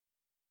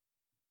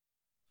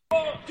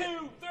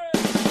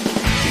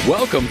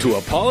Welcome to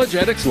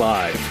Apologetics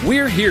Live.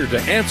 We're here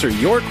to answer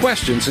your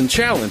questions and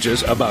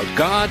challenges about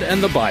God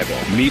and the Bible.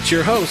 Meet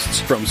your hosts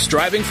from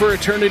Striving for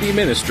Eternity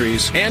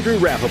Ministries, Andrew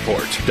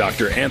Rappaport,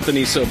 Dr.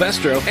 Anthony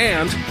Silvestro,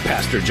 and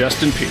Pastor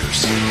Justin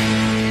Pierce.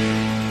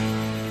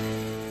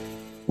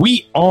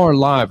 We are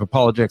live,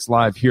 Apologetics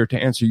Live, here to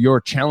answer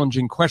your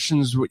challenging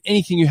questions. With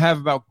anything you have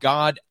about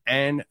God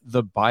and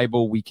the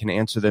Bible, we can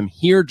answer them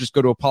here. Just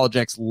go to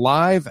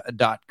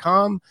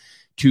apologeticslive.com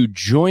to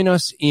join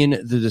us in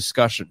the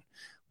discussion.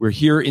 We're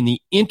here in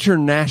the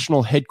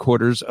international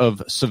headquarters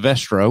of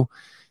Silvestro,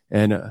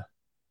 and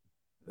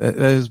that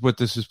is what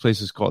this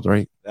place is called,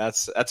 right?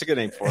 That's a good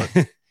name for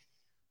it.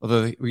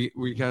 Although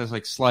we kind of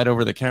like slide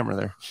over the camera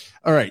there.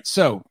 All right,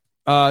 so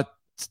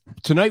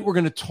tonight we're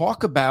going to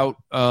talk about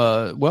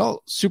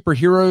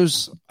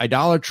superheroes,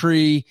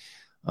 idolatry,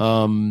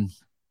 the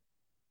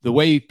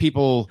way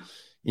people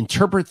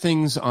interpret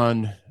things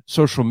on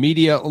social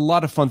media, a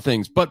lot of fun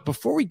things. But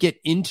before we get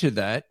into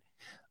that,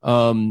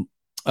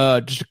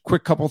 just a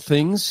quick couple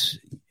things.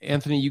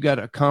 Anthony, you got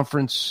a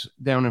conference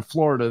down in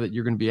Florida that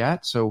you're going to be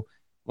at. So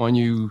why don't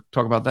you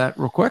talk about that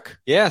real quick?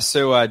 Yeah,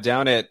 so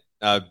down at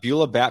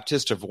Beulah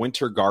Baptist of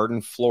Winter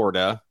Garden,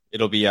 Florida,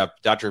 it'll be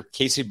Dr.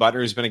 Casey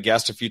Butner, who's been a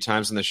guest a few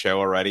times on the show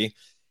already.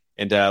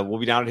 And we'll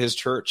be down at his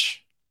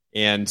church.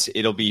 And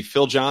it'll be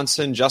Phil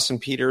Johnson, Justin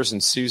Peters,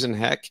 and Susan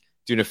Heck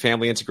doing a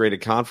family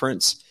integrated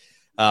conference.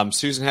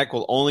 Susan Heck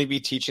will only be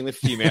teaching the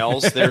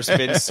females. There's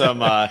been some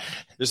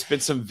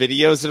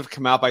videos that have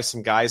come out by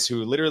some guys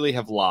who literally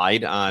have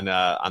lied on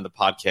the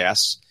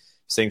podcast,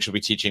 saying she'll be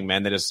teaching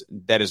men.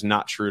 That is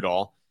not true at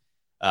all.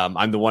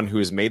 I'm the one who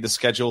has made the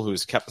schedule, who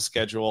has kept the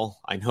schedule.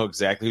 I know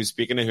exactly who's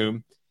speaking to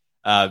whom.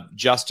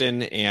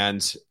 Justin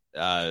and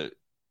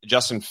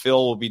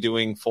Phil will be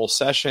doing full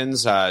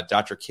sessions.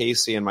 Dr.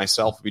 Casey and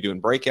myself will be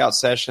doing breakout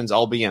sessions.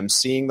 I'll be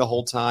emceeing the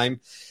whole time.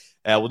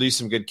 We'll do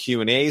some good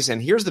Q&As.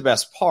 And here's the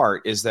best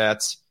part is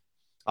that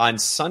on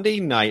Sunday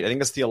night, I think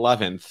that's the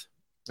 11th,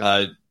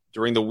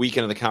 during the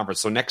weekend of the conference.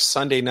 So next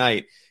Sunday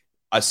night,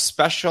 a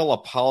special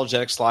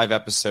Apologetics Live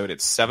episode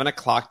at 7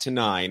 o'clock to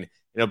 9.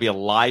 It'll be a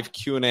live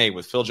Q&A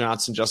with Phil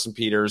Johnson, Justin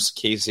Peters,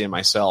 Casey, and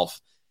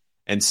myself.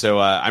 And so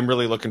I'm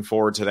really looking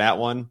forward to that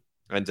one.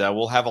 And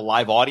we'll have a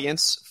live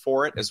audience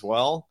for it as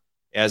well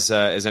as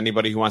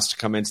anybody who wants to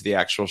come into the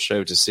actual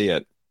show to see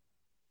it.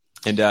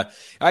 And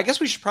I guess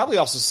we should probably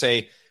also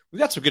say, we've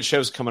got some good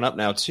shows coming up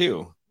now,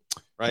 too,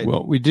 right?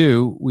 Well, we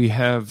do. We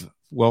have,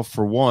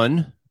 for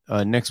one,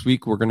 next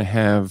week we're going to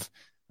have,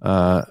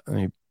 why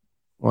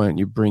don't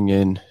you bring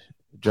in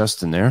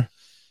Justin there?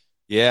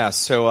 Yeah,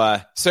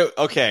 so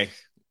okay,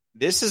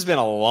 this has been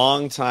a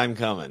long time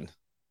coming.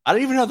 I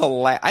don't even know the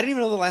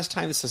last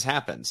time this has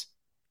happened.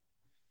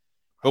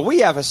 But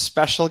we have a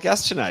special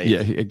guest tonight.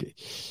 Yeah.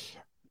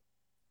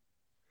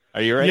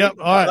 Are you ready? Yep.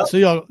 All right. See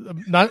y'all.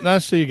 Nice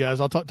to see you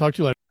guys. I'll talk to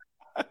you later.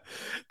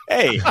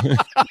 Hey.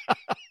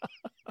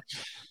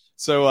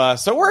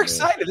 So we're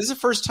excited. This is the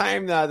first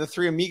time the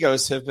three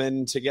amigos have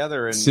been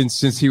together, and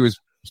since he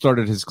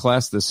started his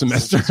class this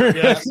semester.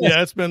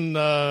 yeah, it's been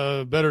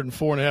better than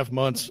 4.5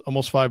 months,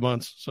 almost 5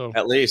 months. So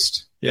at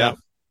least, yeah.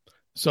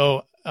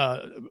 So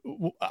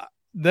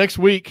next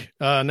week,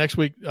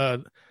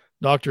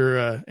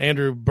 Dr.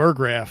 Andrew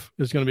Burgraff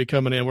is going to be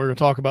coming in. We're going to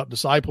talk about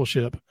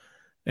discipleship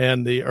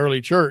and the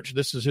early church.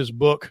 This is his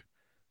book,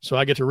 so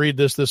I get to read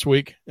this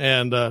week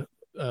and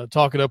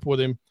talk it up with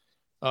him.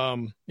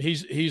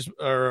 He's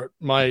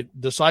my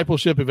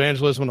discipleship,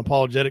 evangelism, and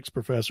apologetics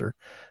professor,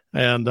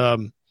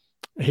 and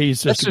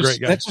he's just a great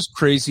guy. That's just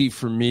crazy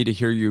for me to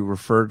hear you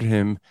refer to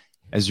him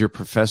as your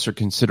professor,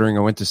 considering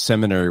I went to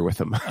seminary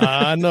with him.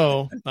 I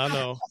know.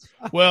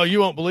 Well, you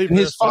won't believe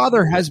his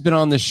father has been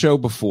on this show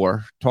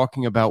before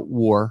talking about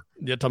war.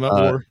 Yeah, talking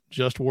about war,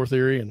 just war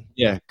theory, and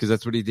because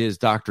that's what he did his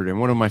doctorate in.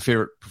 One of my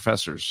favorite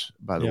professors,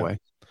 by the way.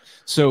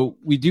 So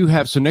we do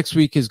have. So next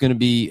week is going to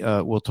be.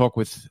 We'll talk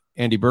with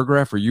Andy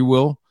Burgraff, or you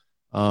will.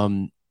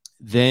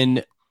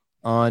 Then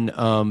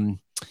on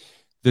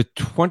the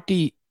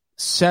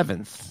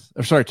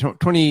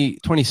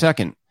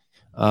 22nd,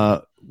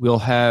 we'll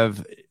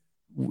have.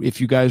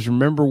 If you guys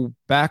remember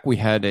back, we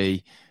had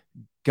a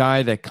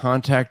guy that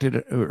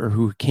contacted or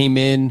who came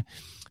in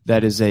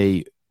that is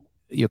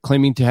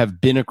claiming to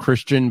have been a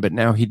Christian, but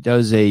now he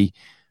does a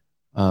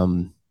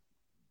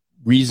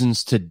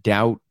reasons to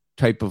doubt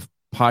type of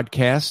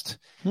podcast.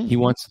 He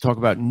wants to talk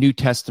about New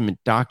Testament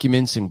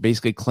documents and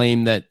basically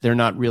claim that they're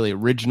not really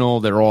original.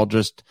 They're all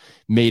just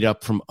made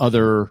up from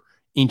other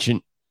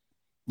ancient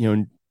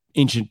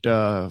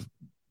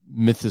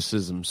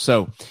mythicism.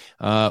 So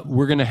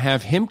we're going to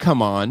have him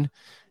come on,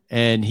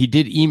 and he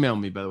did email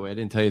me, by the way. I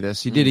didn't tell you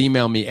this. He did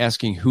email me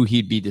asking who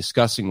he'd be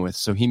discussing with.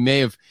 So he may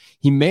have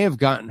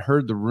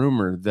heard the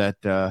rumor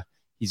that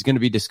he's going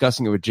to be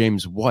discussing it with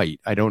James White.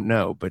 I don't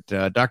know, but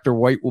Dr.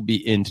 White will be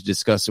in to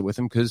discuss it with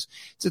him because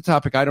it's a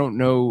topic I don't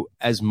know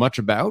as much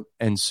about.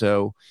 And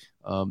so,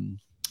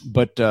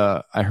 but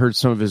I heard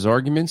some of his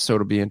arguments, so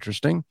it'll be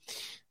interesting.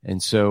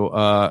 And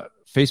so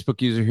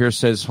Facebook user here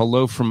says,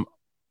 hello from,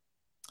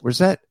 where's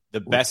that? the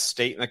best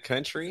state in the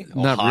country,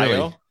 Not Ohio.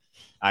 really.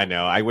 I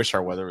know. I wish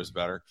our weather was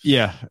better.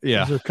 Yeah.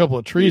 There's a couple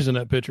of trees in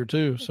that picture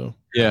too. So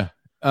Yeah.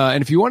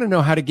 And if you want to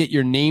know how to get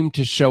your name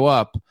to show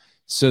up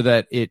so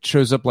that it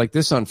shows up like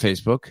this on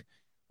Facebook,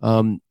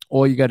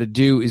 all you got to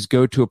do is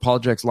go to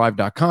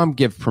apologeticslive.com,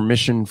 give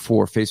permission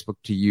for Facebook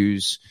to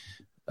use,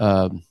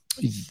 I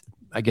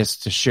guess,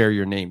 to share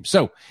your name.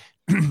 So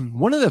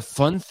one of the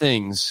fun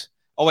things.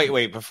 Oh,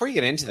 wait. Before you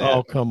get into that.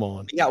 Oh, come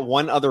on. We got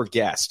one other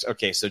guest.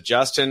 Okay, so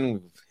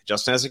Justin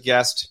has a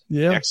guest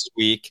next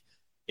week.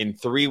 In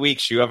 3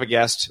 weeks, you have a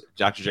guest,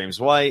 Dr. James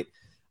White.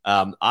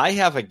 I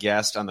have a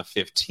guest on the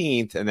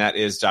 15th, and that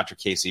is Dr.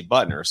 Casey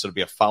Butner. So it'll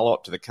be a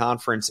follow-up to the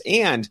conference.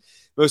 And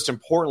most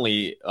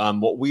importantly,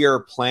 what we are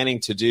planning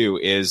to do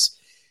is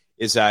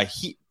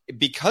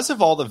because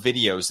of all the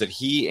videos that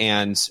he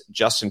and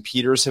Justin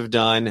Peters have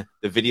done,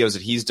 the videos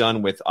that he's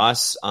done with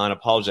us on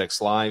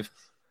Apologetics Live,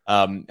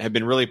 have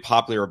been really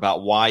popular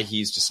about why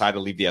he's decided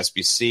to leave the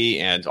SBC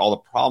and all the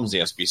problems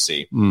in the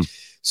SBC.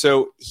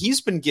 So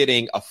he's been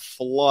getting a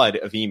flood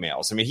of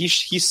emails. I mean, he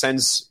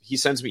sends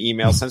me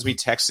emails, sends me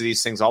texts of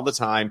these things all the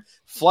time.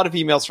 Flood of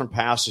emails from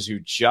pastors who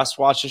just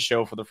watched the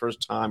show for the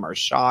first time, are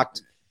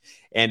shocked,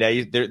 and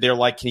they're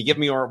like, "Can you give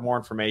me more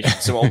information?"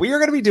 So what we are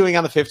going to be doing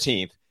on the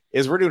 15th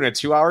is we're doing a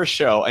 2-hour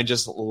show and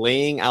just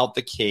laying out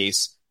the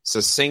case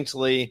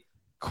succinctly,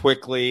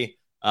 quickly,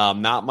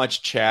 not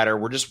much chatter.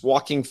 We're just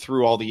walking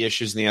through all the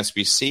issues in the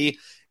SBC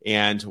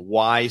and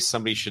why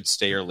somebody should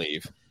stay or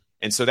leave.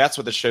 And so that's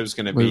what the show's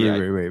going to be.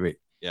 Wait.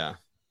 Yeah.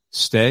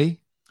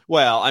 Stay?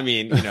 Well, I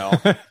mean,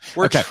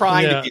 we're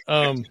trying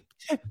to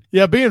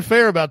be being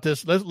fair about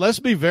this, let's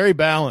be very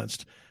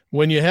balanced.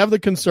 When you have the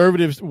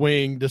conservative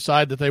wing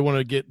decide that they want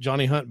to get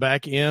Johnny Hunt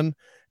back in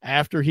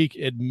after he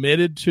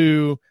admitted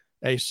to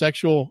a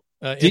sexual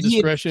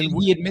indiscretion.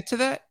 Did he admit to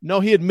that? No,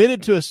 he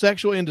admitted to a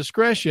sexual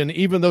indiscretion,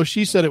 even though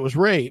she said it was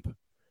rape.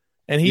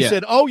 And he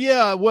said, "Oh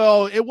yeah,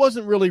 well, it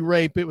wasn't really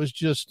rape. It was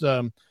just,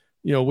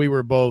 we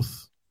were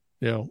both,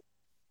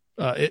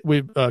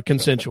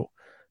 consensual."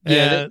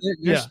 Yeah,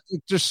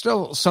 there's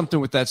still something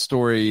with that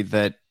story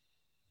that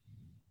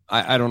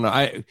I don't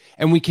know.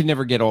 And we can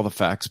never get all the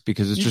facts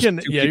because it's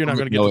you're not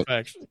going to get the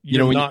facts.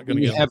 You're not going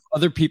to get. Have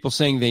other people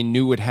saying they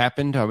knew what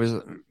happened. I was,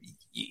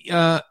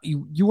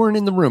 you weren't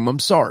in the room. I'm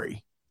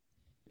sorry.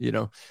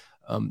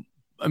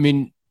 I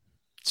mean,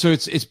 so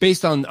it's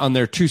based on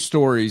their two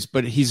stories,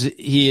 but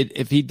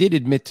if he did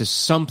admit to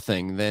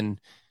something, then,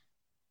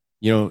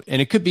 and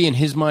it could be in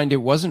his mind it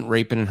wasn't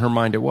rape, and in her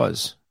mind it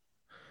was.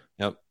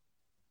 Yep.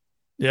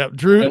 Yeah.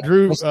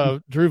 Drew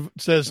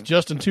says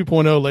Justin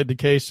 2.0 laid the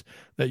case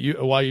that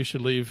why you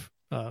should leave.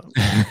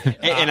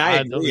 And I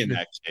agree in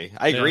that case.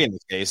 I agree in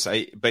this case.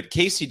 But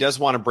Casey does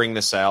want to bring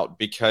this out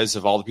because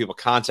of all the people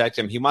contact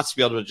him. He wants to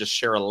be able to just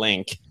share a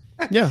link.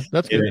 Yeah,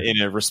 that's good. in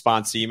a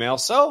response email.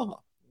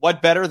 So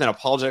what better than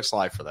Apologetics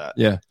Live for that?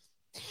 Yeah.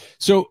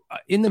 So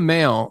in the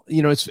mail,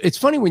 it's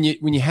funny when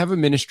you have a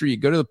ministry, you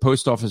go to the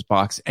post office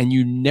box and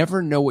you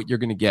never know what you're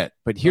going to get.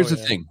 But here's the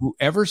thing: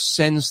 whoever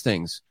sends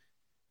things,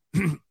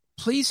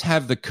 please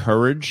have the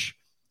courage.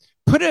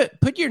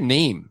 Put your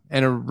name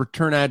and a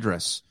return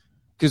address,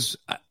 because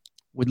I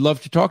would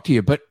love to talk to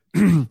you. But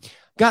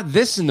got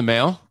this in the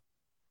mail: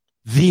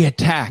 The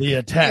Attack.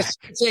 Yes,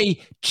 it's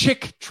a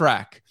chick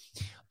track.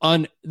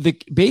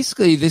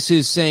 Basically, this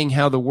is saying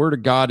how the Word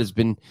of God has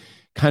been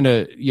kind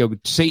of,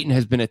 Satan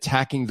has been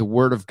attacking the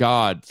Word of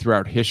God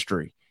throughout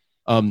history.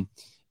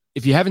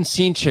 If you haven't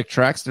seen chick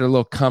tracks, they're a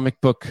little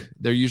comic book.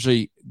 They're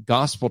usually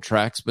gospel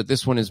tracks, but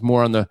this one is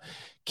more on the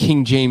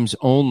King James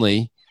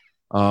only.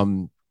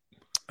 And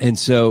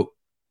so,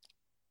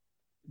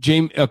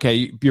 James,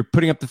 okay, you're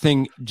putting up the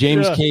thing.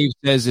 James Cave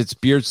says it's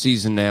beard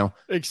season now.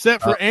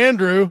 Except for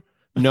Andrew.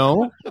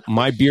 No,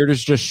 my beard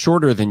is just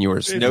shorter than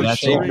yours. No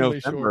shave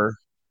November.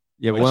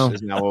 Yeah, well,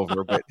 is now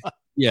over, but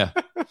yeah.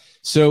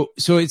 So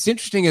it's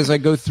interesting as I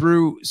go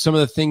through some of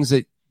the things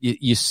that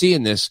you see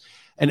in this,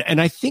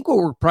 and I think what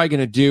we're probably going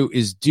to do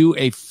is do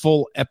a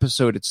full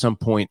episode at some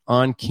point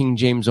on King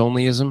James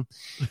onlyism,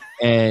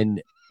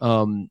 and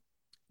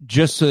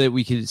just so that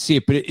we can see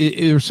it. But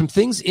there are some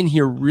things in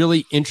here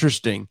really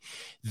interesting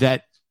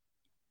that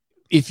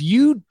if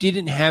you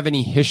didn't have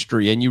any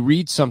history and you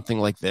read something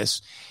like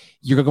this,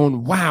 you're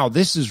going, "Wow,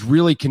 this is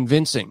really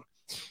convincing."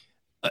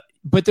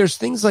 But there's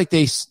things like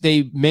they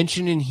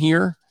mention in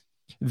here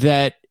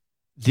that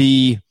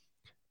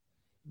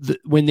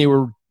when they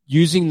were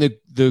using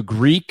the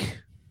Greek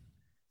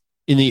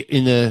in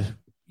the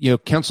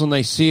Council of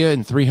Nicaea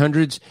in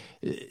 300s,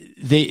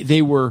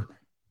 they were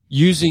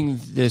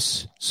using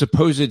this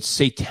supposed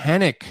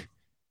satanic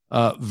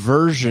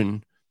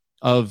version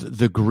of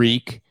the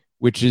Greek,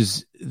 which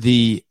is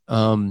they'll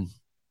end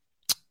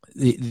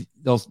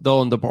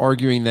up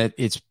arguing that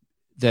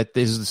that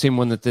this is the same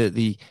one that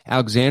the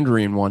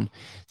Alexandrian one.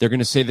 They're going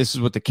to say this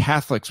is what the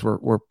Catholics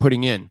were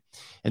putting in.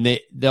 And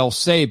they'll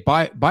say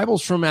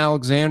Bibles from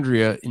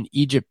Alexandria in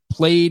Egypt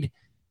played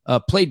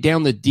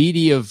down the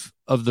deity of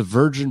the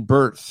virgin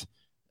birth,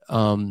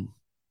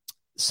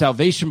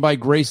 salvation by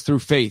grace through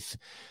faith.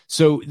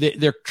 So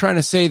they're trying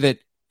to say that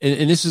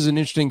and this is an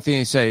interesting thing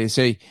they say. They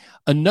say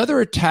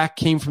another attack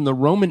came from the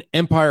Roman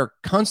Empire.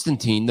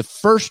 Constantine, the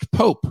first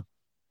pope,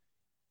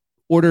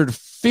 ordered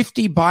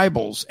 50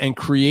 Bibles and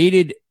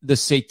created the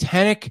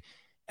Satanic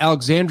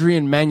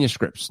Alexandrian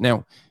manuscripts.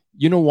 Now,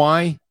 you know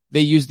why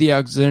they used the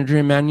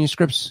Alexandrian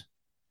manuscripts?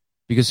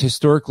 Because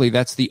historically,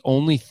 that's the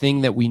only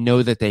thing that we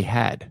know that they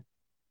had.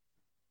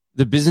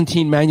 The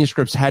Byzantine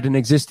manuscripts hadn't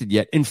existed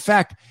yet. In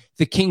fact,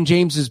 the King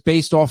James is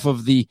based off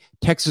of the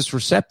Textus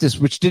Receptus,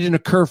 which didn't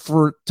occur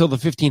till the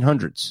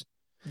 1500s.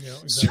 Yeah,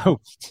 exactly.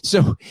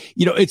 So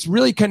it's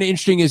really kind of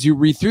interesting as you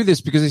read through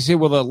this, because they say,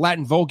 well, the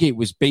Latin Vulgate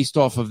was based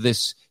off of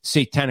this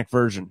satanic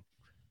version.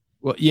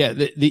 Well, yeah,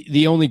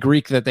 the only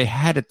Greek that they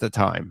had at the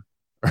time,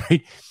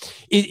 right?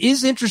 It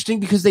is interesting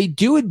because they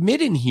do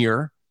admit in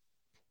here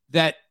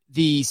that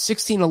the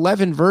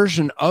 1611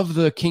 version of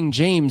the King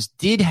James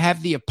did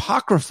have the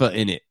Apocrypha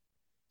in it.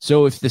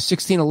 So if the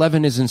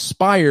 1611 is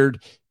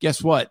inspired,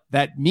 guess what?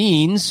 That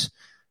means,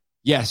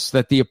 yes,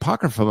 that the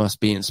Apocrypha must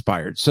be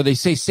inspired. So they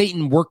say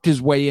Satan worked his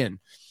way in.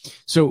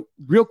 So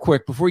real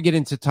quick, before we get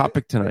into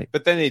topic tonight.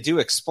 But then they do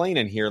explain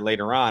in here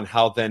later on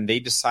how then they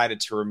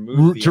decided to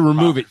remove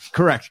it.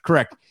 Correct.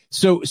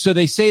 So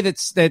they say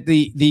that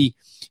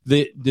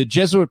the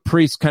Jesuit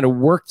priests kind of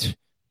worked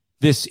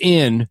this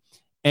in,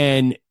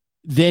 and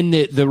then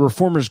the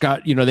reformers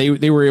got,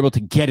 they were able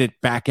to get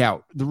it back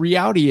out. The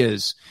reality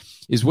is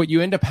what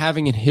you end up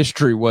having in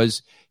history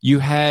was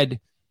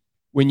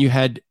when you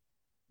had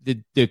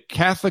the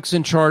Catholics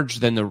in charge,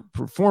 then the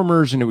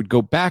reformers, and it would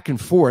go back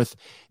and forth.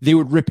 They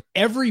would rip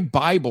every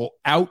Bible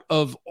out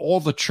of all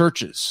the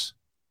churches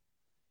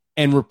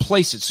and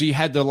replace it. So you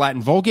had the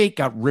Latin Vulgate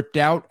got ripped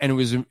out, and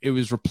it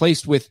was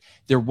replaced with,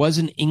 there was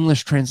an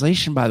English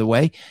translation, by the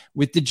way,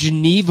 with the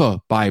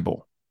Geneva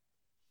Bible.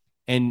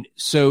 And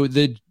so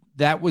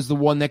that was the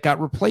one that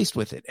got replaced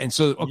with it. And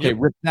so, okay,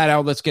 rip that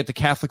out. Let's get the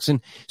Catholics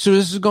in. So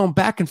this is going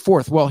back and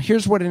forth. Well,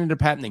 here's what ended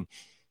up happening.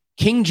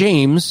 King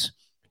James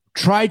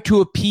tried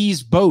to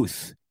appease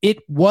both. It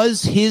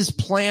was his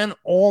plan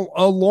all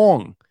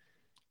along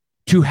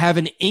to have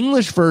an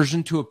English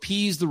version to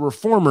appease the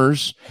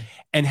reformers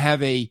and have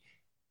the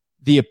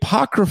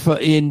Apocrypha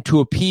in to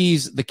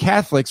appease the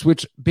Catholics,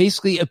 which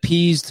basically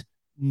appeased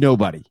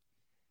nobody.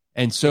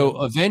 And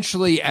so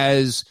eventually,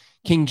 as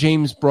King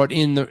James brought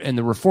in and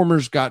the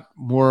reformers got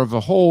more of a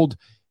hold,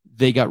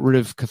 they got rid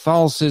of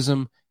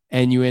Catholicism,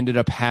 and you ended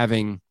up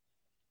having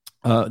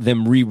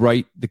them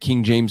rewrite the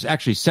King James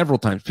actually several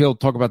times. People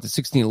talk about the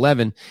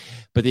 1611,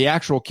 but the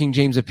actual King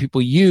James that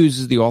people use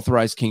is the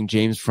authorized King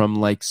James from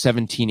like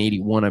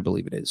 1781, I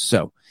believe it is.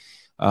 So,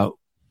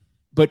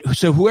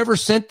 so whoever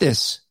sent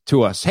this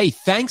to us, hey,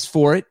 thanks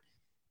for it,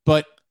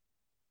 but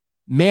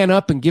man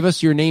up and give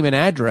us your name and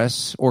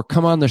address, or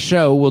come on the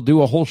show. We'll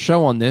do a whole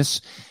show on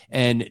this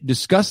and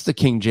discuss the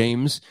King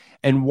James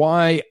and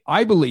why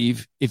I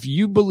believe, if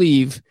you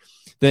believe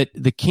that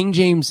the King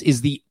James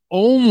is the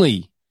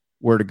only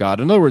Word of God,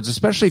 in other words,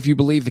 especially if you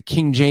believe the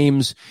King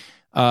James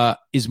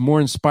is more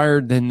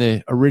inspired than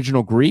the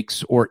original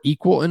Greeks or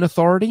equal in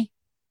authority,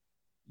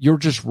 you're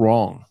just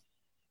wrong.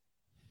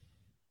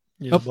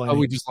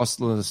 We just lost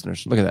the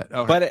listeners. Look at that.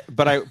 Okay.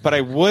 But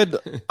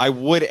I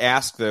would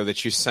ask though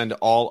that you send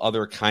all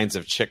other kinds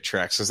of chick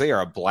tracts, because they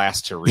are a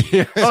blast to read.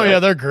 Yeah,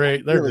 they're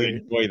great. They're really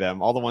great. Enjoy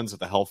them. All the ones with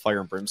the hellfire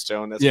and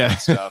brimstone. That's kind of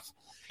stuff.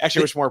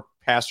 Actually, I wish more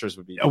pastors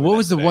would be. What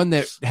was the one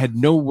that had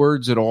no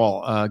words at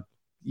all?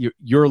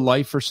 Your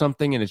life or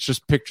something, and it's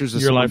just pictures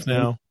of your life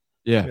now.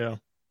 Yeah,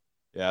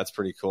 that's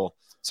pretty cool.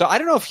 So I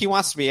don't know if he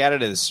wants to be added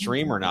to the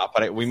stream or not,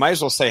 but we might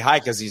as well say hi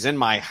because he's in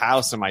my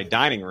house in my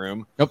dining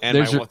room. Yep, and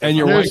your wife.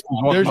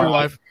 There's your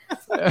wife.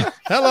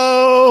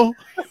 Hello.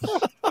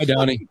 Hi,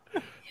 Donnie.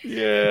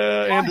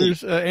 Yeah,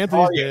 Anthony's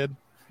dead.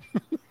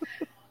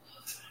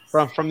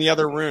 From the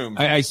other room.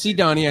 I see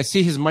Donnie. I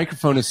see his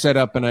microphone is set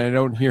up, and I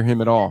don't hear him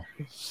at all.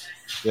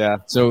 Yeah.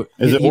 So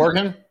is it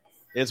working?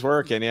 It's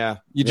working. Yeah.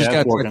 You just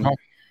got to talk.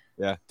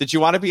 Yeah. Did you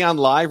want to be on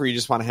live, or you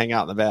just want to hang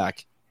out in the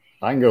back?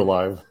 I can go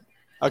live.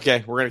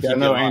 Okay, we're gonna keep. I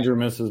know Andrew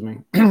misses me.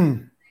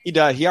 He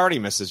does. He already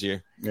misses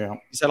you. Yeah.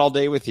 He said all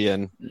day with you,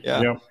 and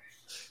yeah. Yep.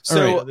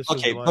 So right,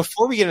 okay,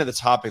 before we get into the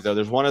topic, though,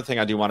 there's one other thing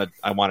I want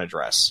to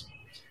address.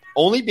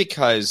 Only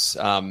because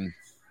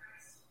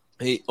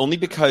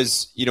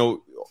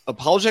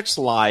Apologetics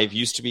Live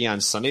used to be on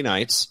Sunday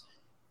nights,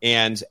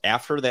 and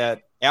after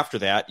that,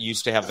 you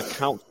used to have the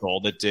council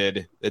that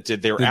did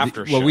their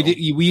after show. Well,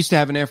 we used to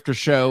have an after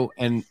show,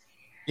 and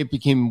it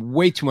became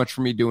way too much for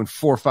me doing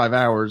 4 or 5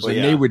 hours, and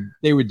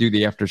they would do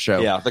the after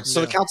show. Yeah,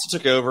 so the council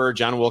took over,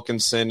 John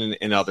Wilkinson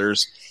and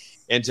others,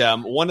 and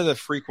one of the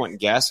frequent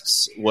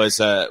guests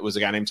was a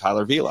guy named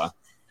Tyler Vila,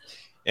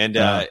 and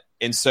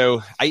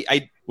so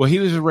he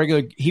was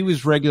regular. He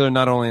was regular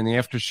not only in the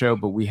after show,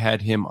 but we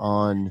had him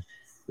on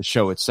the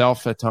show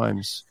itself at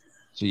times.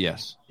 So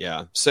yes,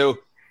 yeah. So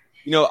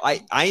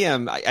I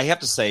have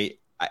to say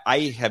I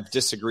have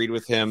disagreed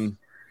with him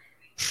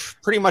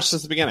pretty much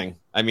since the beginning.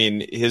 I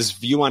mean, his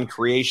view on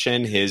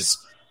creation, his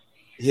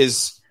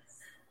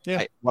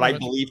what I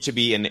believe to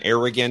be an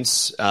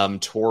arrogance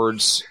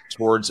towards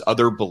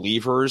other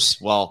believers.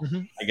 Well,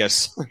 I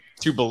guess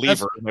to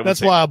believers.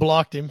 That's why I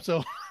blocked him.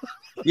 So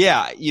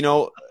yeah,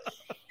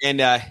 and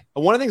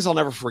one of the things I'll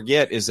never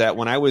forget is that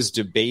when I was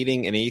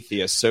debating an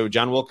atheist, so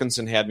John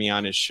Wilkinson had me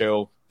on his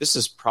show. This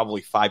is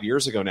probably 5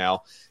 years ago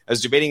now. I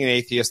was debating an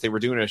atheist. They were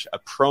doing a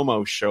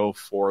promo show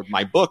for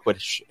my book,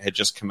 which had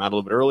just come out a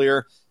little bit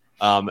earlier.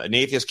 An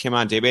atheist came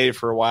on, debated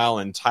for a while,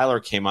 and Tyler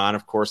came on,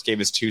 of course, gave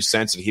his 2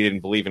 cents that he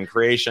didn't believe in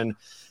creation,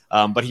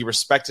 but he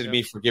respected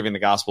me for giving the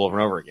gospel over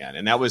and over again.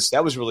 And that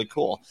was really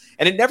cool.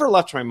 And it never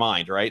left my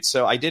mind, right?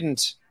 So I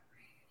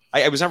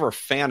was never a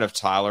fan of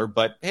Tyler,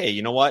 but hey,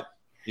 you know what?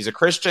 He's a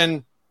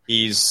Christian.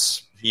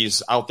 He's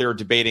out there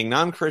debating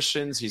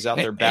non-Christians. He's out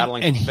there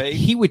battling and for faith.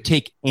 He would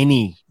take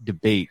any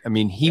debate. I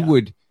mean, he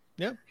would.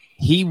 Yeah.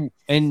 He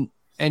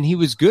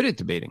was good at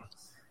debating.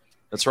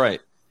 That's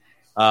right.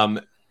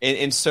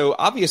 And so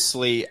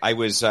obviously I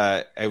was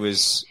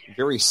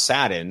very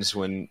saddened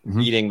when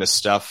reading the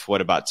stuff,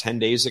 about 10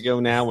 days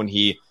ago now, when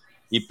he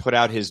put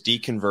out his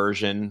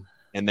deconversion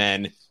and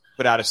then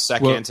put out a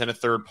second and a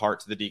third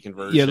part to the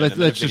deconversion.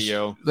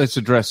 Yeah, let's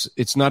address,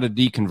 it's not a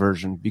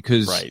deconversion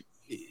because,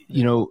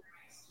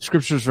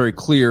 Scripture is very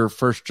clear.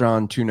 1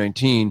 John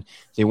 2:19,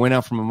 they went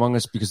out from among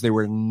us because they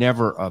were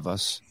never of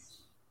us.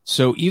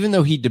 So even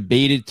though he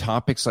debated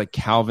topics like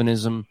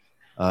Calvinism,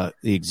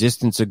 the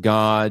existence of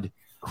God,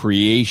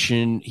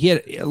 creation, he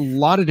had a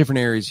lot of different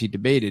areas he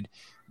debated.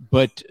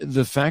 But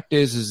the fact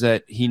is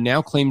that he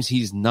now claims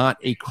he's not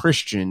a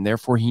Christian.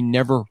 Therefore, he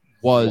never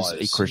was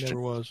a Christian.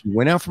 Never was. He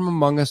went out from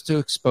among us to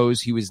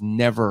expose he was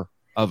never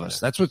of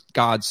us. That's what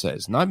God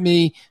says. Not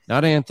me,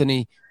 not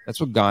Anthony. That's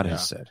what God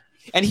has said.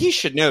 And he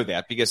should know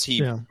that because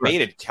he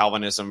debated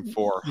Calvinism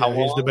for how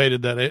long? He's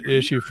debated that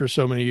issue for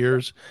so many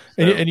years.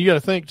 And you got to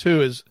think,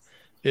 too,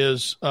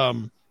 is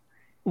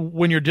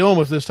when you're dealing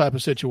with this type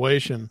of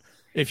situation,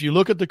 if you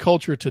look at the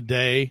culture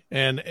today,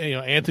 and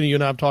Anthony, you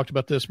and I have talked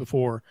about this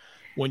before,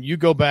 when you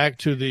go back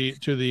to the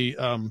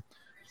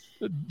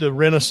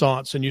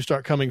Renaissance and you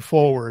start coming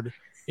forward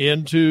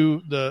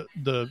into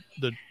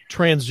the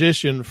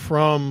transition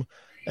from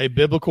a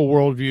biblical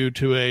worldview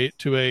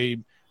to a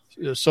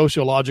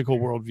sociological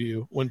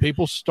worldview, when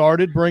people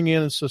started bringing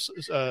in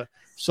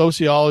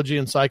sociology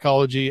and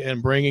psychology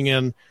and bringing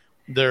in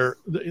their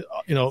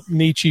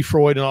Nietzsche,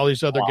 Freud, and all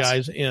these other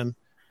guys in,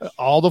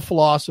 all the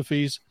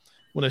philosophies.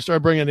 When they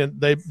started bringing it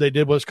in, they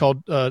did what's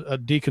called a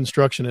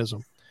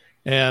deconstructionism,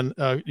 and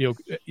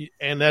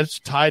and that's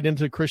tied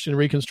into Christian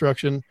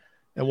Reconstruction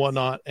and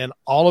whatnot. And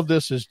all of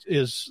this is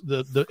it's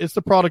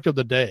the product of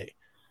the day.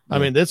 I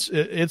mean,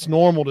 it's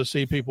normal to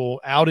see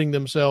people outing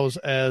themselves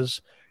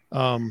as,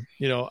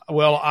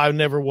 well, I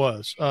never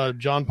was.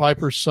 John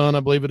Piper's son,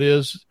 I believe it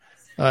is,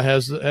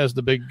 has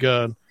the big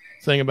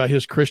thing about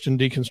his Christian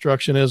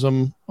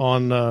deconstructionism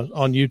on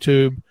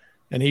YouTube,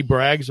 and he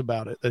brags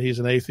about it, that he's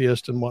an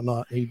atheist and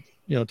whatnot. He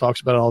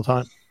talks about it all the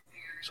time.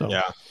 So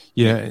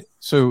yeah.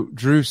 So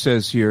Drew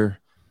says here,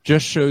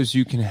 just shows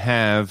you can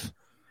have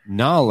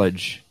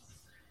knowledge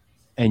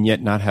and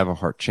yet not have a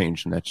heart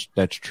change, and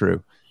that's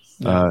true.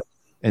 Yeah.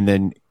 And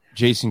then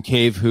Jason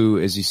Cave, who,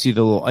 as you see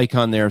the little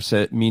icon there,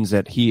 means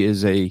that he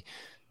is a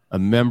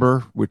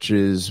member, which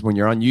is when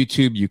you're on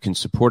YouTube, you can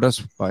support us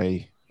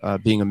by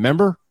being a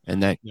member,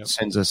 and that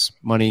sends us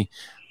money.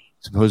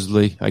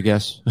 Supposedly, I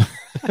guess.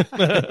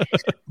 But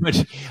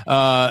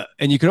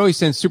and you can always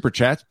send super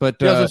chats.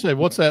 But I was gonna say,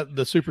 what's that?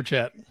 The super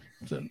chat?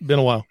 It's been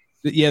a while.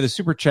 Yeah, the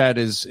super chat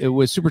is.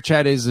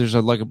 There's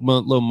a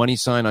little money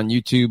sign on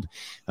YouTube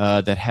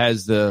that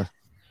has the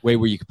way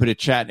where you can put a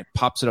chat and it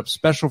pops it up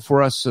special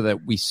for us so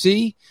that we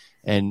see,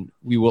 and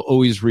we will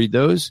always read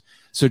those.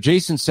 So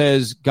Jason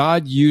says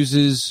God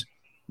uses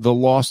the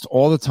lost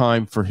all the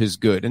time for His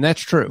good, and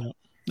that's true.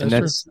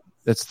 That's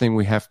the thing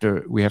we have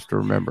to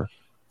remember.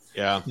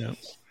 Yeah.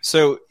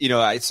 So,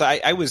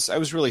 I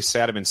was really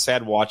sad. I've been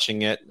sad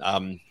watching it.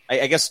 I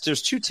guess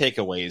there's 2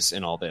 takeaways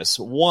in all this.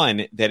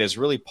 One that has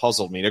really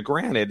puzzled me. Now,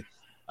 granted,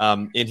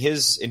 in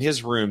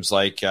his rooms,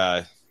 like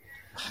I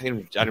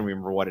don't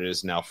remember what it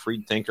is now,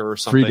 Freed Thinker or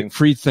something.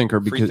 Freed Thinker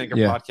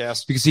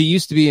podcast. Because he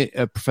used to be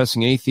a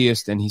professing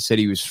atheist, and he said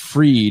he was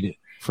freed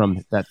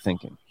from that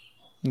thinking.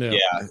 Yeah.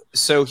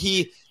 So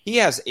he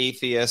has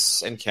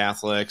atheists and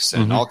Catholics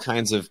and all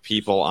kinds of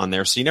people on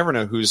there. So you never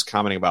know who's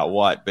commenting about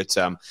what. But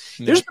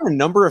there's been a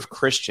number of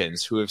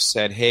Christians who have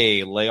said,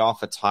 hey, lay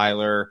off of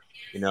Tyler.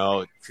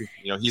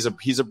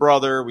 He's a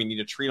brother. We need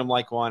to treat him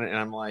like one. And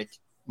I'm like,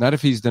 not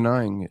if he's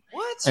denying it.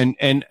 What?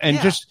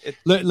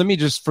 Let me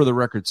just for the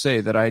record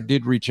say that I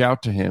did reach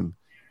out to him,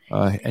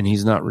 and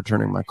he's not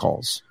returning my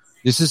calls.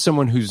 This is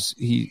someone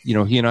he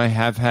and I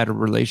have had a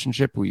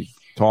relationship. We've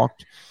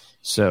talked.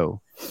 So,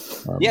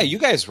 you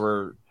guys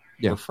were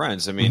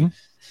friends. I mean,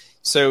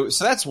 so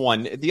that's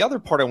one. The other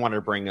part I wanted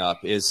to bring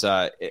up is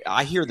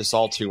I hear this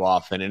all too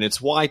often, and it's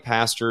why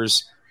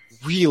pastors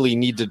really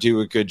need to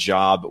do a good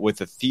job with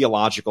the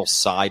theological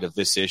side of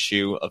this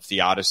issue of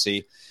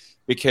theodicy,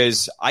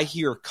 because I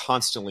hear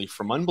constantly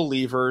from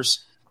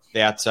unbelievers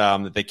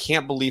that they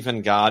can't believe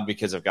in God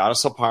because if God is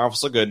so powerful,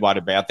 so good, why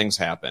do bad things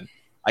happen?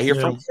 I hear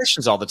from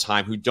Christians all the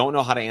time who don't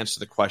know how to answer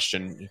the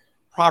question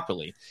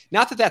properly.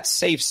 Not that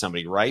saves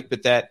somebody, right?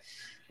 But that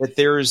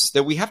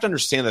we have to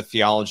understand the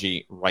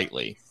theology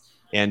rightly.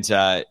 And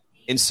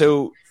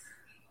so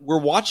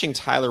we're watching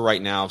Tyler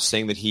right now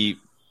saying that he,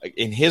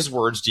 in his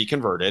words,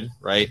 deconverted,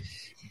 right?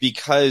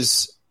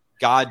 Because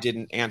God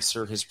didn't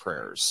answer his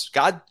prayers.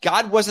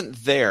 God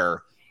wasn't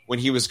there when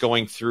he was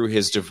going through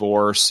his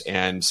divorce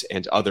and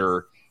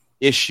other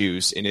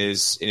issues in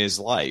his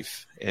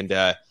life,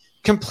 and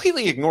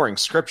completely ignoring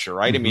Scripture,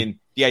 right? Mm-hmm. I mean,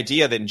 the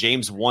idea that in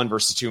James 1,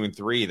 verses 2 and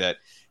 3, that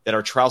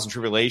our trials and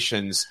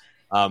tribulations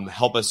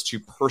help us to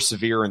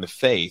persevere in the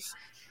faith.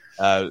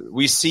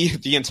 We see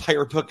the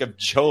entire book of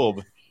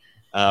Job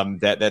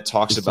that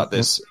talks about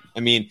this.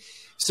 I mean,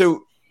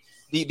 so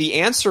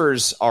the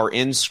answers are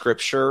in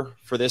Scripture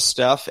for this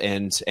stuff,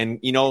 and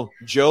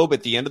Job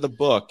at the end of the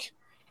book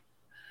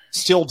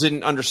still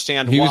didn't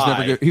understand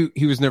why.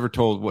 He was never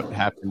told what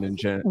happened in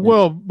Genesis.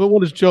 Well, but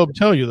what does Job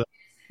tell you?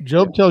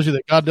 Job tells you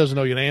that God doesn't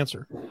know you an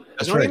answer.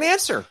 Doesn't know an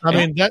answer. I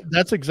mean,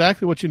 that's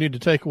exactly what you need to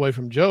take away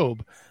from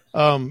Job.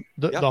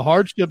 The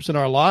hardships in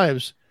our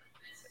lives,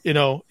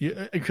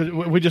 because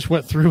we just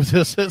went through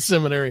this at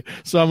seminary.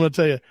 So I'm going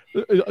to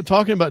tell you,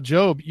 talking about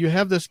Job, you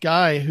have this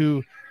guy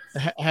who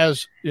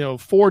has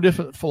 4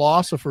 different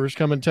philosophers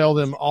come and tell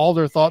them all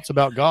their thoughts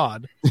about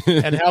God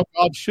and how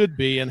God should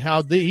be and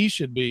how he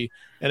should be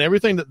and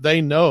everything that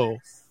they know.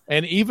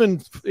 And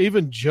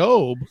even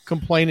Job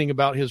complaining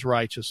about his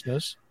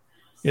righteousness,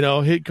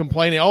 he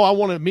complaining, I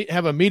want to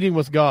have a meeting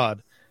with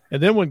God.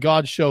 And then when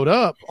God showed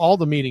up, all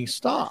the meetings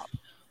stopped.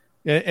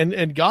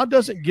 And God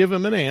doesn't give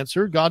him an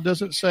answer. God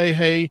doesn't say,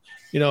 hey,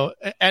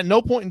 at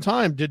no point in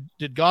time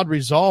did God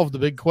resolve the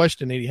big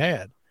question that he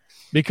had.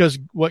 Because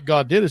what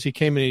God did is he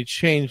came and he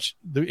changed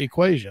the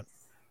equation.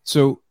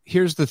 So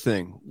here's the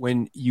thing.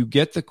 When you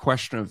get the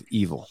question of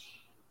evil,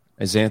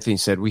 as Anthony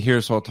said, we hear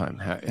this all the time.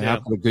 How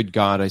can a good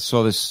God? I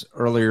saw this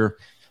earlier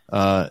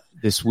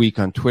this week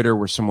on Twitter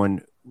where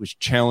someone was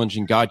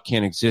challenging God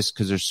can't exist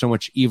because there's so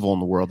much evil in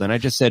the world. And I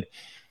just said,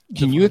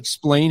 can you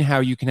explain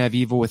how you can have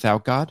evil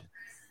without God?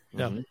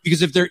 Yeah.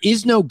 Because if there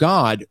is no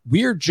God,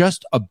 we're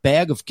just a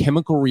bag of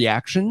chemical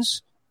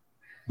reactions.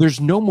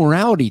 There's no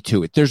morality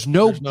to it. There's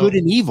no good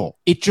and evil.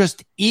 It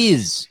just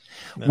is.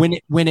 No.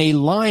 When a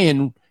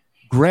lion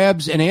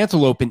grabs an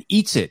antelope and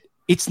eats it,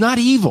 it's not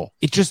evil.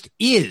 It just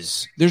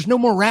is. There's no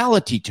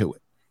morality to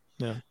it.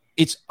 Yeah.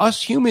 It's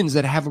us humans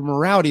that have a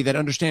morality that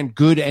understand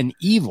good and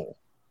evil.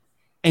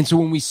 And so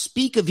when we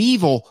speak of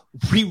evil,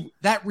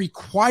 that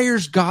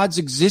requires God's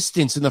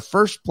existence in the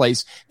first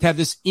place to have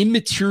this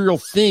immaterial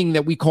thing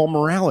that we call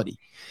morality.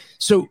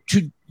 So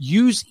to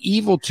use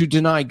evil to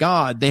deny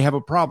God, they have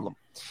a problem.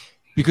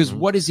 Because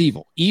what is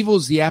evil? Evil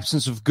is the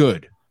absence of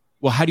good.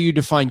 Well, how do you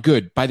define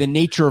good? By the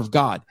nature of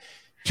God.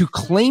 To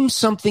claim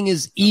something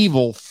is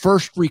evil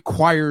first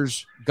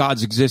requires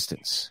God's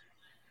existence.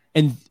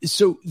 And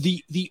so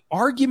the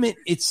argument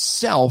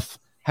itself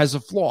has a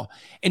flaw.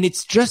 And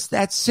it's just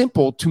that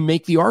simple to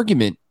make the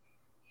argument.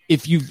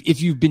 If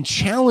you've been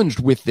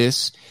challenged with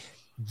this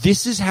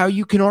is how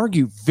you can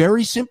argue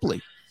very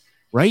simply,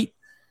 right?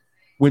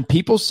 When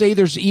people say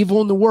there's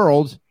evil in the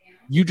world,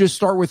 you just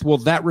start with, well,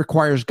 that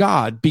requires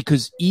God,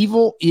 because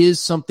evil is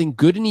something.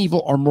 Good and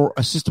evil are more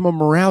a system of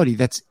morality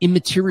that's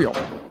immaterial.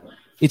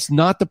 It's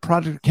not the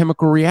product of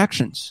chemical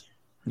reactions.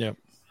 Yeah.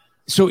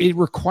 So it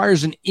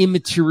requires an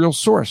immaterial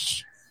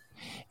source.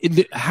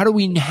 How do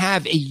we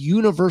have a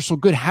universal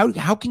good?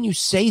 How can you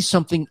say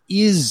something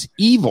is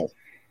evil?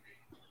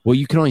 Well,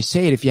 you can only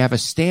say it if you have a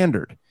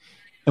standard.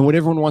 And what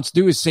everyone wants to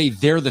do is say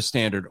they're the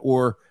standard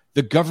or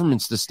the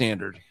government's the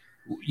standard.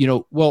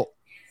 The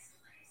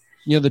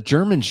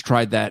Germans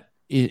tried that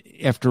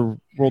after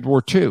World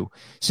War II,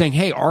 saying,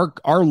 hey,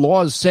 our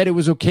laws said it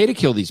was okay to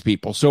kill these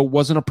people, so it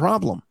wasn't a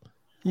problem.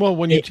 Well,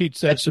 when you teach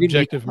that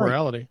subjective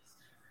morality.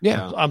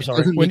 Yeah. I'm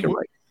sorry.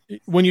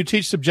 When you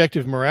teach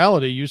subjective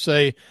morality, you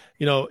say,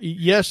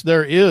 yes,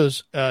 there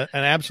is an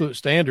absolute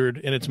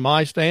standard, and it's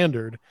my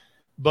standard,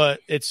 but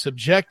it's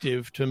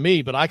subjective to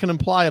me, but I can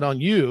apply it on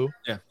you.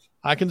 Yeah.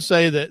 I can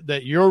say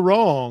that you're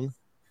wrong,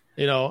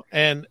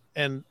 and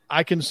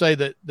I can say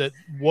that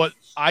what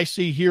I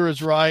see here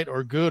is right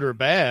or good or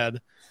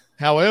bad.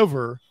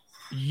 However,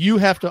 you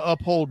have to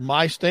uphold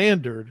my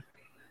standard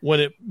when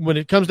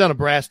it comes down to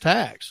brass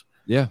tacks.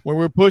 Yeah. When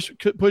we're push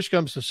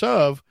comes to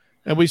shove,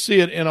 and we see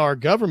it in our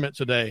government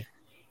today,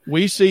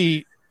 we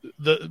see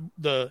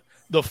the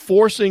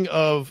forcing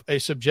of a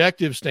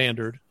subjective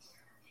standard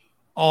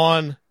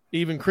on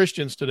even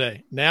Christians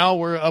today. Now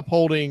we're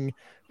upholding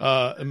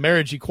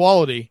marriage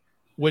equality,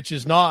 which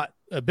is not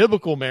a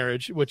biblical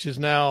marriage, which is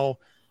now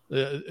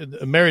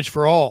a marriage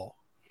for all,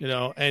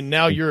 and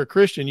now you're a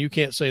Christian, you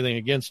can't say anything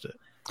against it.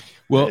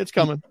 Well, it's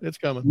coming. It's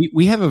coming.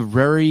 We have a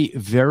very,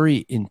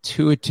 very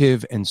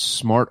intuitive and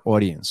smart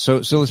audience. So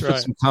let's put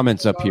some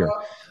comments up here.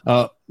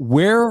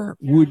 Where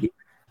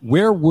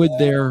would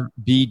there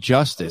be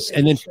justice?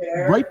 And then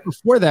right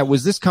before that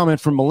was this comment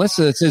from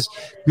Melissa that says,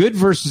 good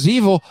versus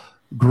evil.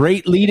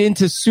 Great lead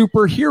into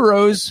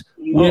superheroes.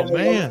 Oh,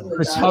 man.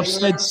 Chris Huff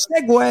said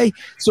segue.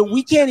 So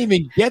we can't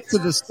even get to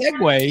the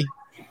segue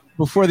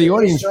before the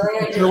audience.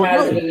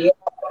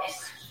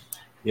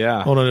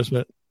 Yeah. Hold on just a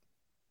minute.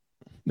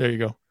 There you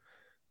go.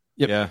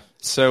 Yep. Yeah.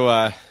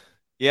 So,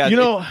 yeah. You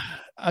know,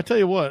 I tell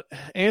you what,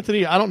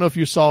 Anthony, I don't know if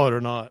you saw it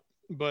or not,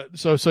 but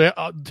so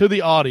to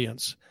the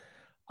audience,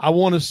 I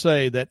want to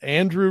say that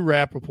Andrew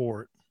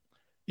Rappaport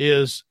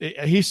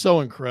he's so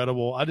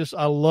incredible.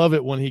 I love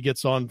it when he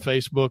gets on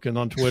Facebook and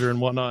on Twitter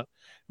and whatnot,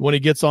 when he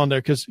gets on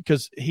there,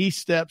 because he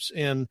steps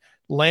in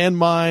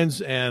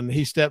landmines and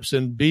he steps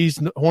in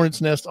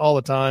hornet's nest all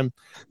the time.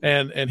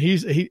 And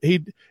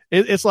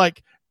it's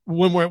like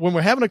when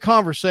we're having a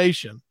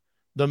conversation,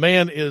 the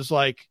man is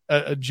like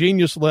a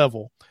genius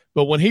level.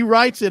 But when he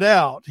writes it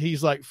out,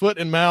 he's like foot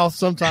and mouth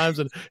sometimes.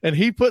 And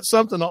he put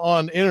something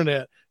on the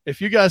internet. If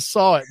you guys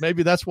saw it,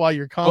 maybe that's why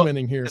you're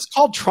commenting here. It's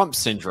called Trump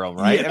syndrome,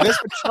 right? Yeah. I mean,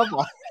 that's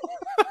what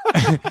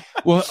Trump.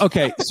 Well,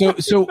 okay.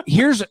 So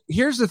here's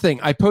the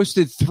thing. I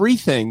posted 3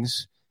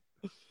 things.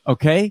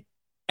 Okay.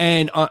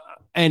 And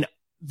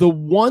the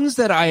ones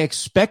that I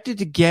expected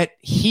to get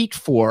heat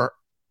for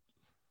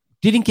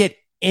didn't get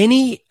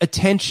any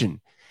attention.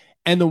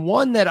 And the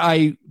one that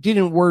I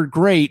didn't word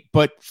great,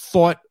 but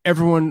thought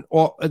everyone,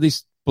 or at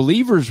least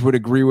believers, would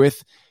agree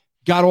with,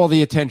 got all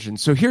the attention.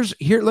 So here,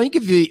 let me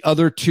give you the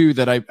other 2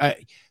 that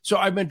so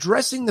I'm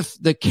addressing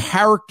the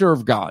character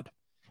of God.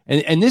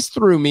 And this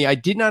threw me. I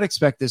did not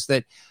expect this,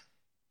 that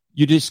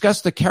you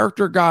discuss the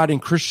character of God,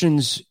 and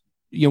Christians,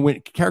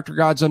 when character of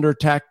God's under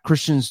attack,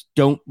 Christians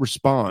don't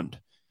respond.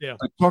 Yeah.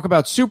 Talk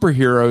about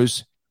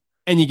superheroes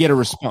and you get a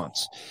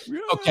response.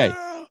 Okay.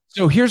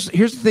 So here's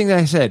the thing that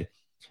I said.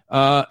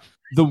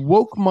 The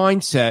woke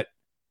mindset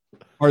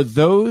are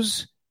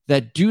those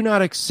that do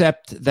not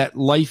accept that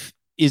life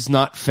is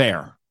not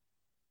fair.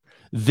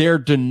 Their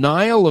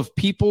denial of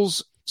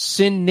people's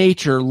sin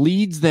nature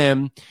leads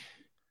them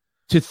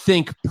to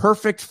think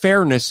perfect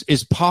fairness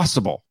is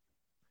possible.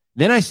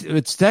 Then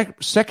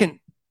second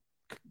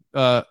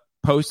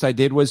post I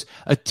did was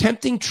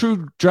attempting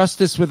true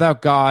justice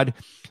without God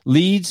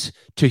leads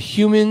to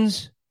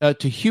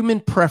human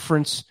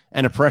preference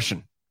and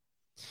oppression.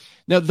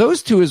 Now,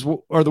 those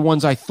 2 are the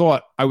ones I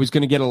thought I was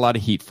going to get a lot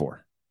of heat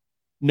for.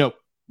 Nope.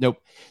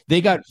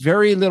 They got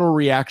very little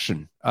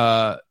reaction,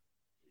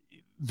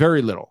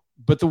 very little.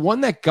 But the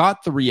one that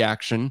got the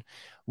reaction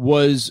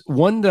was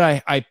one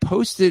that I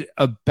posted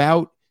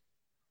about,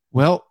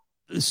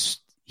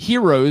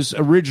 heroes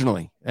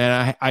originally.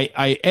 And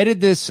I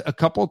edited this a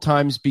couple of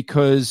times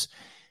because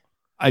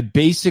I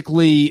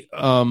basically,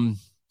 I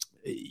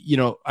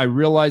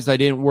realized I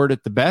didn't word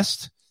it the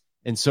best.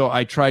 And so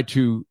I tried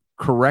to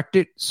correct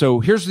it. So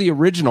here's the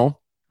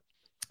original.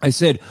 I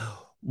said,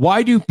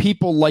 why do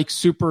people like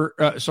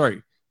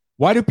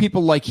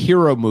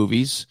hero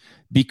movies?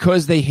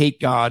 Because they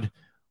hate God.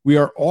 We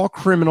are all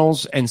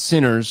criminals and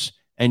sinners,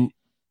 and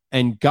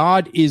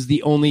God is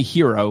the only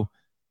hero.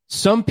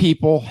 Some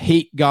people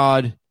hate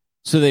God,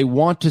 so they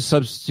want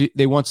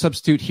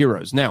substitute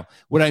heroes. Now,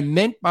 what I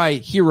meant by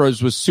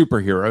heroes was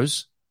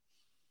superheroes.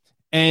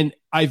 And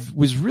I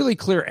was really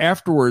clear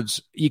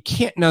afterwards.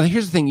 Now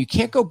here's the thing. You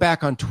can't go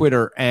back on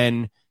Twitter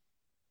and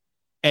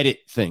edit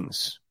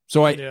things.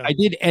 So I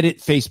did edit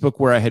Facebook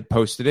where I had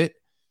posted it.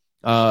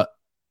 But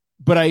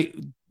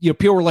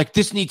people were like,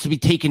 this needs to be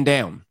taken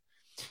down.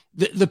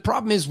 The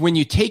problem is when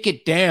you take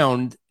it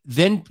down,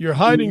 then you're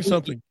hiding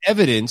something.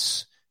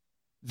 Evidence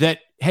that,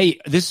 hey,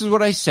 this is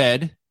what I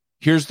said.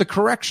 Here's the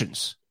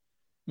corrections.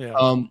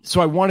 Yeah.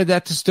 So I wanted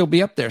that to still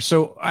be up there.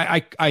 So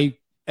I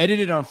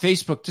edited on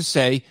Facebook to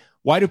say,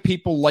 why do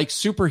people like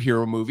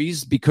superhero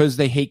movies? Because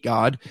they hate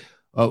God.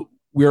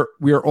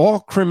 We're all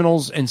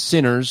criminals and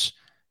sinners,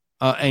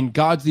 and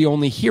God's the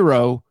only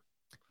hero.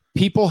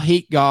 People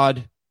hate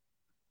God,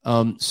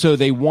 so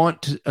they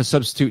want to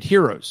substitute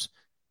heroes.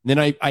 And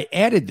then I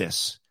added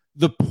this.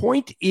 The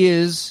point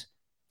is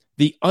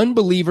the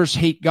unbelievers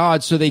hate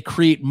God, so they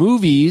create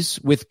movies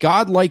with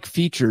God-like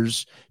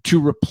features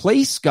to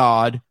replace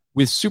God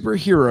with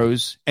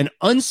superheroes, and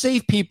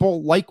unsafe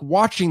people like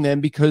watching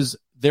them because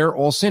they're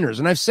all sinners.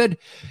 And I've said,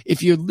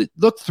 if you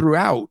look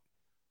throughout,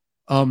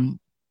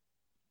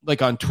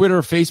 like on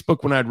Twitter,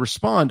 Facebook, when I'd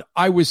respond,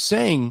 I was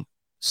saying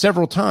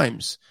several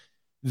times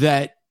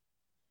that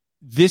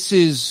this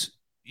is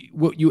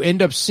what you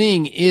end up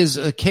seeing is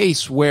a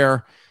case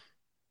where,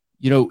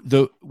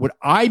 what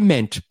I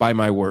meant by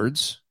my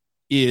words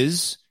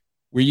is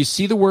where you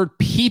see the word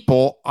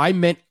people, I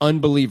meant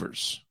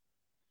unbelievers.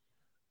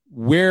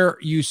 Where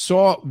you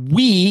saw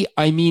we,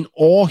 I mean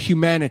all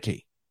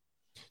humanity.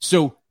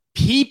 So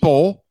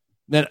people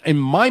that in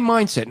my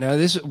mindset, now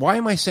why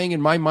am I saying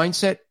in my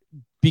mindset?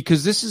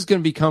 Because this is going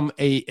to become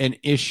an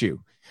issue.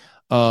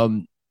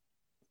 When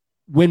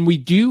we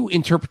do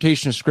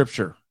interpretation of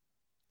scripture,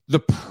 the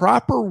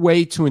proper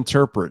way to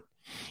interpret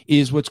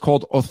is what's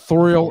called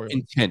authorial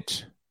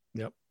intent.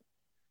 Yep.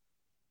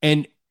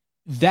 And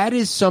that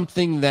is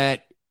something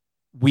that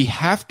we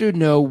have to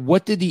know,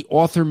 what did the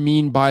author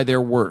mean by their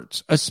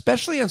words,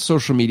 especially on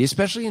social media,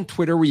 especially in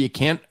Twitter, where you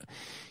can't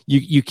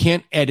You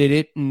can't edit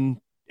it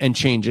and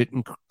change it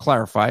and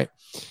clarify it.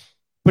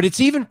 But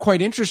it's even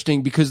quite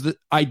interesting because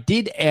I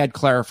did add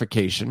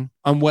clarification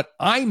on what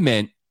I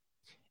meant,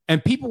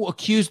 and people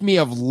accused me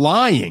of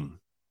lying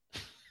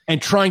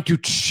and trying to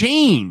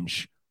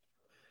change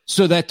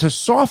so that to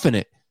soften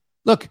it.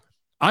 Look,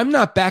 I'm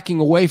not backing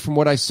away from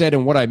what I said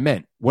and what I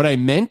meant. What I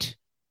meant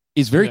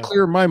is very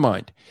clear in my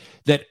mind,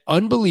 that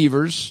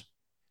unbelievers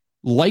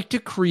like to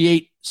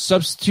create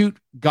substitute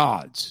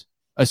gods.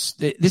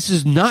 This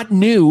is not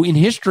new in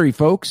history,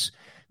 folks.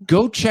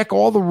 Go check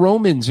all the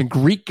Romans and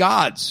Greek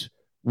gods.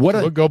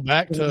 We'll go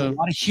back to a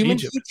lot of human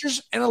Egypt.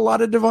 features and a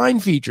lot of divine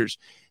features.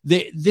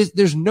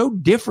 There's no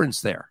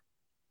difference there.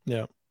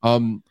 Yeah.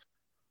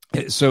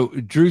 So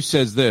Drew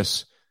says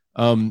this.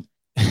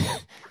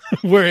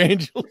 Where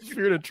angels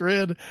fear to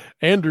tread,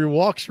 Andrew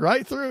walks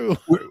right through.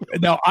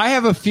 Now, I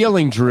have a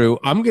feeling, Drew,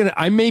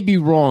 I may be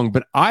wrong,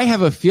 but I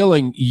have a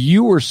feeling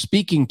you were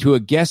speaking to a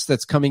guest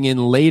that's coming in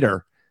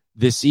later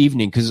this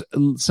evening, because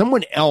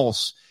someone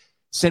else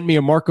sent me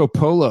a Marco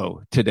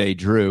Polo today,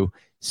 Drew,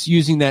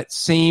 using that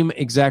same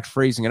exact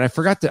phrasing. And I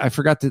forgot to,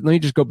 let me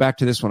just go back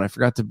to this one. I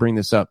forgot to bring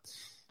this up.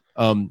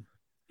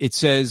 It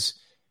says,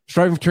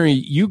 Striving for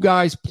Eternity, you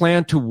guys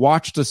plan to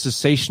watch the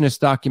cessationist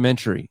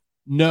documentary?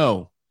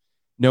 No,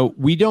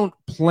 we don't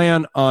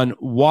plan on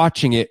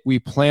watching it. We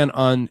plan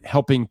on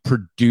helping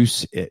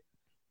produce it.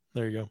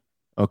 There you go.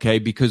 Okay,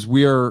 because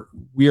we are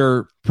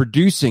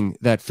producing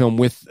that film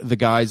with the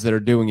guys that are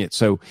doing it.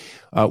 So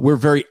we're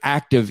very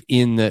active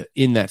in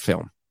that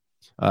film.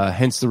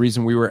 Hence the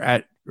reason we were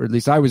at, or at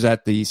least I was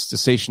at, the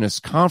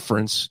Cessationist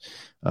conference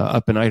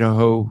up in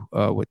Idaho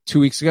 2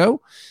 weeks ago,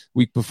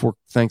 week before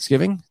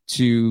Thanksgiving,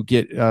 to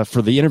get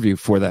for the interview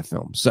for that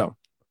film. So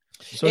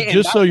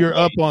just so you're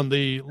up on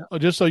the,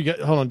 just so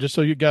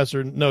you guys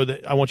know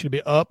that I want you to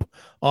be up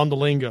on the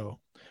lingo.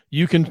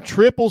 You can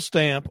triple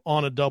stamp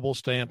on a double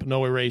stamp,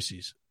 no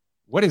erases.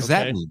 What does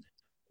that mean?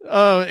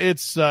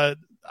 It's I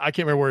can't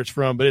remember where it's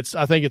from, but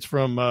I think it's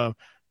from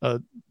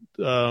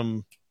it's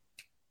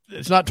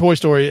not Toy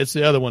Story, it's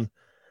the other one.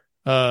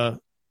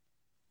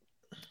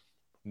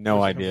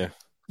 No idea.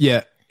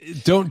 Yeah.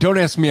 Don't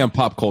ask me on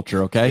pop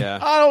culture, okay? Yeah.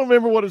 I don't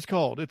remember what it's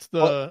called. It's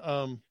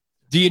the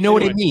do you know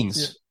what it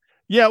means?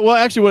 Yeah, well,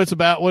 actually, what it's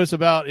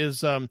about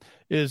is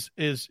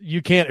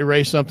you can't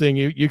erase something.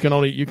 You can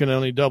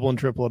only double and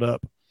triple it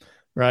up,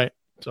 right?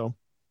 So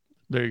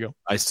there you go.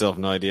 I still have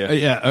no idea.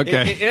 Yeah,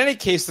 okay. In any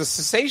case, the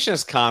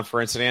Cessationist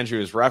conference that Andrew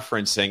is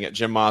referencing at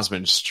Jim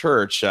Osmond's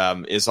church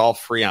is all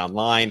free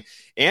online.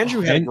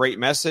 Andrew had a great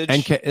message.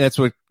 And that's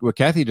what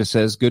Kathy just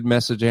says. Good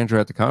message, Andrew,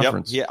 at the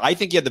conference. Yep. Yeah, I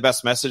think he had the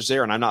best message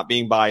there, and I'm not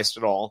being biased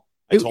at all.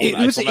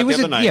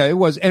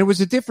 It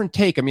was a different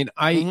take. I mean,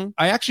 I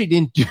actually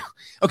didn't do.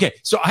 Okay,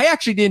 so I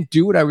actually didn't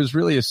do what I was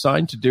really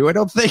assigned to do. I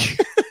don't think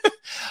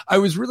I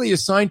was really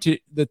assigned to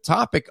the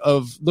topic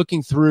of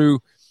looking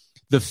through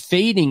the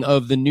fading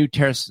of the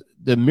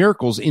the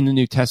miracles in the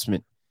New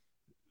Testament.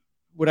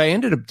 What I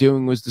ended up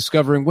doing was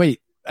discovering,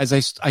 as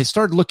I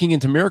started looking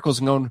into miracles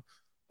and going,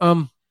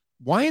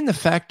 why in the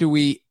fact do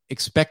we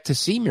expect to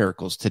see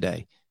miracles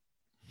today?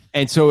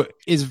 And so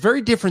it's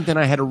very different than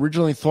I had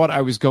originally thought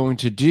I was going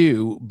to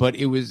do, but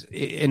it was,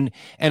 and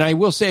I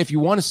will say, if you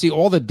want to see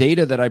all the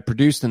data that I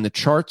produced, and the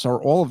charts are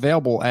all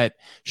available at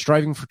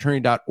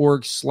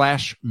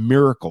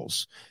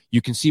strivingfraternity.org/miracles.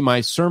 You can see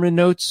my sermon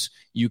notes.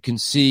 You can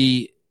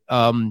see,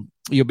 you'll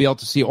be able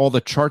to see all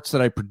the charts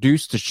that I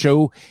produced to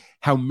show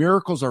how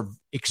miracles are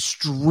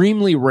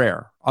extremely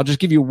rare. I'll just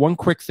give you one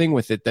quick thing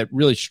with it that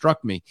really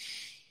struck me.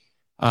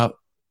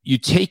 You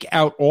take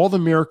out all the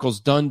miracles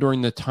done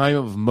during the time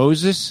of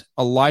Moses,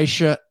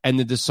 Elisha, and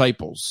the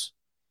disciples,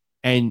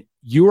 and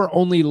you are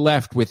only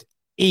left with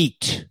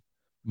 8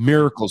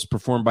 miracles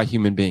performed by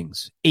human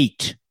beings.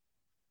 8.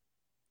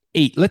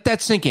 Let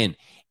that sink in.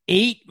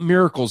 8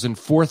 miracles in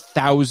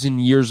 4,000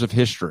 years of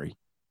history.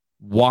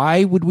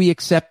 Why would we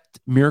accept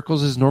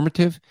miracles as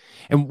normative?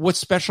 And what's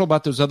special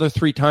about those other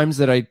 3 times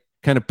that I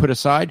kind of put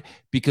aside?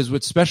 Because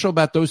what's special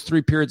about those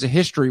 3 periods of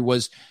history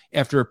was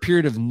after a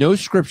period of no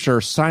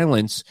scripture,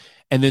 silence,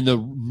 and then the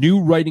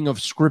new writing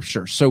of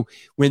scripture. So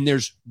when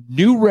there's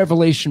new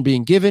revelation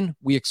being given,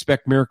 we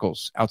expect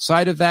miracles.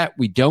 Outside of that,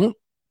 we don't,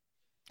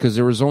 because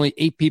there was only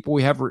 8 people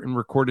we have in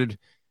recorded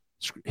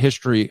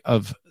history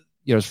of,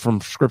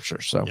 from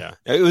scripture. So yeah,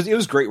 it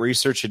was great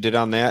research you did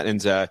on that.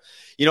 And, I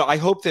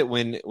hope that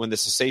when the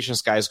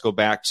cessationist guys go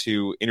back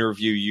to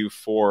interview you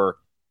for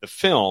the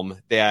film,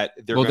 that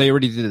they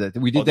already did that.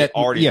 We did that.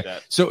 Already did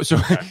that. So so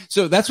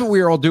that's what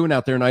we were all doing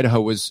out there in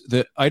Idaho.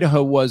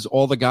 Idaho was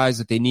all the guys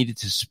that they needed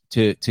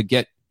to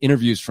get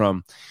interviews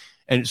from,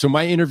 and so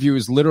my interview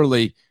is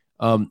literally,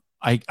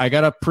 I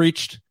got up,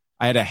 preached.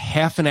 I had a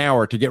half an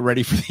hour to get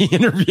ready for the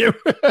interview.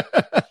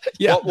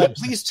 Yeah. Well,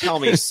 please tell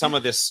me some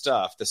of this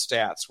stuff. The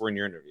stats were in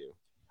your interview.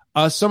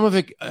 Some of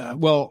it.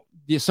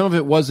 Some of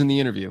it was in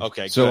the interview.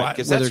 Okay, so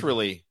because that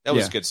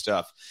was good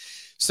stuff.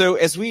 So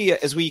as we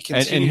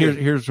continue, and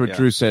here's what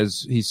Drew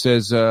says. He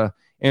says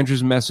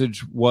Andrew's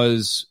message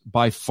was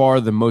by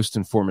far the most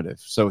informative.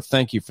 So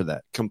thank you for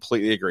that.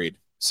 Completely agreed.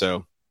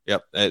 So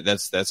Yep,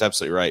 that's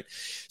absolutely right.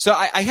 So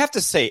I have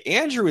to say,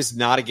 Andrew is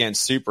not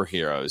against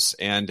superheroes,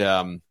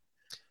 and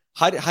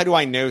how do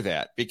I know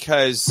that?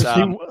 Because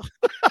Andrew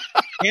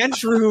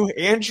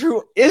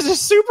is a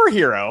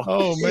superhero.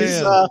 Oh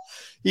man,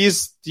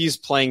 he's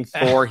playing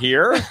Thor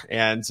here,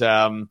 and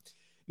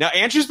now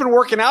Andrew's been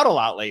working out a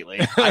lot lately.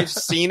 I've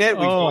seen it.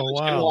 We've gone to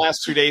the gym the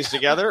last 2 days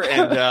together,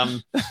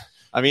 and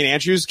I mean,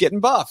 Andrew's getting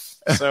buff.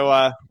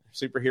 So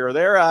superhero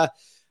there.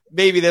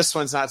 Maybe this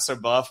one's not so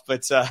buff,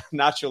 but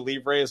Nacho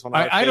Libre is one of my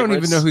favorites. I don't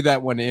even know who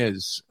that one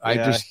is.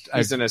 Yeah,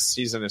 he's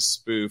in a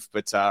spoof.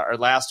 But our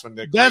last one,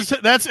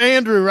 that's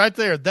Andrew right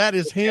there. That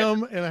is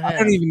him and a half. I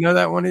don't even know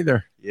that one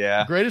either.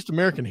 Yeah, Greatest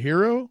American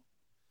Hero.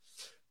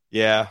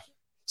 Yeah.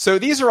 So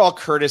these are all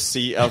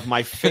courtesy of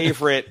my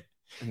favorite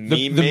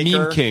meme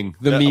maker. Meme king.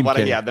 The meme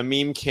king. Yeah, the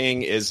meme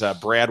king is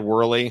Brad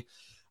Worley,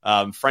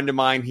 friend of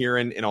mine here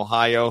in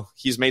Ohio.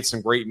 He's made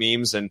some great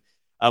memes, and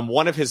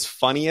one of his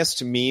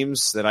funniest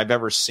memes that I've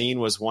ever seen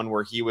was one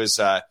where he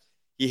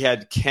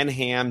had Ken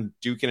Ham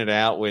duking it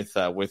out with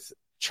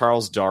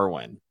Charles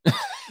Darwin.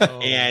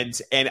 And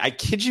I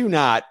kid you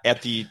not, I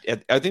think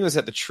it was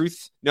at the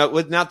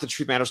not the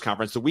Truth Matters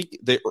conference,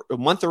 a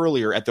month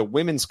earlier at the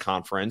women's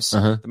conference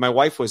that my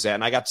wife was at,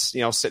 and I got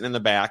sitting in the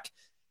back,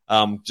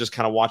 just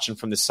kind of watching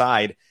from the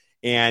side,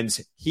 and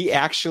he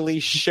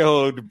actually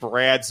showed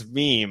Brad's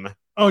meme.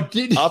 Oh,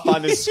 did he? Up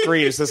on his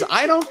screen. It says,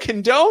 "I don't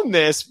condone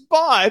this,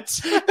 but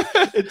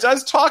it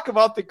does talk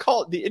about the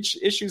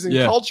issues in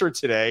culture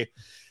today."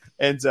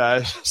 And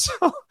so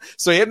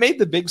it made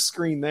the big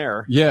screen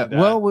there. Yeah.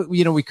 And,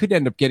 we could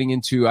end up getting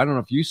into, I don't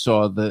know if you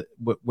saw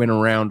what went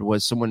around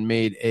was someone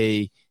made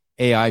a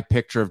AI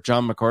picture of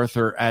John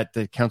MacArthur at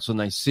the Council of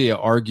Nicaea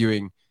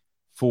arguing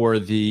for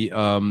the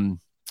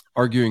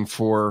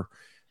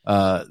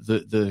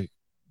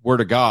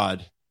Word of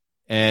God.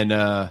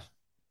 And,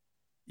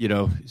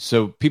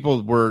 so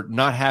people were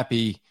not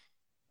happy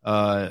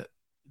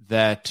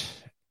that,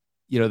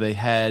 they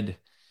had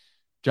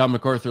John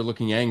MacArthur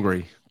looking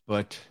angry.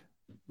 But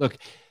look,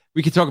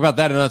 we could talk about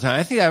that another time.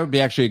 I think that would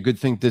be actually a good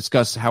thing to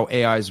discuss how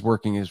AI is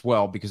working as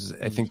well, because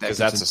I think that's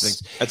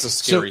a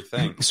scary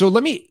thing. So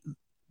let me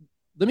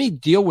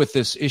deal with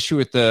this issue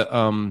with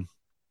the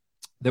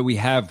that we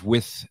have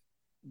with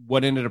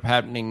what ended up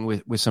happening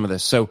with some of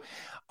this. So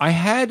I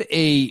had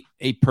a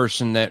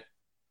person that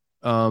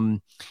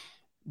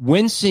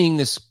when seeing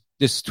this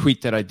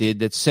tweet that I did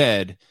that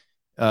said,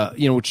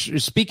 which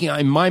is speaking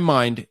in my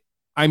mind,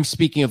 I'm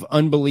speaking of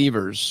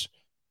unbelievers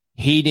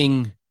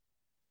hating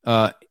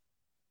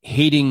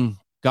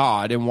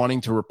God and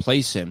wanting to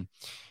replace him.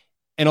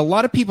 And a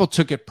lot of people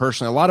took it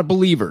personally, a lot of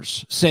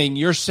believers saying,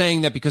 you're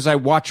saying that because I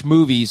watch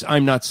movies,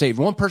 I'm not saved.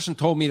 One person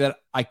told me that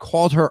I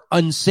called her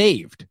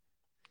unsaved,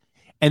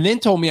 and then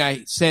told me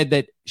I said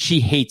that she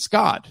hates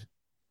God.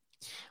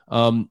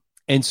 And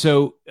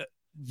so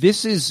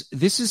this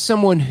is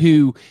someone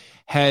who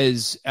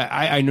has,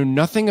 I know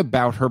nothing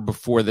about her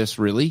before this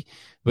really,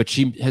 but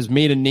she has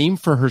made a name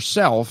for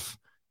herself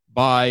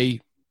by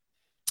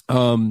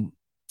she's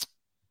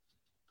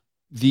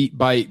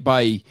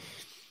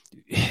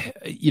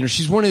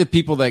one of the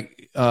people that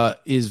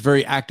is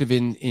very active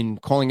in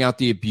calling out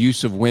the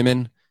abuse of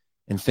women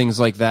and things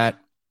like that.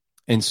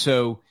 And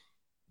so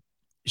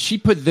she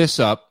put this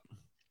up,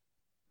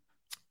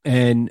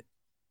 and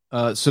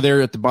so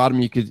there at the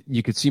bottom you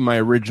could see my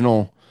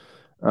original.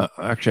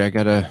 Actually, I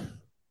gotta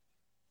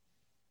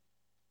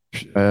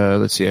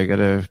let's see. I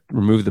gotta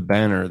remove the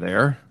banner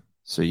there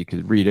so you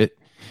could read it.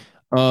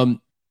 So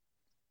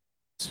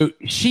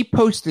she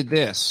posted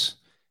this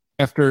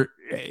after,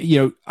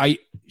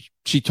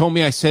 she told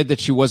me I said that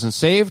she wasn't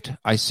saved.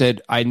 I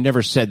said, I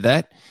never said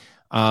that.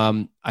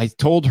 I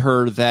told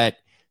her that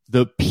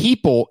the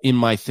people in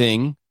my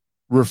thing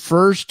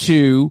refers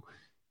to,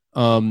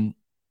 that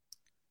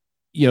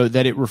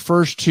it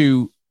refers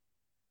to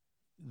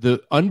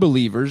the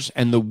unbelievers,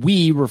 and the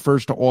we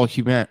refers to all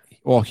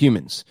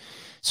humans.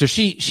 So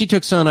she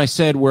took something I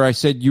said where I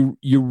said,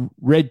 you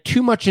read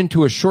too much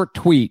into a short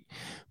tweet.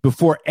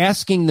 Before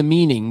asking the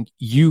meaning,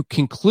 you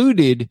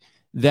concluded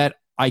that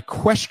I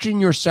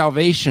question your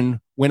salvation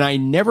when I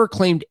never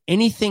claimed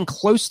anything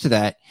close to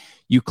that.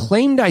 You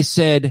claimed I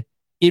said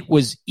it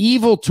was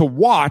evil to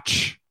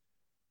watch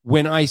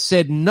when I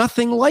said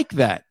nothing like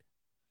that.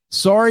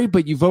 Sorry,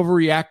 but you've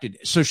overreacted.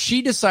 So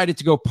she decided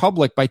to go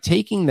public by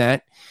taking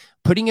that,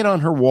 putting it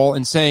on her wall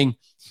and saying,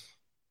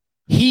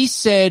 he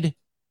said,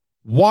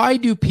 why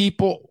do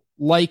people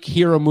like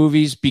hero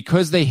movies?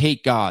 Because they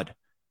hate God.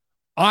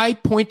 I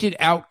pointed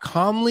out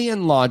calmly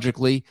and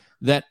logically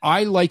that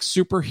I like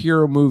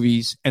superhero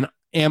movies and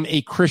am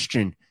a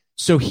Christian.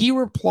 So he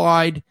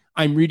replied,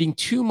 I'm reading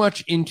too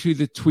much into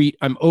the tweet.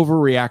 I'm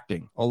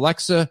overreacting.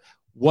 Alexa,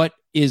 what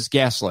is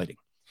gaslighting?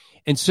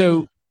 And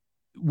so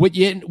what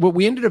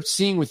we ended up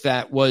seeing with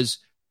that was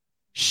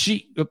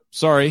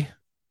sorry,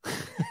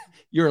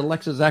 your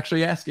Alexa's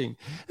actually asking.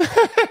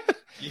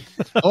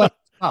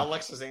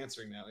 Alexa's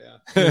answering now. Yeah.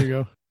 There you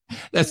go.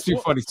 That's too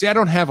funny. See, I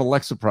don't have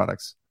Alexa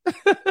products.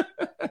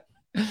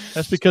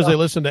 That's because they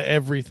listen to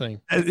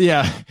everything.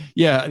 Yeah.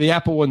 The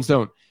Apple ones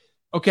don't.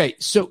 Okay,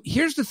 so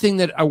here's the thing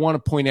that I want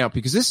to point out,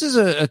 because this is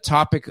a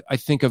topic I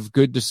think of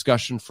good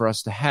discussion for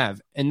us to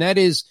have, and that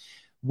is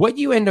what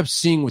you end up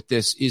seeing with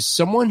this is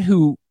someone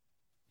who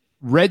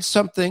read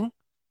something,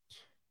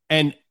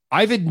 and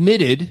I've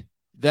admitted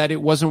that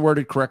it wasn't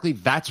worded correctly.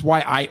 That's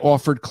why I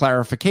offered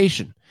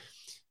clarification.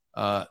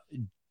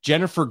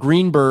 Jennifer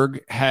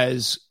Greenberg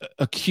has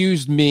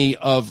accused me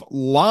of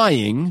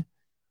lying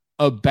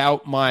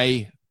about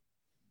my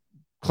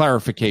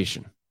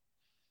clarification.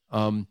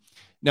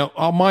 Now,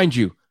 I'll mind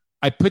you,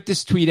 I put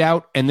this tweet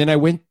out, and then I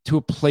went to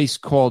a place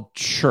called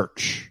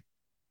church.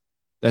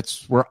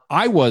 That's where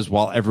I was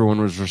while everyone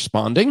was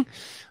responding.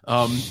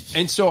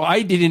 And so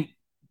I didn't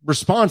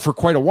respond for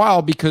quite a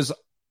while because,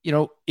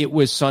 it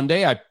was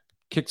Sunday. I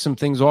kicked some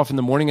things off in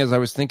the morning as I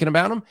was thinking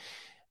about them.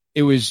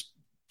 It was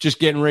just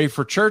getting ready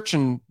for church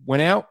and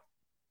went out.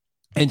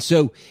 And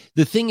so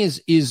the thing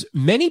is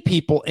many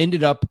people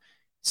ended up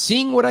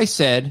seeing what I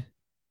said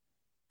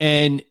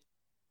and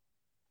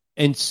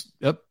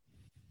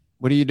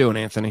what are you doing,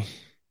 Anthony?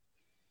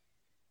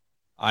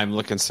 I'm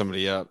looking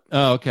somebody up.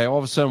 Oh, okay. All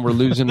of a sudden, we're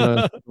losing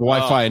the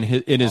Wi-Fi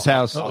in his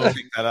house. I'll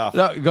pick that up.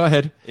 No, go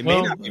ahead. It may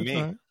not be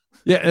me. Right.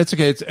 Yeah, it's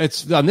okay.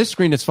 It's on this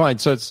screen. It's fine.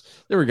 So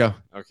there we go.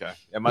 Okay.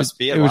 It must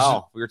be it. was-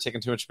 Wow. We were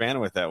taking too much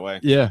bandwidth that way.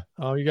 Yeah.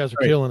 Oh, you guys are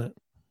Right. killing it.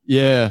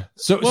 Yeah.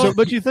 So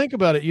But you think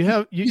about it. You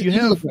have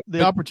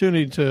the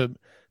opportunity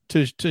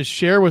to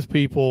share with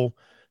people,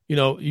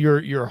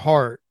 your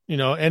heart,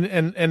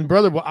 and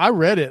brother, I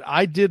read it.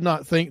 I did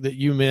not think that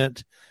you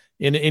meant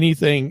in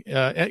anything,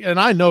 and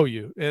I know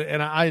you,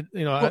 and I,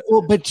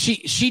 but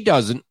she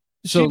doesn't.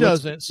 So she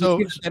doesn't. So,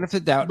 let's give benefit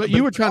of doubt. but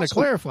you were trying to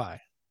also- clarify.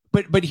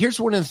 But here's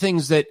one of the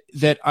things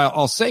that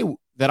I'll say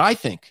that I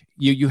think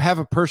you have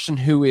a person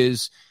who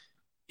is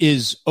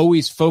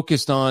always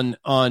focused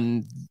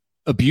on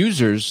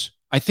abusers.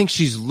 I think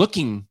she's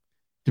looking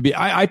to be.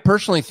 I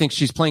personally think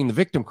she's playing the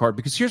victim card,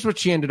 because here's what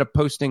she ended up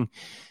posting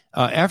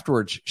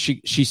afterwards.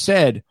 She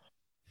said,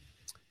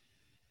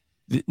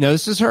 "Now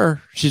this is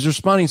her." She's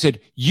responding.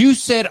 Said, "You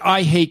said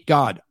I hate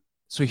God."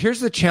 So here's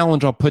the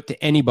challenge I'll put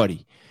to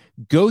anybody: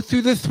 go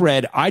through the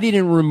thread. I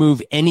didn't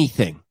remove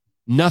anything,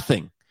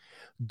 nothing.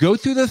 Go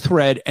through the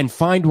thread and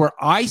find where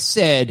I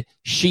said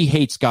she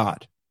hates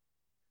God.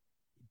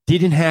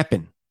 Didn't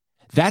happen.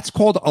 That's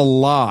called a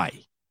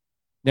lie.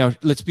 Now,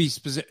 let's be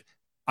specific.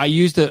 I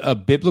used a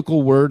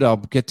biblical word I'll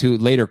get to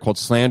later called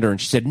slander, and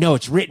she said, no,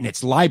 it's written,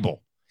 it's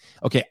libel.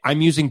 Okay,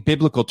 I'm using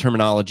biblical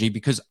terminology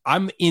because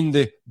I'm in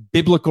the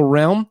biblical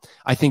realm.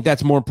 I think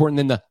that's more important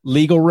than the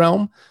legal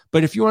realm.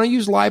 But if you want to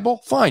use libel,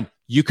 fine.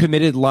 You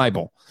committed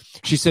libel.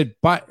 She said,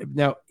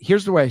 now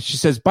here's the way. She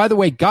says, by the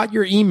way, got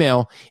your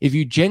email. If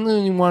you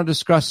genuinely want to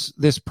discuss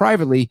this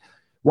privately,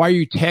 why are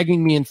you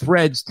tagging me in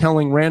threads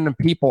telling random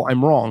people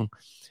I'm wrong?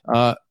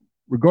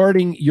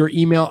 Regarding your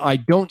email, I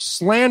don't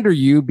slander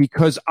you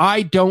because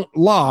I don't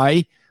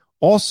lie.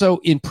 Also,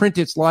 in print,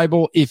 it's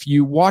libel. If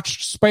you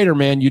watched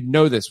Spider-Man, you'd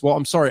know this. Well,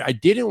 I'm sorry, I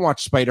didn't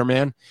watch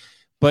Spider-Man,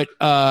 but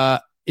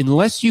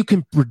unless you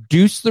can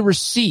produce the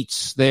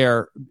receipts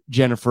there,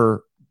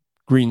 Jennifer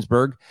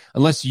Greensburg,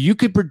 unless you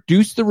could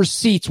produce the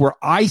receipts where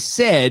I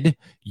said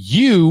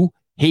you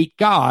hate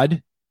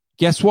God,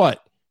 guess what?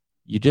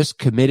 You just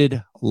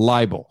committed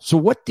libel. So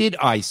what did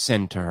I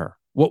send to her?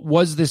 What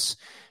was this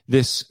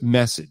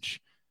message?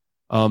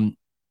 And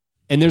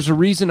there's a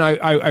reason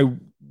I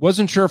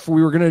wasn't sure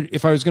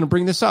if I was gonna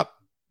bring this up,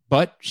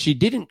 but she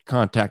didn't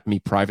contact me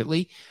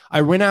privately.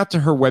 I went out to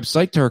her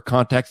website, to her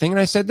contact thing, and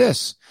I said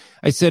this.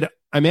 I said,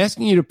 I'm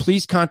asking you to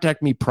please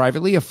contact me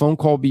privately. A phone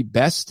call would be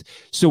best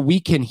so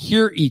we can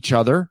hear each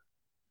other.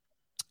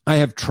 I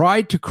have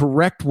tried to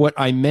correct what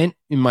I meant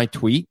in my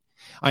tweet.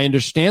 I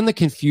understand the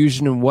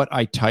confusion in what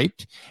I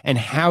typed and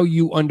how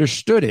you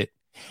understood it.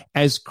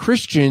 As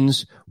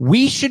Christians,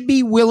 we should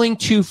be willing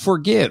to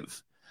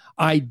forgive.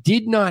 I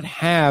did not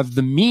have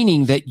the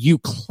meaning that you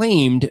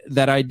claimed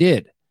that I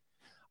did.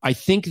 I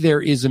think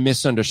there is a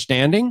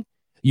misunderstanding.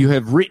 You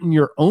have written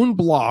your own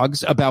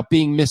blogs about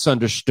being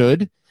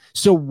misunderstood.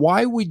 So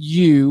why would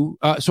you,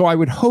 so I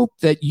would hope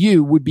that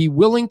you would be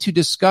willing to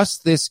discuss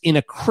this in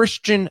a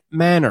Christian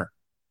manner.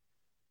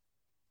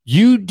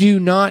 You do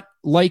not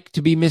like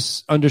to be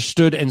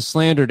misunderstood and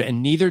slandered,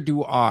 and neither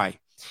do I.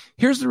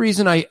 Here's the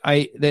reason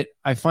I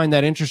find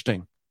that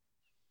interesting.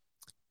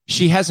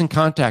 She hasn't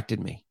contacted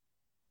me,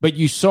 but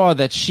you saw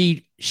that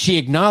she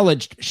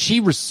acknowledged she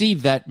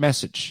received that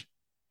message.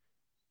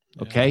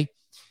 Okay. Yeah.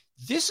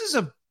 This is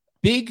a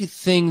big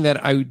thing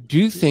that I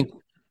do think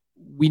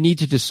we need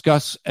to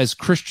discuss as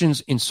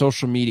Christians in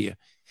social media,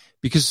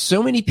 because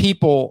so many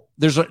people,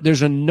 there's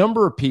a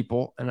number of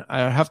people, and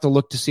I have to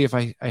look to see if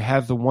I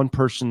have the one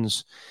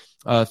person's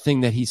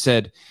thing that he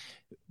said,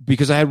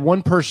 because I had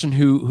one person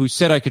who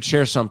said I could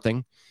share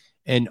something,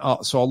 and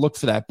so I'll look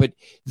for that. But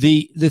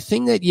the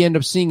thing that you end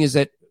up seeing is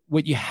that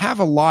what you have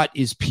a lot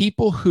is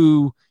people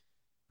who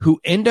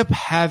end up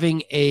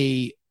having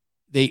a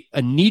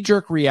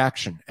knee-jerk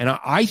reaction. And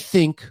I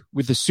think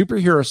with the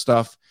superhero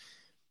stuff,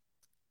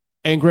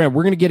 and Graham,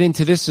 we're going to get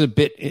into this a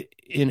bit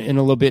in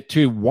a little bit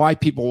too, why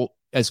people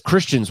as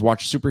Christians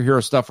watch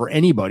superhero stuff or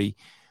anybody,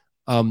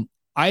 I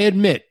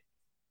admit,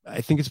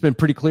 I think it's been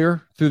pretty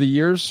clear through the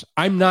years,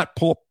 I'm not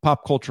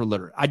pop culture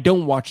literate. I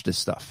don't watch this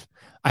stuff.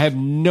 I have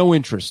no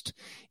interest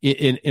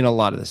in a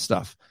lot of this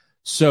stuff.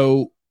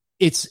 So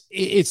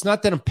it's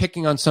not that I'm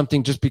picking on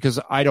something just because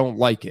I don't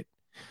like it.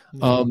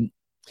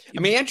 I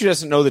mean, Andrew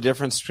doesn't know the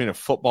difference between a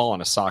football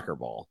and a soccer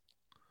ball.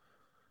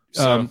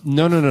 So,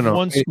 No.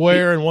 One's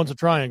square and one's a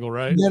triangle,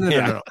 right?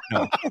 No.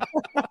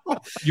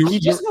 He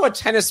doesn't know a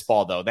tennis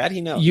ball, though. That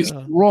he knows.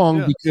 You're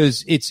wrong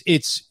because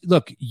it's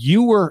look,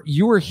 you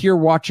were here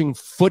watching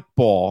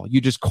football. You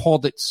just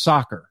called it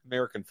soccer.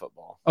 American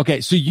football.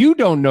 Okay, so you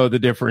don't know the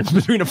difference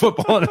between a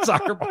football and a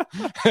soccer ball.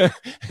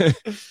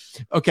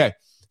 Okay,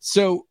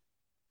 so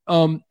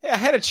hey, I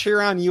had to cheer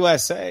on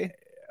USA.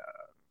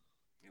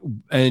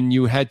 And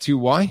you had to,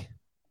 why?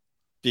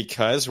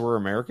 Because we're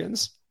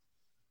Americans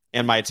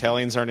and my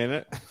Italians aren't in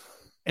it.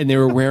 And they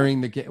were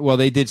wearing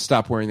they did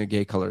stop wearing the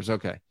gay colors.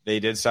 Okay. They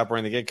did stop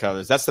wearing the gay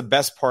colors. That's the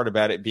best part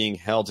about it being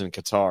held in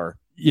Qatar.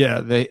 Yeah,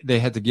 they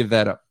had to give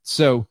that up.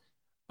 So,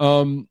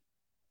 let me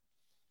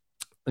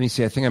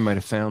see. I think I might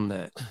have found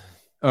that.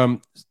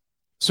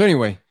 So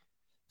anyway,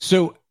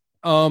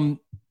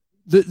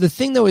 the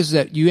thing though is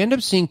that you end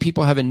up seeing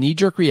people have a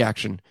knee-jerk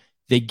reaction.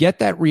 They get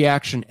that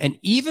reaction, and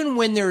even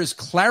when there is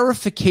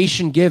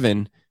clarification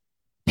given,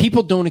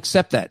 people don't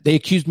accept that. They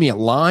accused me of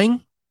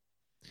lying.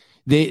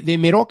 They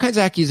made all kinds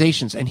of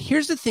accusations. And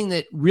here's the thing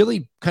that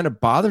really kind of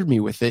bothered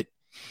me with it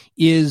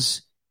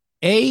is,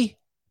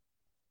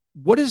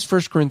 what does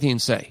 1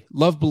 Corinthians say?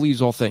 Love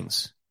believes all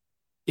things.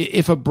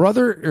 If a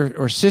brother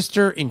or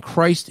sister in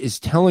Christ is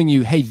telling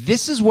you, hey,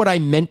 this is what I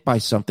meant by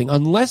something,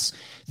 unless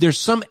there's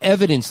some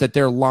evidence that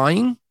they're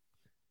lying,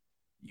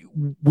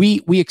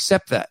 we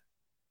accept that.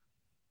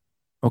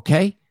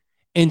 Okay?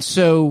 And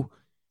so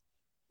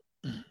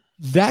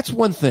that's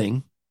one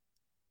thing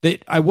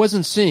that I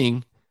wasn't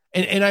seeing.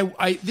 And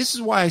I this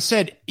is why I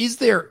said, is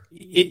there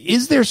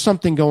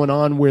something going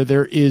on where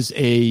there is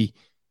an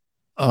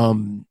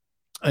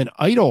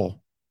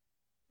idol,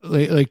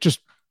 like just,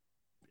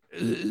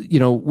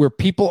 where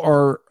people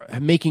are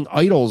making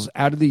idols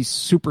out of these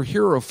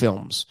superhero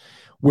films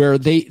where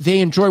they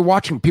enjoy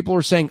watching. People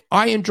are saying,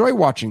 I enjoy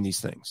watching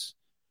these things.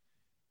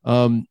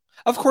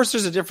 Of course,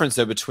 there's a difference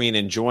though between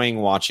enjoying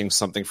watching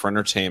something for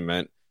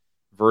entertainment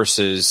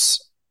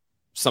versus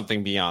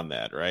something beyond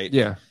that, right?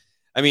 Yeah.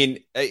 I mean,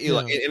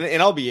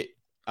 and I'll be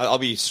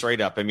straight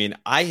up. I mean,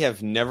 I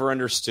have never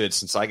understood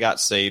since I got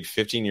saved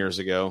 15 years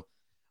ago.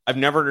 I've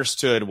never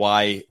understood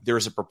why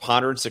there's a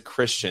preponderance of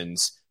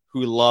Christians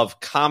who love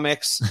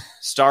comics,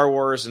 Star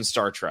Wars, and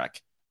Star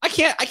Trek. I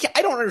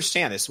don't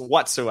understand this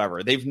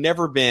whatsoever. They've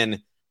never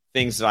been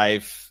things that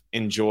I've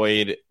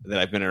enjoyed, that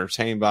I've been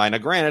entertained by. Now,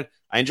 granted,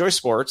 I enjoy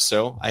sports,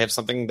 so I have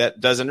something that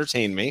does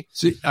entertain me.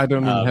 See, I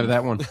don't even have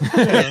that one.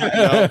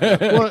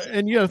 Well,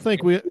 and you got to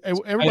think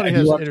everybody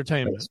has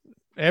entertainment.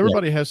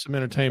 Everybody has some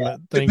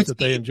entertainment things that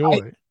they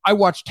enjoy. I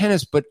watch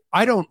tennis, but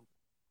I don't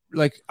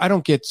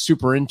get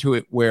super into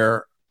it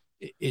where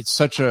it's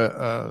such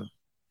a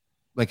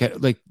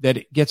that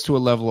it gets to a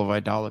level of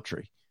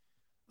idolatry.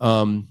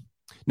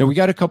 Now we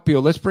got a couple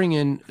people. Let's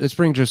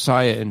bring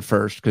Josiah in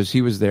first because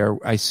he was there.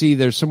 I see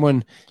there's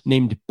someone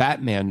named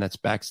Batman that's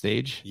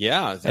backstage.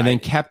 Yeah, and then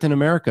Captain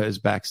America is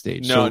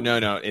backstage. No,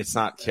 it's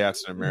not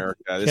Captain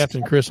America. This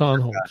Captain Chris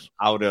Onholm.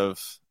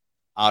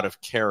 Out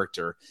of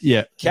character.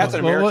 Yeah,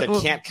 Captain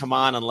America can't come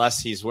on unless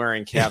he's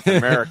wearing Captain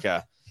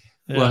America.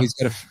 Yeah. Well, he's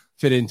got to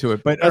fit into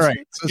it. But all right,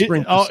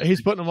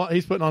 he's putting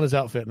on his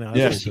outfit now.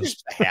 Yeah,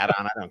 just a hat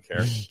on. I don't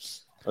care,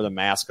 or the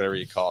mask, whatever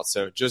you call it.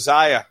 So,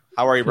 Josiah,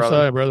 how are you, brother?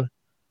 Josiah, brother.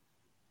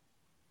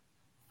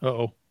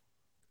 Uh-oh.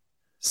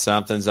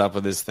 Something's up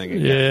with this thing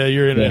again. Yeah,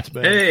 your internet's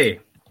bad.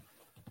 Hey.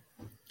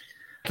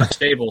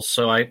 Stable,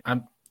 so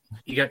I'm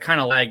you got kind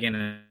of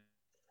lagging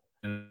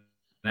now.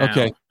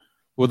 Okay.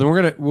 Well,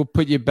 then we'll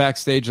put you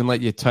backstage and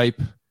let you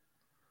type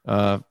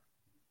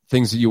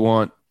things that you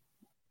want.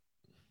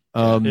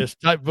 Yes,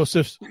 type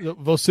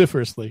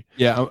vociferously.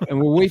 Yeah, and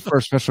we'll wait for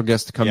a special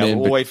guest to come in.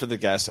 We'll wait for the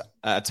guest.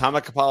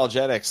 Atomic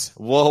Apologetics.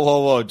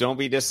 Whoa. Don't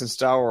be dissing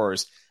Star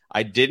Wars.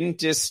 I didn't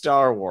diss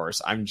Star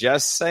Wars. I'm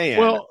just saying.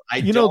 Well,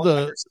 I don't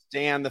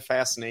understand the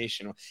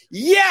fascination.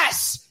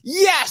 Yes.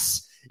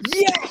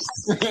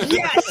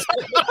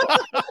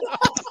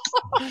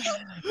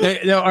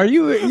 Now, are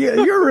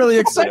you're really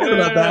excited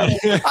about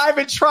that? I've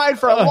been trying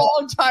for a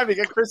long time to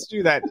get Chris to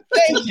do that.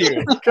 Thank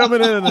you.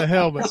 Coming in the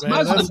helmet,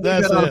 man.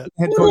 That's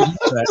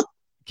it.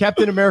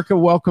 Captain America,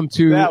 welcome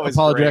to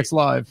Apologetics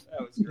Live.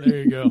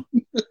 There you go.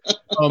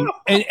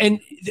 And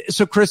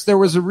so, Chris, there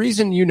was a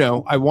reason,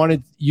 I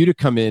wanted you to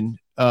come in.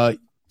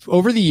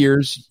 Over the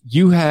years,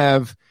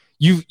 you've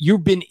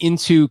been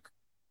into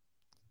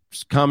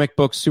comic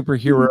books,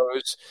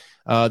 superheroes,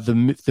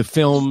 the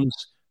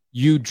films.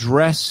 You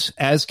dress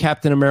as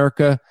Captain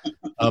America.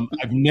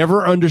 I've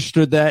never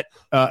understood that.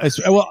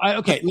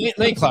 Let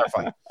me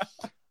clarify.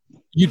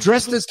 You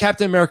dressed as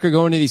Captain America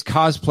going to these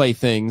cosplay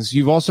things.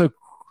 You've also,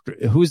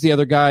 who's the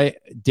other guy?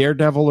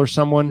 Daredevil or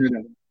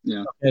someone?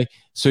 Yeah. Okay.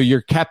 So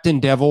you're Captain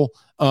Devil.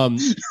 in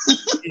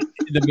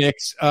the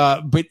mix.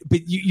 But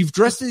you've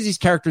dressed as these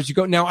characters. You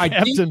go now. I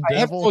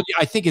have told you.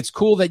 I think it's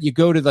cool that you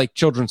go to like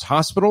children's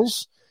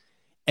hospitals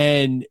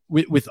and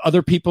with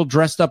other people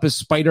dressed up as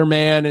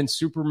Spider-Man and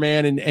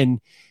Superman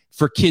and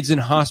for kids in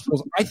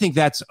hospitals. I think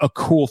that's a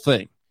cool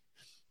thing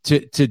to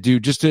do,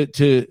 just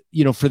to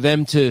for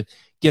them to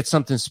get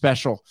something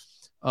special.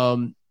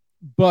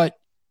 But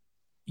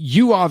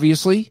you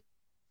obviously,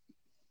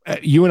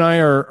 you and I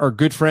are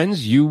good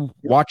friends. You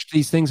watch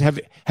these things.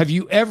 Have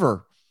you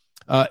ever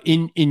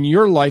in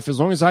your life, as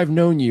long as I've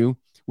known you,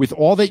 with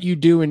all that you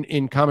do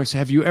in comics,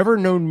 have you ever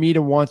known me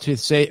to want to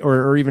say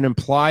or even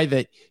imply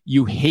that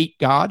you hate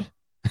God?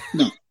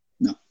 No.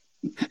 No,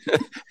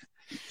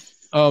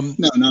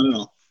 not at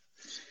all.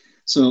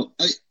 So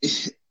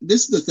this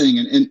is the thing.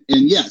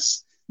 And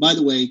yes, by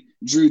the way,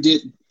 Drew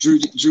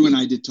and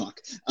I did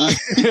talk.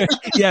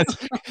 Yes,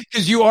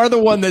 because you are the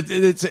one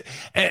that's,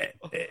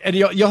 and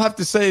you'll have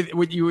to say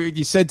what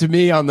you said to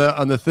me on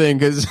the thing,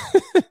 because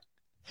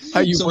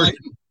how you work.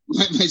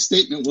 My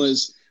statement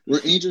was, where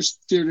angels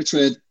fear to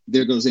tread,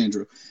 there goes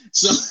Andrew.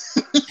 So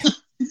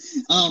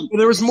well,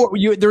 there was more.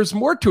 There's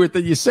more to it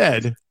than you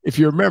said, if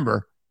you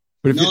remember.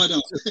 But I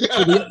don't,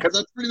 because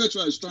that's pretty much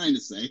what I was trying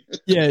to say.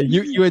 Yeah,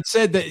 you had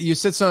said that. You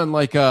said something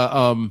like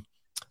that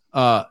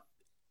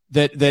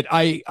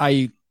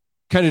I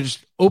kind of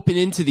just open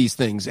into these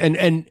things,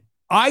 and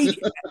I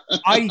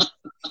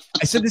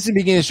said this in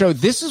the beginning of the show.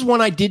 This is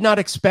one I did not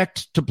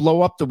expect to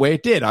blow up the way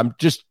it did.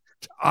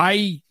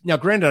 Now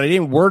granted, I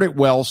didn't word it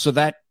well, so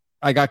that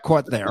I got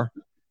caught there.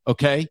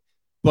 Okay,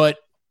 but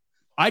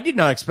I did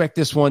not expect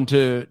this one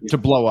to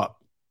blow up.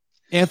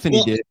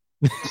 Anthony did.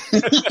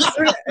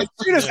 As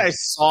soon as I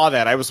saw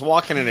that, I was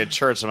walking into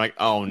church. I'm like,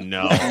 oh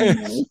no.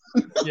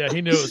 Yeah,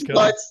 he knew it was coming.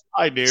 But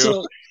I knew.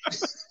 So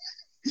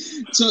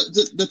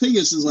the thing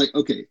is like,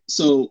 okay,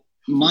 so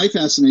my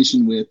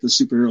fascination with the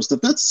superhero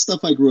stuff, that's stuff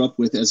I grew up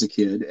with as a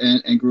kid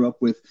and grew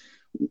up with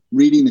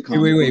reading the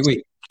comic books.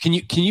 Wait.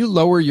 Can you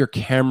lower your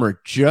camera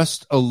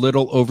just a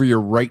little over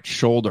your right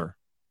shoulder?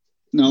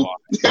 No.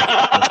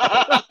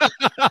 A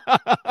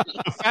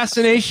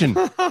fascination.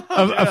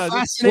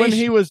 When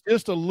he was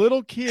just a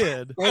little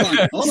kid.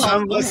 Hold on.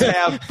 Some of us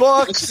have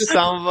books.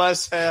 Some of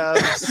us have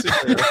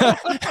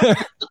superheroes.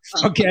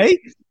 Okay.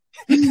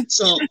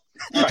 So,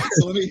 all right.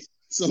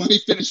 So let me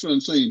finish what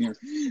I'm saying here.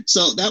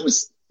 So that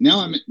was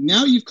now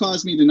you've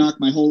caused me to knock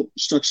my whole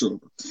structure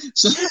over.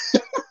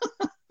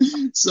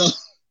 So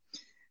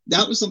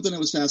that was something that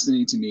was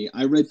fascinating to me.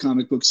 I read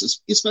comic books,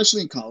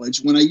 especially in college.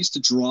 When I used to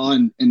draw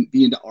and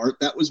be into art,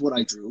 that was what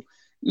I drew.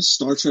 It was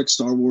Star Trek,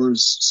 Star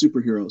Wars,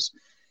 superheroes.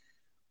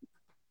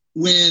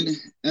 When,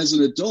 as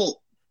an adult,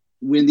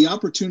 when the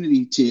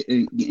opportunity to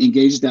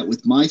engage that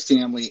with my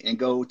family and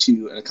go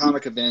to a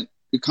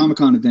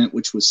Comic-Con event,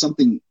 which was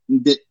something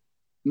that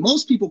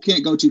most people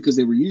can't go to because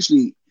they were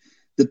usually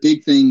the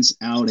big things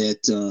out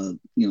at,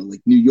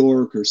 like New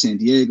York or San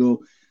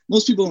Diego.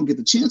 Most people don't get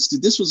the chance to.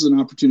 This was an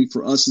opportunity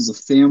for us as a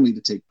family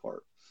to take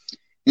part.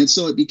 And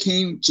so it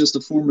became just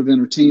a form of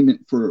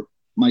entertainment for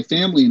my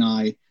family and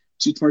I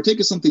to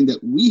partake of something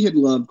that we had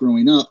loved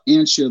growing up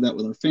and share that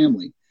with our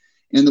family.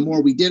 And the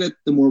more we did it,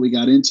 the more we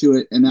got into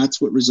it. And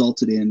that's what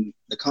resulted in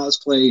the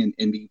cosplay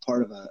and being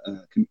part of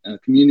a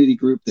community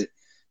group that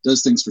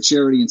does things for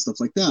charity and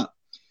stuff like that.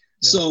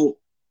 Yeah. So,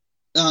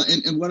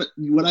 and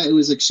what I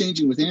was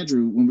exchanging with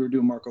Andrew when we were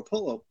doing Marco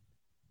Polo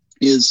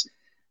is,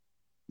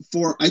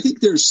 I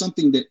think there's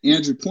something that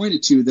Andrew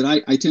pointed to that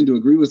I tend to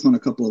agree with on a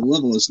couple of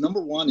levels.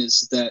 Number one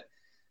is that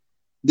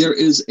there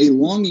is a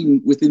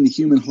longing within the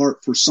human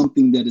heart for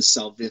something that is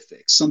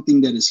salvific,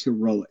 something that is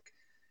heroic.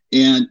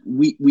 And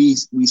we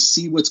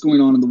see what's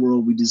going on in the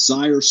world. We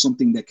desire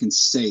something that can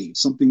save,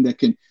 something that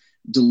can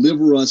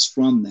deliver us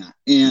from that.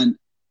 And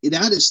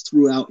that is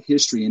throughout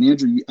history. And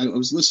Andrew, I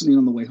was listening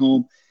on the way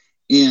home,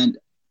 and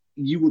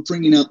you were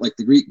bringing up like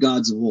the Greek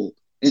gods of old.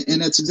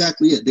 And that's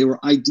exactly it. They were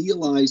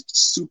idealized,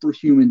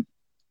 superhuman,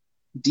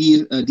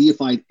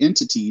 deified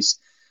entities,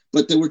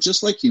 but they were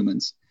just like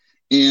humans.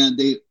 And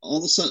they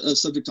all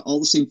subject to all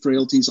the same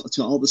frailties,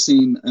 to all the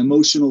same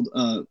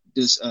emotional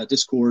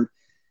discord.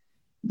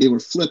 They were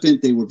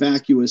flippant. They were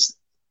vacuous.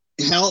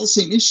 Had all the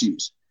same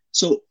issues.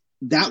 So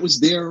that was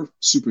their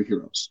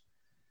superheroes.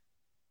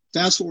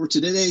 Fast forward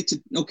to today.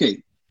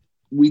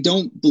 We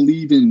don't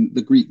believe in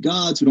the Greek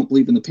gods. We don't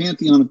believe in the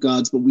pantheon of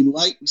gods, but we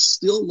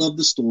still love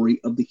the story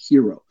of the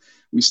hero.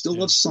 We still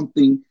love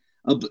something.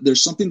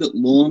 There's something that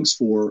longs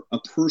for a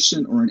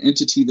person or an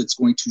entity that's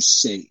going to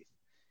save.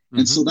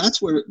 And so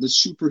that's where the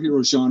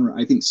superhero genre,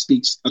 I think,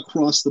 speaks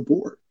across the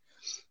board.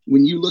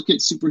 When you look at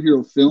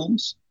superhero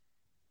films,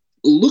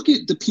 look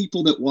at the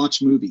people that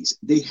watch movies.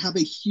 They have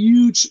a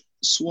huge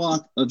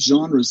swath of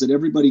genres that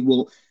everybody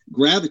will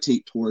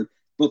gravitate toward.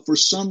 But for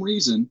some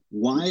reason,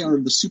 why are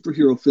the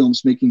superhero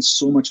films making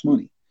so much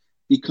money?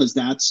 Because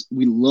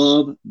we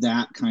love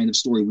that kind of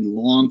story. We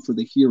long for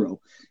the hero.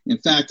 In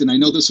fact, and I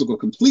know this will go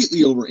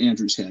completely over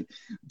Andrew's head,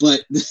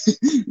 but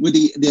with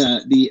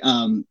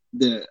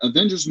the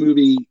Avengers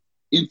movie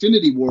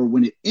Infinity War,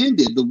 when it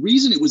ended, the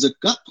reason it was a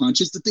gut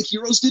punch is that the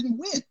heroes didn't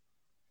win.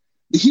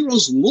 The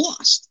heroes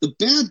lost. The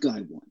bad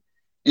guy won.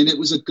 And it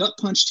was a gut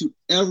punch to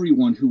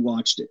everyone who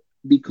watched it,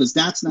 because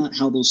that's not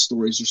how those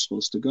stories are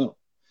supposed to go.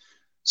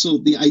 So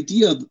the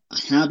idea of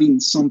having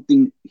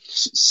something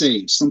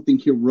saved, something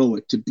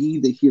heroic, to be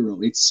the hero,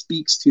 it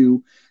speaks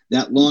to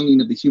that longing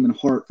of the human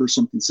heart for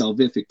something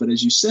salvific. But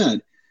as you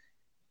said,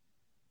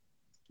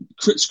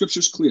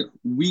 Scripture's clear.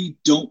 We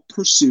don't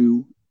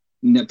pursue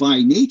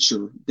by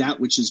nature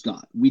that which is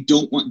God. We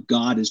don't want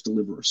God as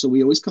deliverer. So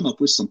we always come up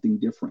with something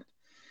different.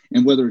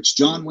 And whether it's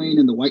John Wayne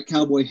in the white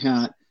cowboy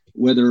hat,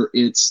 whether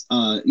it's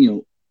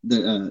the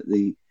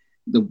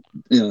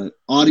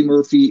Audie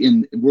Murphy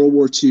in World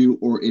War II,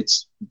 or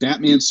it's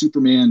Batman,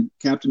 Superman,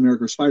 Captain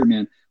America, or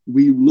Spider-Man,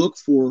 we look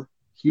for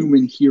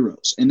human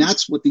heroes. And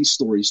that's what these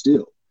stories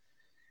do.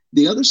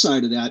 The other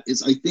side of that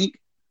is, I think,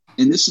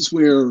 and this is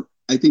where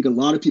I think a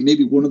lot of people,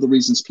 maybe one of the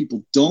reasons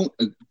people got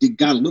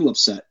a little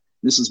upset,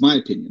 this is my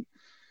opinion,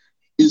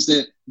 is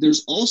that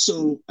there's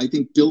also, I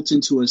think, built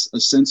into us a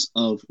sense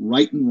of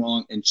right and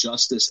wrong and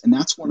justice. And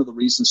that's one of the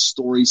reasons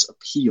stories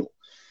appeal.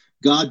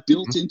 God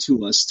built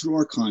into us, through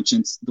our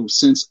conscience, the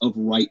sense of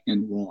right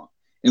and wrong.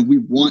 And we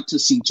want to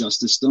see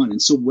justice done.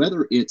 And so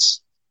whether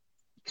it's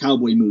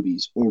cowboy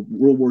movies or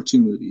World War II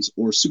movies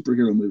or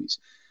superhero movies.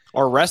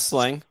 Or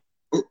wrestling.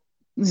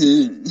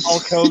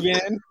 Hulk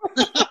Hogan.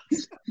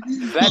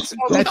 That's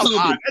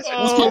hot.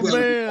 Oh,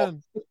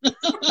 man.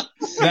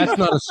 That's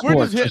not a sport.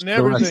 We're just hitting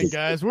everything,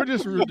 guys. We're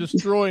just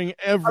destroying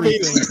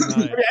everything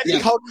tonight. I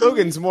think Hulk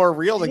Hogan's more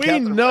real than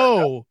Captain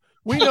America.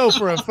 We know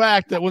for a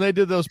fact that when they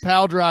did those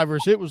POW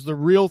drivers, it was the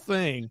real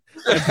thing,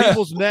 and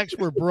people's necks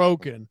were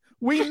broken.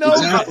 We know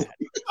that.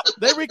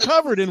 They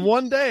recovered in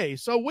one day,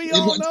 so we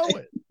all know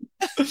it.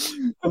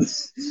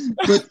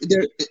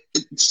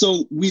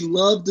 So we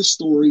love the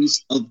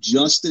stories of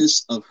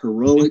justice, of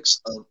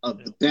heroics,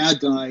 of the bad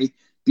guy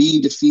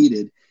being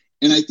defeated.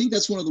 And I think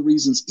that's one of the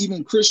reasons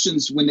even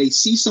Christians, when they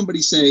see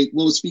somebody say,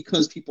 well, it's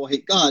because people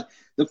hate God,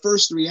 the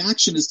first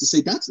reaction is to say,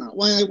 that's not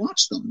why I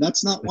watch them.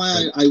 That's not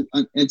why I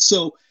and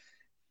so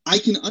I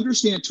can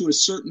understand to a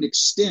certain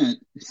extent,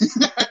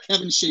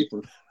 Kevin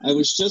Schaefer, I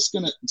was just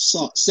going to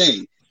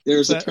say,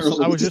 there's a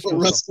parallel with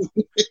wrestling.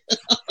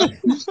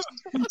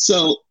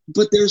 So,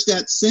 but there's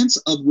that sense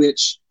of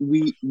which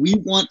we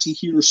want to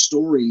hear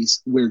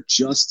stories where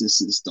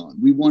justice is done.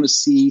 We want to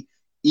see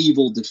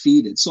evil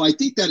defeated. So I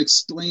think that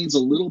explains a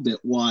little bit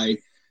why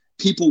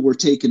people were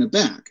taken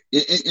aback.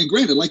 And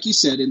granted, like you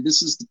said, and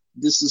this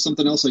is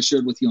something else I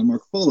shared with you on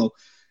Marco Polo,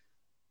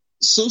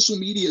 social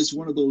media is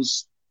one of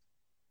those,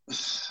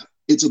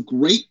 it's a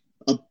great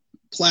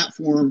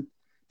platform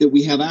that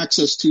we have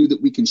access to,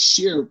 that we can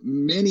share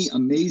many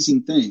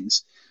amazing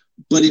things,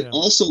 but it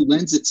also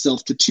lends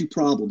itself to two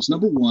problems.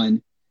 Number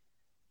one,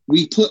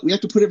 we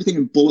have to put everything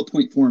in bullet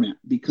point format,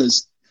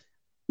 because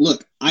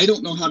look, I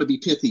don't know how to be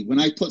pithy. When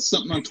I put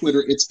something on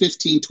Twitter, it's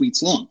 15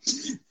 tweets long.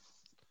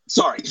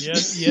 Sorry.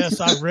 Yes,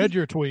 I've read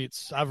your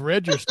tweets. I've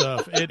read your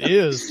stuff. It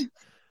is.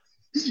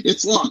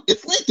 It's long.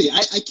 It's lengthy.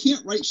 I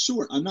can't write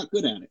short. I'm not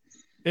good at it.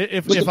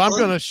 If I'm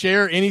going to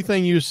share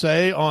anything you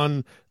say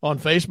on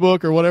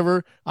Facebook or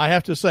whatever, I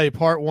have to say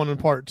part 1 and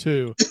part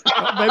 2,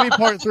 maybe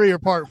part 3 or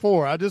part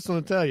 4. I just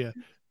want to tell you,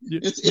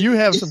 you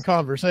have some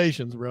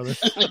conversations, brother.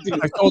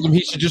 I told him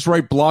he should just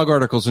write blog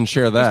articles and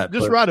share that.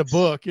 Just write a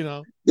book, you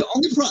know. The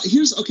only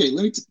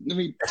let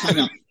me time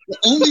out. The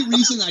only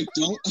reason I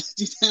don't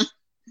do that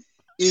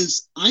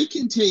is I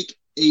can take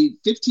a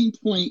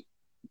 15-point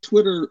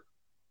Twitter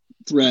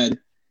thread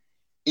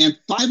and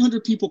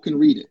 500 people can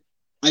read it.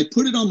 I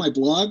put it on my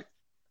blog,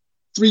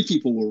 3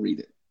 people will read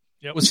it.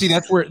 Yeah, well, see,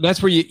 that's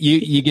where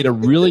you get a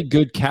really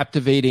good,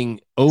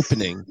 captivating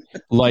opening.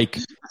 Like,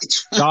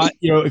 God,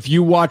 if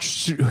you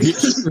watch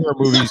superhero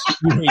movies,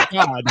 you hate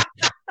God,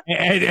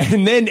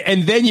 and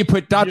then you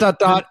put ...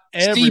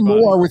 Steve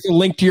Moore with a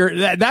link to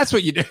your. That's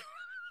what you do.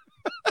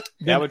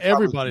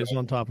 Everybody's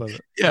on top of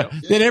it. Yeah.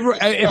 Then if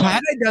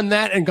had I done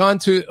that and gone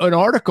to an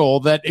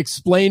article that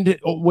explained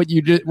what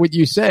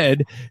you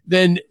said,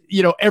 then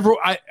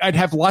I'd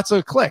have lots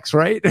of clicks,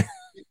 right?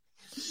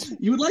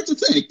 You would like to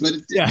think, but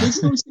it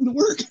doesn't always seem to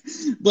work.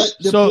 But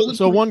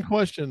so one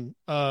question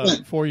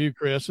for you,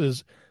 Chris,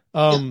 is,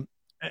 and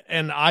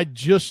I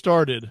just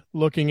started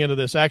looking into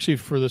this actually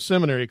for the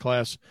seminary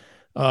class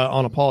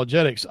on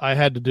apologetics. I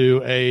had to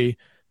do a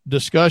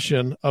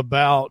discussion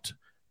about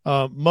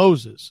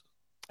Moses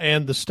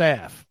and the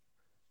staff.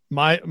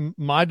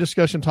 My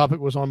discussion topic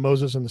was on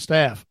Moses and the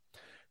staff.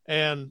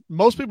 And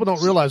most people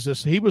don't realize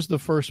this. He was the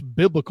first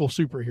biblical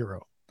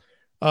superhero,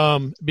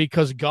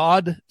 because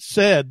God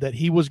said that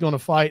he was going to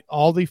fight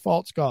all the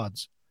false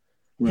gods.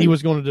 Right. He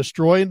was going to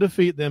destroy and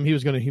defeat them. He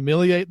was going to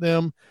humiliate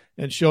them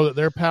and show that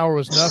their power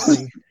was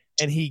nothing.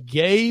 And he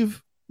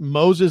gave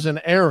Moses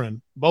and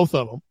Aaron, both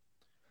of them,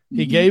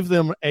 he gave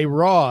them a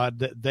rod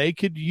that they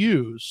could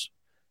use.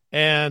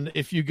 And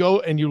if you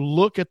go and you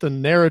look at the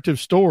narrative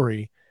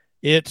story,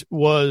 it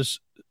was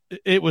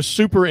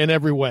super in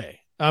every way.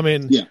 I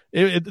mean,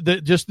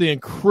 just the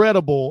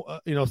incredible,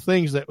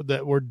 things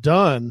that were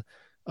done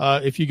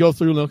if you go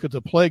through and look at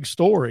the plague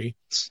story,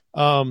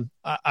 I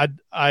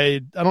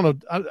don't know.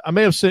 I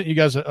may have sent you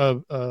guys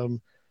a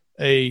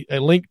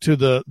link to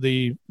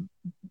the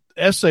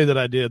essay that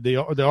I did,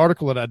 the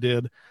article that I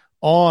did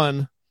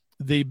on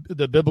the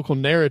biblical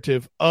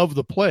narrative of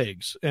the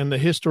plagues and the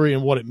history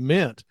and what it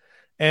meant.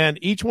 And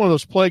each one of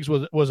those plagues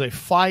was a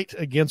fight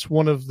against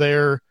one of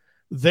their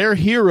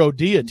hero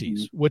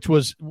deities, which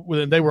was,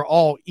 they were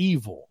all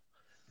evil.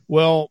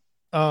 Well,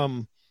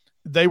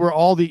 they were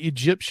all the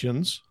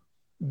Egyptians.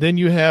 Then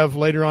you have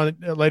later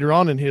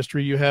on in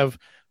history, you have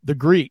the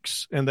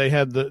Greeks, and they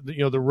had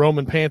the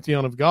Roman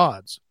pantheon of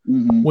gods.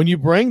 Mm-hmm. When you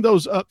bring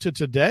those up to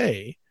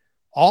today,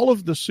 all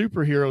of the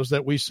superheroes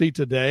that we see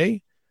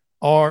today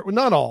are,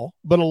 not all,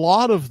 but a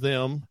lot of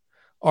them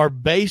are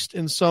based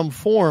in some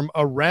form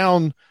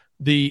around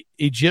the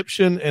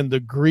Egyptian and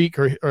the Greek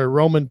or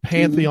Roman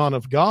pantheon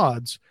of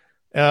gods,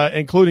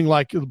 including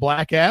like the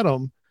Black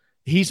Adam.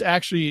 He's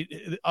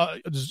actually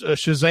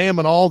Shazam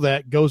and all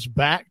that goes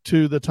back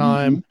to the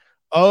time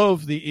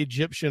of the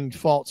Egyptian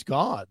false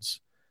gods,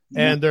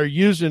 and they're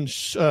using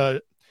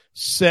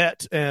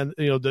Set and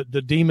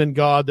the demon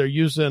god. They're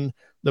using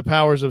the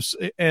powers of,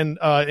 and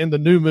in the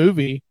new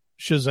movie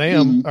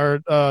Shazam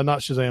or not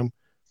Shazam,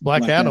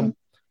 Black Adam,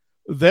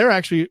 they're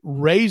actually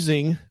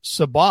raising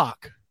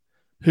Sabbac,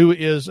 who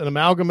is an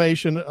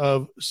amalgamation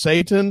of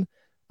Satan,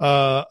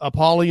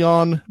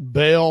 Apollyon,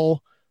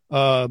 Baal,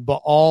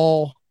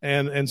 Baal,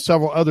 and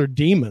several other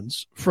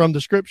demons from the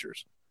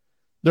scriptures.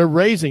 They're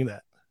raising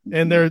that,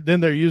 and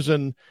they're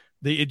using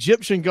the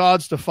Egyptian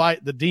gods to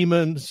fight the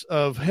demons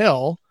of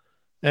hell,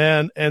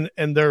 and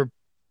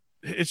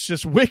it's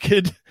just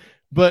wicked.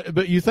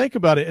 But you think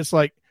about it, it's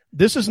like,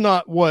 this is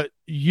not what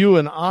you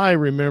and I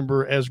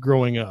remember as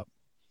growing up.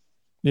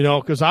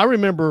 Because I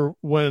remember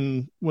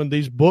when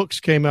these books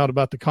came out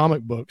about the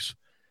comic books,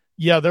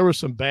 there was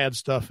some bad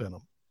stuff in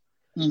them.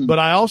 Mm-hmm. But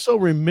I also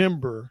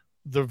remember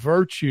the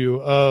virtue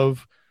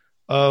of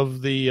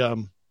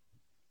the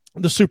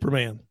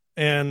Superman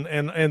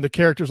and the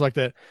characters like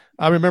that.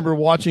 I remember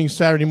watching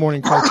Saturday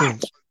morning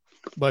cartoons.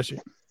 Bless you.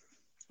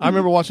 I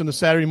remember watching the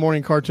Saturday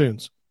morning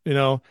cartoons,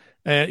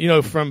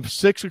 and from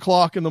 6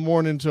 o'clock in the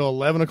morning till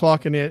 11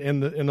 o'clock in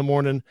the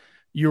morning,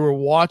 you were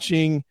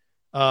watching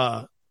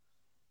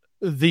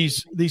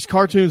these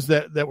cartoons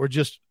that were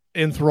just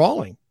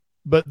enthralling,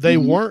 but they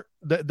weren't.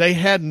 They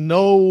had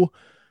no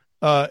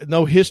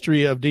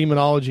history of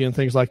demonology and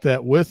things like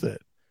that with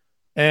it,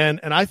 and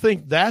I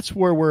think that's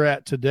where we're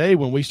at today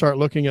when we start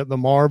looking at the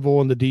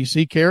Marvel and the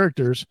DC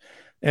characters,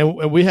 and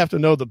we have to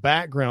know the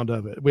background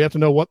of it. We have to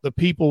know what the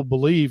people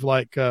believe,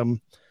 like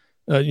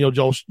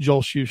Joel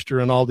Schuster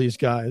and all these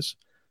guys,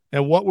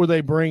 and what were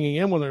they bringing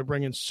in when they were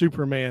bringing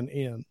Superman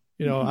in.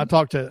 I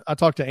talked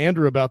to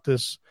Andrew about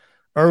this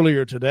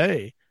earlier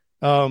today.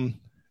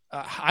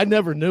 I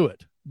never knew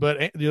it,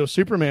 but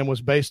Superman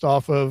was based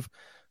off of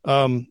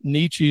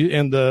Nietzsche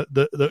and the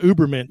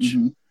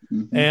Übermensch,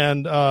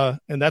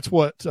 and that's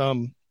what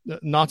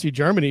Nazi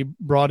Germany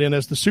brought in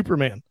as the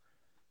Superman,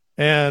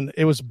 and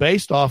it was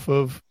based off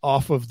of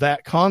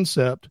that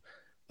concept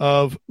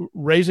of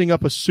raising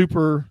up a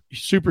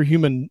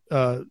superhuman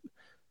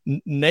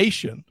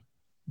nation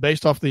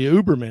based off the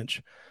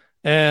Übermensch.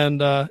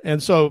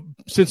 And so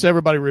since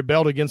everybody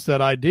rebelled against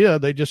that idea,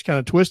 they just kind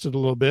of twisted a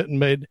little bit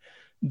and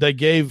they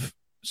gave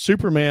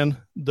Superman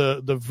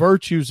the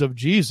virtues of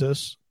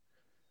Jesus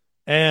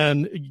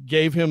and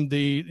gave him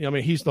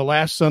he's the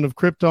last son of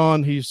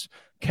Krypton. He's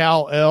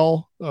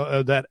Kal-El,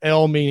 that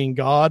El meaning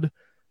God.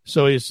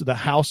 So he's the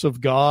house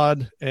of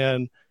God.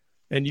 And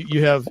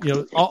you have,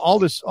 all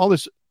this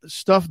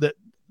stuff that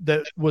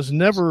was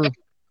never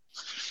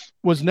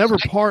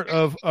part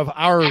of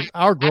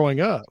our growing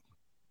up.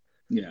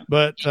 Yeah,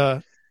 but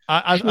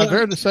I'm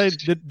fair to say,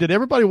 did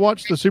everybody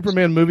watch the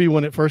Superman movie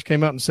when it first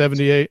came out in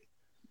 '78?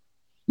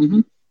 Mm-hmm.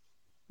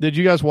 Did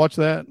you guys watch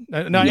that?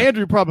 Now, yeah.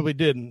 Andrew probably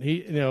didn't.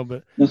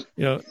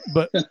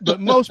 But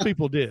most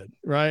people did,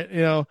 right?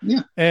 Yeah.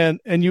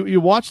 And you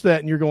watch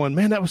that and you're going,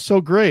 man, that was so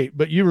great.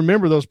 But you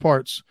remember those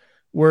parts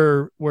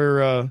where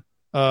Marlon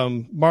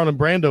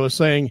Brando is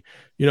saying,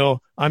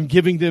 I'm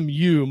giving them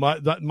you,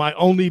 my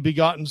only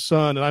begotten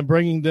son, and I'm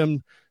bringing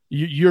them.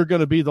 You're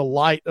going to be the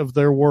light of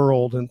their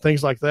world and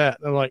things like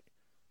that. And I'm like,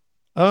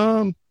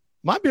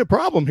 might be a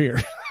problem here.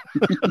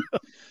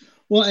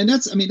 Well, and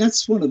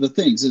that's one of the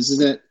things is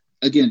that,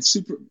 again,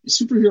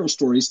 superhero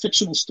stories,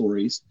 fictional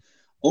stories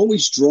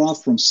always draw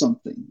from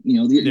something,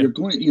 you're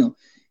going, you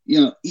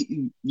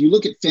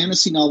look at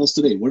fantasy novels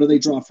today. What do they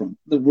draw from?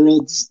 The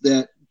worlds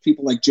that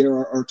people like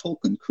J.R.R.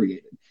 Tolkien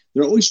created.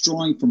 They're always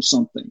drawing from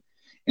something.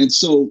 And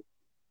so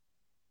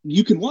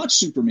you can watch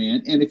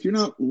Superman, and if you're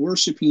not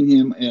worshiping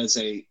him as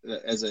a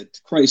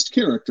Christ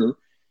character,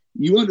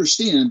 you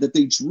understand that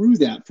they drew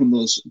that from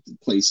those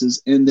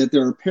places and that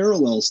there are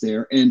parallels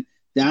there. And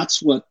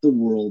that's what the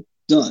world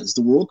does.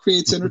 The world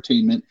creates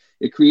entertainment.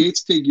 It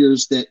creates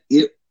figures that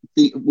it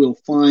will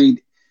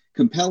find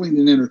compelling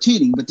and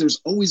entertaining, but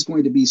there's always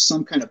going to be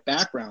some kind of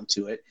background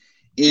to it.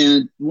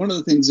 And one of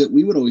the things that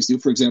we would always do,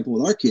 for example,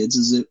 with our kids,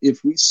 is that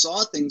if we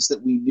saw things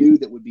that we knew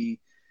that would be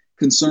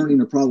concerning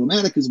or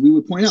problematic is we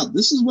would point out,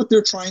 this is what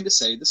they're trying to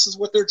say. This is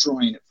what they're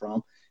drawing it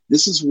from.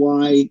 This is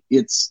why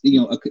it's,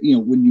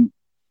 when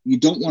you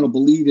don't want to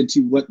believe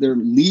into what they're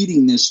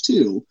leading this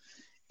to.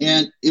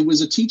 And it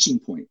was a teaching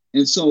point.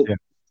 And so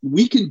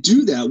we can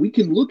do that. We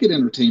can look at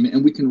entertainment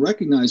and we can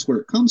recognize where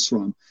it comes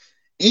from,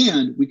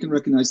 and we can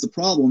recognize the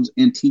problems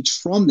and teach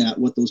from that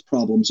what those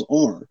problems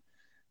are.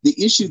 The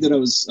issue that I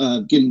was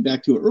getting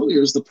back to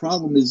earlier is the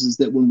problem is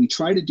that when we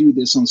try to do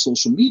this on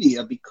social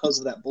media, because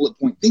of that bullet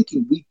point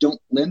thinking, we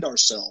don't lend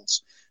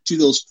ourselves to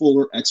those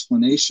fuller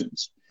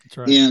explanations. That's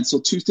right. And so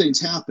two things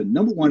happen.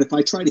 Number one, if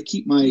I try to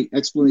keep my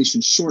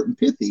explanation short and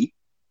pithy,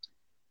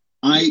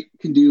 I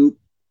can do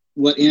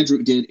what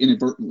Andrew did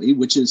inadvertently,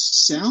 which is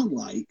sound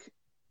like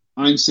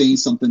I'm saying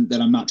something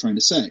that I'm not trying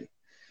to say.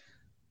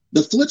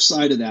 The flip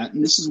side of that,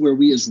 and this is where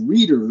we as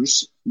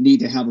readers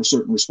need to have a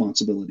certain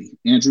responsibility.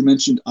 Andrew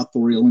mentioned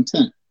authorial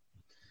intent.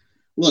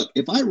 Look,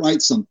 if I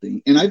write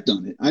something, and I've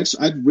done it,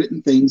 I've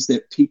written things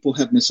that people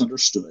have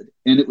misunderstood,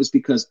 and it was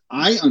because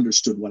I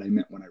understood what I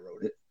meant when I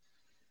wrote it,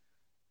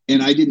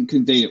 and I didn't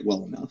convey it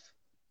well enough.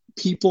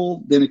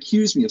 People then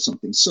accuse me of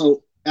something.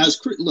 So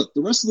look,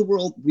 the rest of the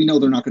world, we know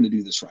they're not going to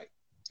do this right.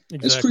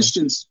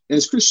 Exactly.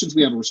 As Christians,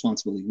 we have a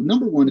responsibility.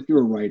 Number one, if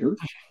you're a writer,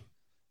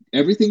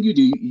 everything you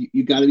do,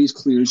 you got to be as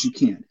clear as you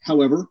can.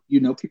 However,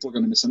 people are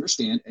going to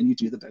misunderstand, and you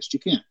do the best you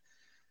can.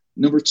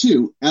 Number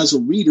two, as a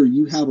reader,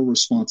 you have a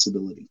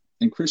responsibility.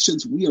 And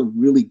Christians, we are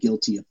really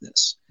guilty of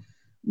this.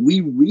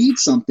 We read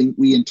something,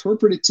 we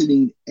interpret it to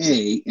mean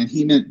A, and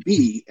he meant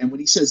B. And when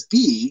he says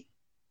B,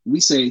 we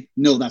say,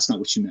 no, that's not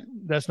what you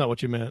meant. That's not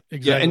what you meant.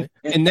 Exactly.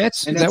 Yeah, and that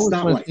was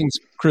one of the things,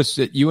 Chris,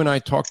 that you and I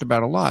talked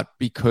about a lot,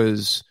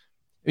 because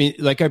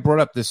like I brought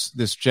up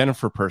this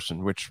Jennifer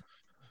person, which,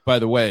 by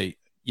the way,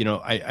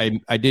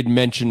 I did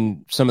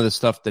mention some of the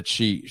stuff that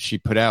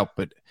she put out,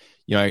 but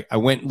I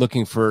went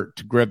looking to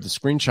grab the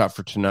screenshot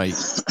for tonight.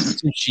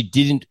 Since she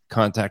didn't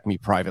contact me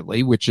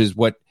privately, which is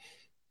what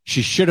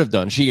she should have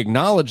done. She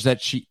acknowledged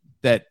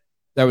that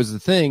that was the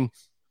thing.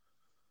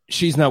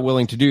 She's not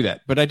willing to do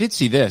that. But I did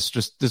see this.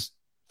 Just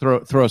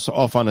throw us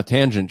off on a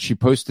tangent. She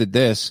posted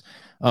this.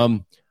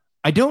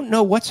 I don't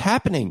know what's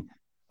happening,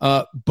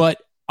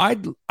 but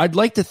I'd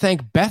like to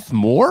thank Beth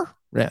Moore.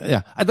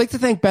 Yeah, I'd like to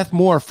thank Beth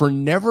Moore for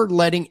never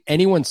letting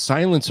anyone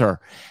silence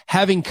her.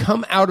 Having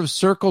come out of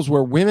circles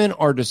where women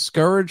are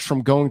discouraged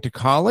from going to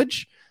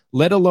college,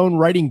 let alone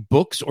writing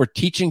books or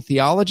teaching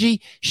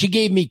theology, she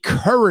gave me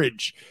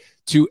courage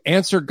to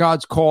answer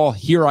God's call.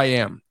 Here I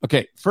am.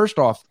 Okay, first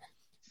off,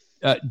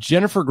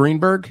 Jennifer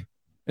Greenberg,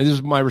 and this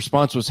is my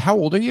response was, how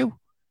old are you?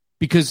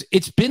 Because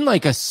it's been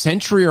like a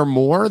century or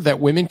more that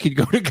women could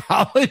go to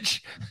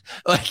college.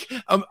 Like,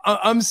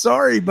 I'm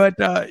sorry, but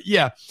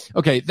yeah.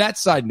 Okay, that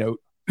side note.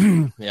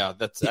 Yeah,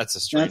 that's a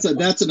strange.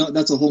 That's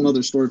a whole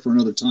other story for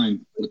another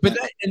time. But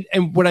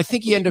and what I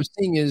think you end up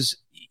seeing is,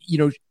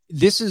 you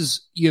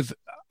have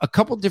a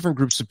couple different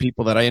groups of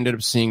people that I ended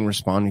up seeing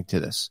responding to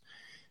this.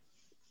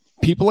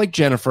 People like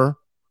Jennifer,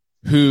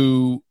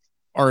 who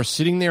are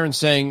sitting there and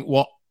saying,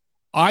 "Well,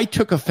 I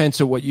took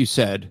offense at what you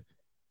said."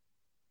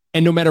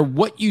 And no matter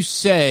what you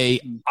say,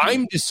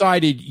 I'm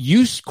decided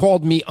you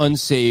called me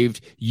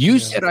unsaved. You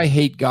said I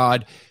hate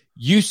God.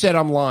 You said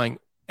I'm lying.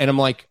 And I'm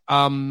like,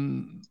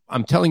 I'm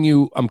telling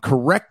you, I'm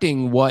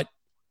correcting what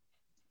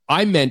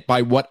I meant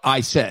by what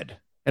I said.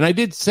 And I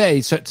did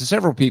say to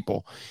several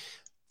people,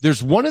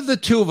 there's one of the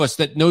two of us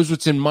that knows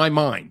what's in my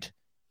mind.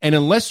 And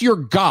unless you're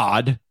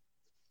God,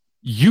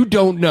 you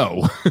don't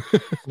know.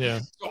 Yeah.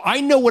 So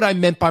I know what I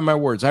meant by my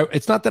words.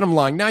 It's not that I'm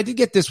lying. Now, I did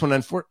get this one.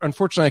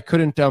 Unfortunately, I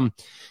couldn't.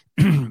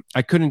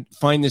 I couldn't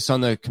find this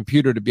on the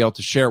computer to be able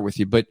to share it with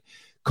you, but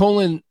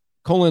Colin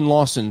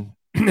Lawson,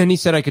 and he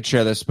said I could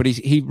share this, but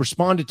he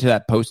responded to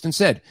that post and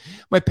said,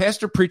 my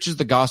pastor preaches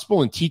the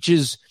gospel and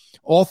teaches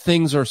all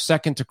things are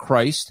second to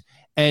Christ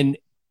and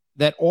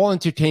that all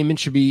entertainment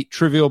should be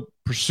trivial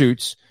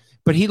pursuits,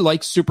 but he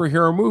likes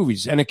superhero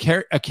movies and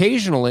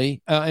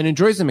occasionally and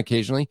enjoys them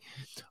occasionally.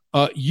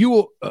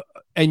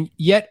 And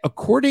yet,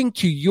 according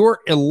to your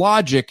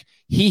illogic,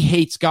 he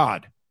hates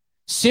God.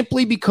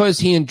 Simply because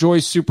he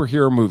enjoys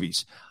superhero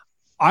movies.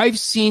 I've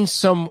seen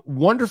some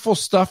wonderful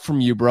stuff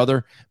from you,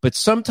 brother, but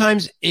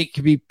sometimes it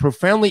can be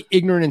profoundly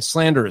ignorant and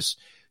slanderous.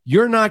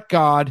 You're not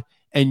God,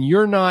 and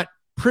you're not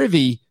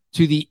privy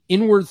to the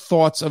inward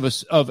thoughts of a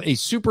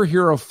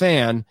superhero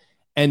fan,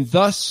 and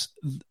thus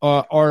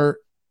are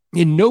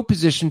in no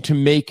position to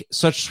make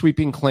such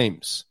sweeping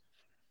claims.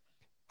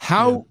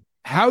 How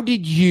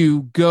did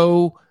you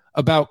go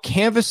about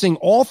canvassing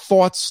all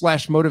thoughts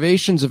 /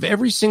 motivations of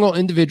every single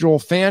individual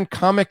fan,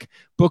 comic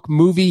book,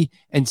 movie,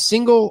 and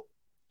single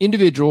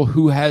individual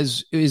who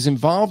is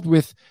involved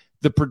with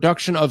the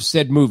production of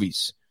said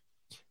movies?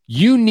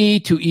 You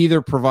need to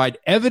either provide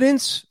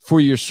evidence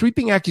for your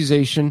sweeping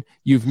accusation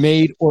you've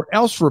made or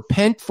else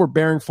repent for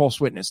bearing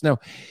false witness. Now,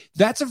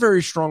 that's a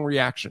very strong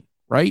reaction,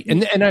 right?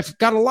 And I've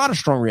got a lot of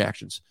strong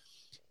reactions.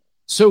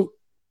 So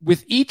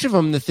with each of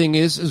them, the thing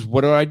is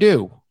what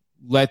do?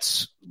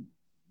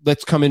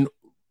 Let's come and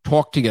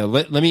talk together.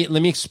 Let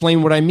me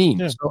explain what I mean.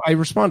 Yeah. So I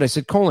respond. I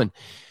said, Colin,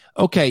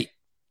 okay,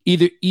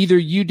 either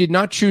you did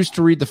not choose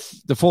to read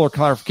the fuller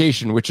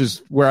clarification, which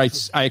is where I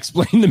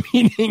explained the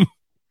meaning,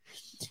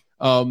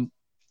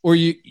 or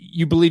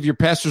you believe your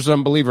pastor's an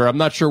unbeliever. I'm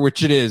not sure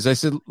which it is. I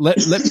said, let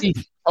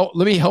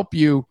me help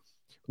you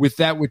with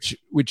that which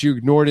you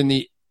ignored in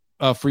the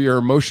for your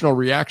emotional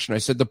reaction. I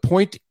said the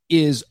point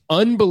is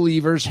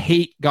unbelievers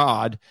hate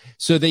God,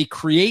 so they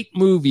create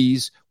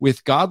movies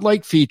with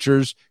godlike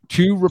features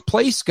to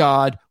replace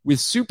God with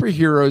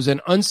superheroes,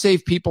 and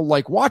unsaved people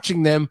like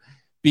watching them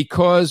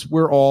because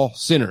we're all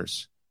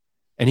sinners.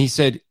 And he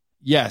said,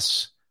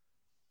 yes,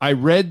 I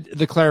read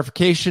the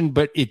clarification,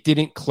 but it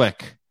didn't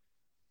click.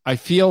 I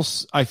feel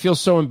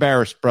so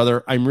embarrassed,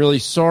 brother. I'm really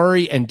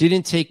sorry and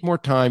didn't take more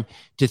time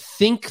to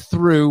think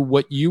through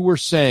what you were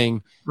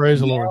saying. Praise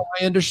the Lord.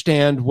 I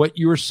understand what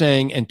you were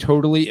saying and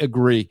totally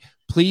agree.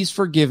 Please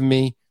forgive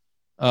me.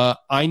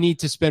 I need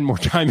to spend more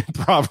time in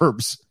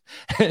Proverbs.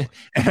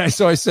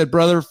 So I said,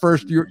 brother,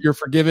 first, you're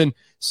forgiven.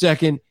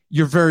 Second,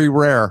 you're very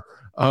rare.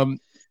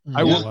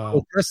 I will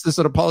address this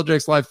at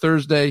Apologetics Live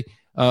Thursday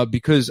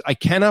because I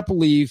cannot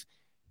believe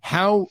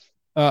how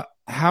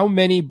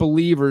many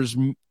believers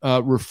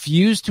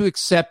refuse to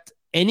accept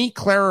any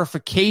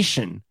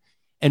clarification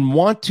and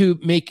want to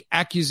make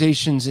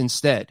accusations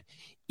instead.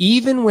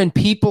 Even when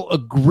people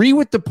agree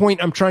with the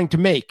point I'm trying to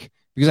make,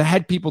 because I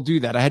had people do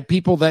that. I had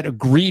people that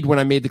agreed when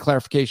I made the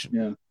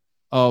clarification.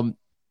 Yeah.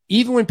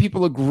 Even when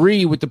people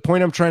agree with the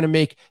point I'm trying to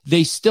make,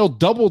 they still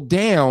double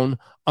down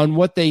on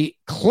what they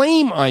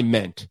claim I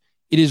meant.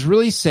 It is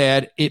really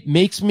sad. It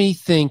makes me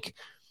think,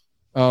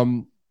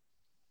 hold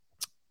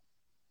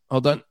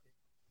on,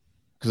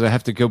 because I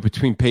have to go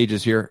between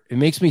pages here. It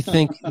makes me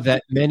think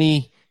that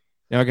many,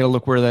 now I got to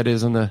look where that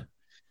is on the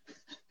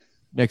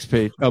next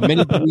page.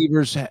 Many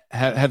believers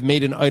have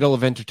made an idol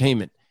of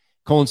entertainment.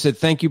 Colin said,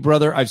 thank you,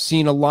 brother. I've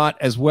seen a lot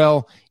as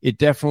well. It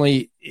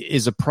definitely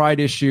is a pride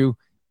issue.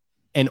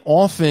 And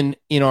often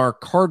in our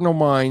cardinal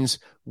minds,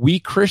 we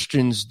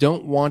Christians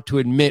don't want to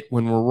admit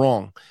when we're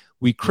wrong.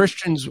 We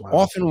Christians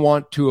often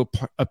want to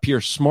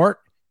appear smart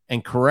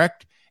and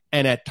correct.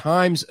 And at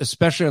times,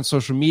 especially on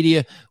social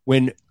media,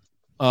 when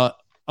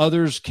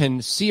others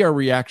can see our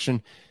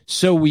reaction,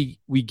 so we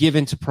give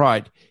into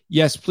pride.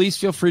 Yes, please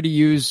feel free to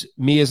use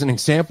me as an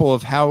example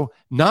of how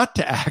not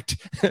to act.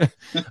 I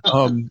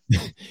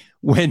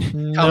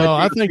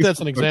think that's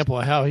an example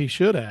of how he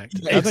should act.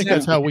 Exactly. I think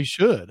that's how we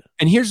should.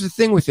 And here's the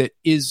thing with it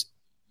is,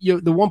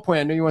 the one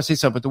point, I know you want to say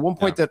something, but the one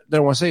point that I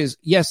want to say is,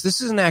 yes,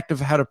 this is an act of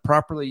how to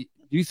properly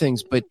do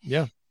things. But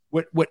yeah,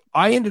 what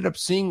I ended up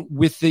seeing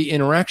with the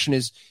interaction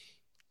is,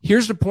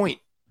 here's the point.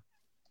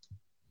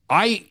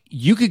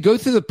 You could go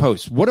through the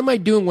post. What am I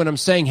doing when I'm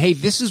saying, hey,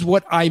 this is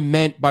what I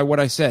meant by what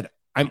I said?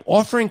 I'm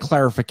offering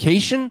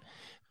clarification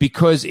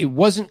because it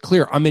wasn't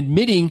clear. I'm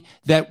admitting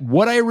that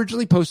what I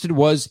originally posted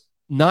was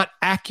not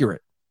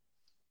accurate.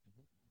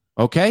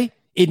 Okay?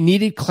 It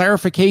needed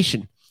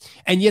clarification.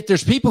 And yet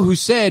there's people who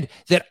said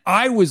that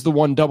I was the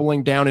one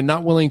doubling down and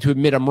not willing to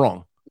admit I'm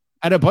wrong.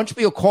 I had a bunch of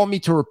people call me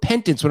to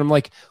repentance when I'm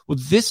like, well,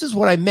 this is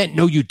what I meant.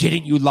 No, you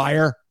didn't, you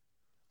liar.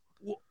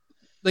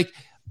 We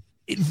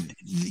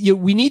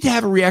need to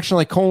have a reaction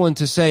like Colin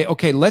to say,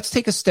 okay, let's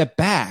take a step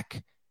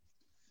back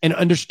and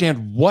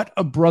understand what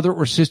a brother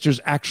or sister is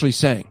actually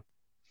saying.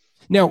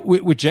 Now,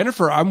 with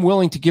Jennifer, I'm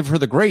willing to give her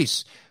the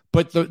grace,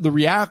 but the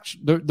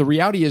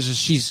reality is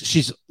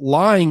she's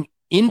lying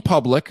in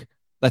public.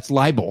 That's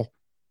libel,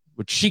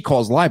 which she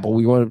calls libel.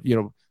 We want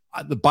to,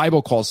 the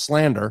Bible calls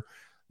slander,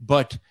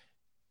 but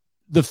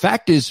the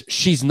fact is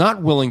she's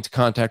not willing to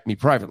contact me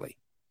privately.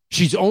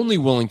 She's only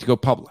willing to go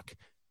public.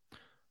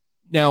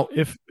 Now,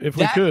 if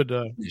we could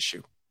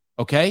issue,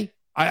 okay,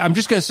 I'm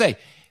just going to say,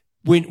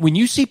 when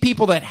you see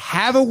people that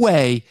have a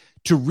way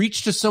to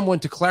reach to someone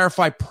to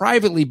clarify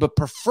privately but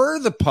prefer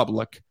the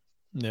public,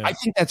 I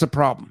think that's a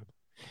problem.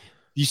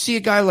 You see a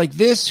guy like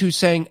this who's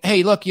saying,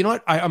 hey, look, you know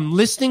what? I'm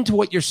listening to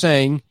what you're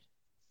saying.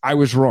 I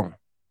was wrong.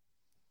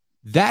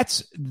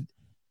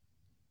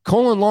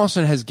 Colin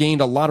Lawson has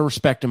gained a lot of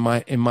respect in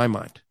my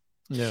mind.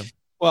 Yeah.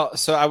 Well,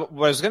 so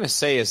what I was going to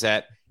say is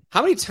that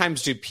how many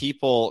times do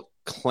people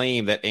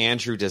claim that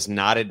Andrew does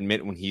not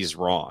admit when he's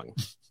wrong?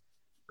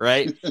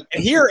 Right?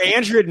 And here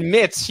Andrew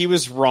admits he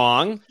was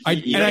wrong. I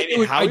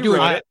do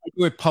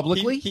it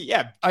publicly. He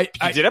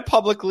did it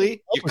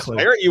publicly.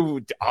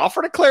 You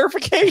offered a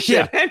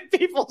clarification, and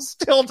people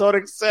still don't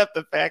accept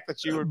the fact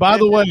that you were. By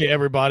the way,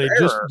 everybody,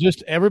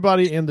 just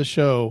everybody in the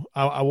show,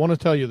 I want to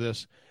tell you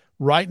this.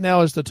 Right now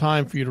is the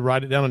time for you to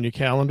write it down on your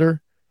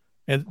calendar,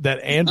 and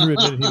that Andrew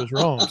admitted he was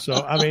wrong. So,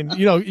 I mean,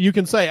 you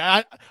can say,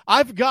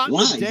 I've got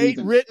the date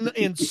written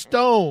in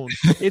stone.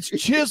 It's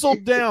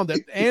chiseled down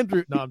that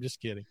Andrew. No, I'm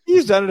just kidding.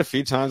 He's done it a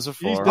few times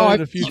before. He's done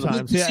it a few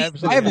times. Yeah,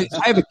 I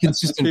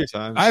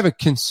have a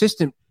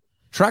consistent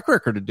track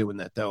record of doing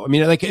that, though. I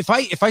mean, like if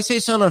I say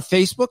something on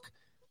Facebook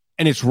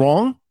and it's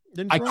wrong,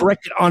 I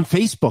correct it on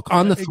Facebook,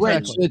 on the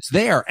thread. So it's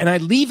there, and I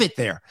leave it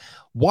there.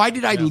 Why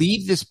did I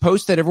leave this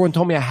post that everyone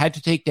told me I had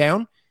to take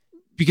down?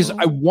 Because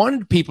I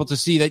wanted people to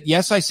see that,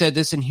 yes, I said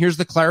this, and here's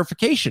the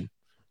clarification.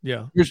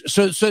 Yeah.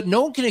 So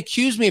no one can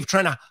accuse me of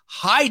trying to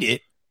hide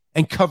it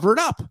and cover it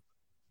up.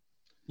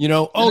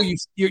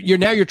 You're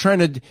now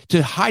trying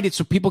to hide it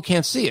so people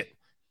can't see it.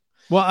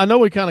 Well, I know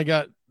we kind of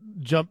got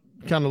jumped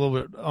kind of a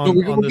little bit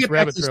on this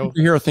rabbit trail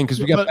superhero thing because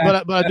we got.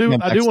 But I do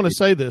want to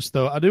say this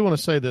though.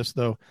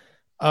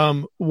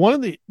 One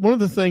of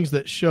the things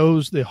that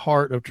shows the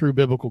heart of true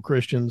biblical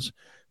Christians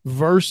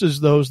versus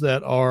those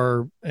that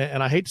are,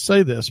 and I hate to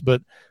say this,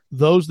 but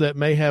those that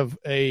may have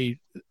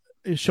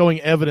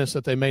showing evidence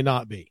that they may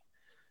not be.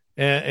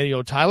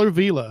 And Tyler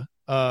Vila,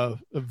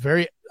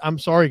 I'm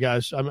sorry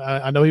guys.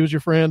 I know he was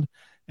your friend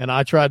and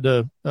I tried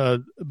to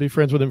be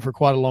friends with him for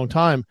quite a long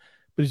time,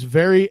 but he's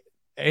very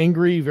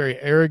angry, very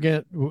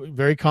arrogant,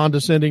 very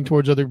condescending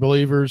towards other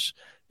believers.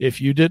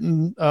 If you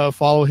didn't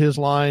follow his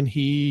line,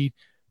 he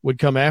would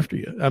come after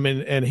you. I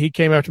mean, and he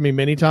came after me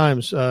many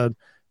times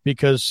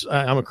because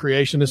I'm a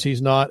creationist.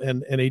 He's not,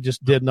 and he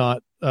just did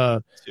not.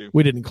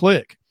 We didn't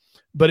click,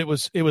 but it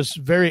was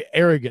very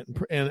arrogant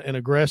and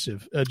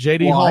aggressive.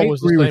 J.D. Hall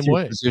was the same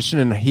way. Position,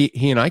 and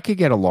he and I could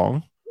get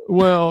along.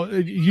 Well,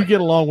 you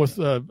get along with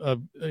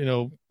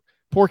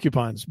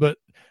porcupines, but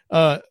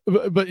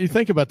you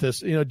think about this.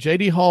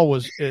 J.D. Hall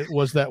was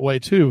that way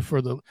too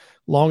for the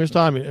longest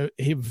time.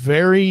 He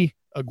very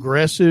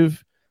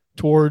aggressive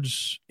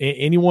towards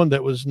anyone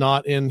that was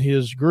not in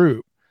his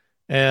group,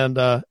 and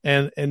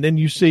then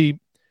you see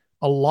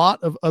a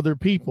lot of other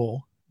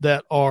people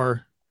that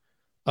are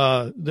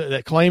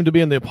that claim to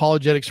be in the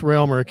apologetics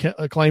realm or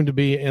claim to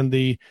be in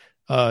the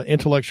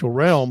intellectual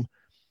realm,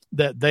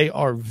 that they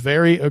are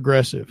very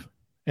aggressive.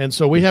 And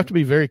so we have to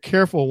be very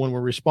careful when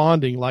we're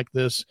responding like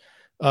this,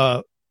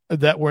 that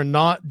we're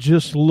not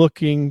just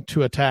looking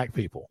to attack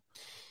people,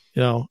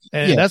 and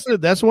yes.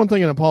 That's one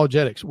thing in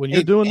apologetics. When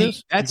you're doing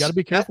this, you got to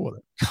be careful with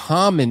it.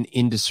 Common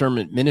in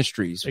discernment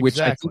ministries, exactly. Which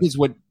I think is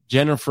what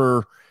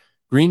Jennifer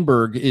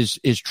Greenberg is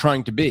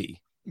trying to be,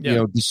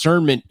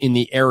 discernment in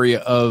the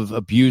area of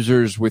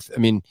abusers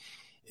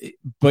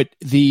but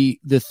the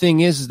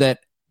thing is that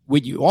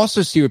what you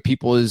also see with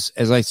people is,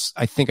 as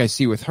I think I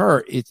see with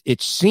her,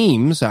 it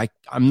seems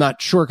I'm not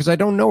sure because I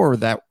don't know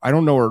her I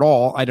don't know her at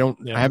all. I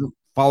haven't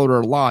followed her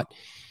a lot.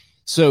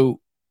 So,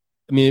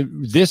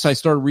 I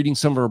started reading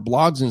some of her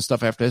blogs and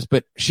stuff after this,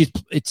 but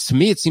to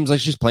me, it seems like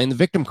she's playing the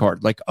victim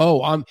card. Like,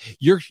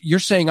 you're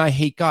saying I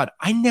hate God.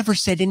 I never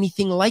said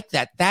anything like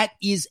that. That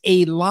is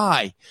a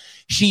lie.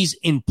 She's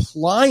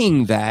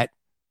implying that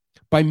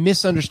by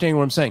misunderstanding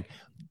what I'm saying.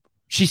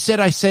 She said,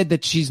 I said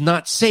that she's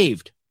not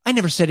saved. I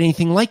never said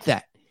anything like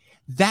that.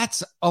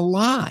 That's a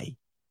lie.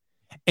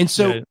 And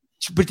so,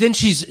 but then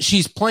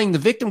she's playing the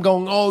victim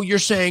going, oh, you're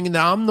saying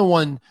that I'm the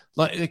one,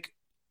 like,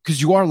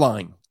 because you are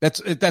lying.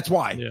 That's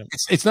why. Yeah.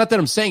 It's not that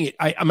I'm saying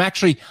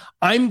it.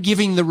 I'm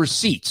giving the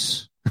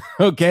receipts.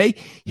 Okay.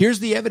 Here's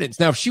the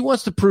evidence. Now, if she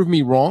wants to prove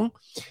me wrong,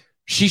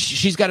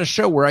 she's got to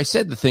show where I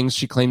said the things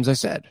she claims I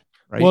said.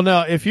 Right. Well,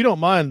 now, if you don't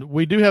mind,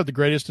 we do have the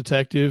greatest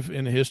detective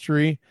in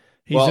history.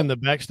 He's in the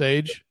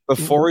backstage.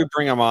 Before we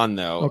bring him on,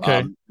 though,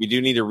 okay. We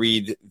do need to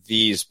read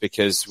these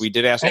because we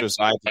did ask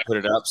Josiah to put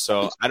it up.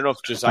 So I don't know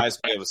if Josiah's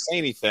going to be able to say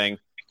anything,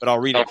 but I'll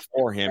read it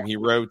for him. He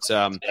wrote,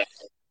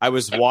 I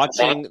was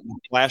watching the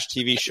Flash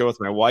TV show with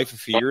my wife a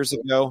few years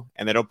ago,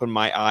 and that opened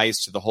my eyes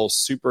to the whole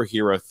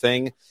superhero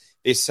thing.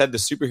 They said the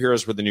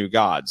superheroes were the new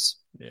gods.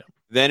 Yeah.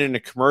 Then in a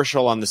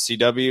commercial on the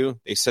CW,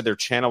 they said their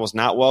channel was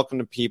not welcome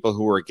to people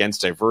who were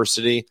against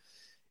diversity.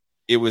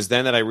 It was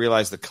then that I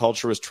realized the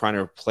culture was trying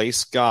to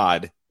replace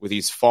God with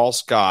these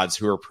false gods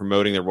who are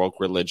promoting their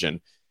woke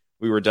religion.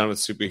 We were done with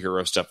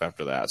superhero stuff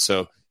after that.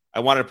 So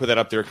I wanted to put that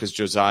up there because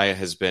Josiah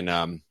has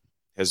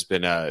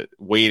been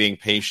waiting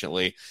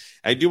patiently.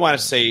 I do want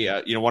to say,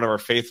 one of our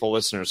faithful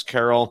listeners,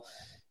 Carol,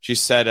 she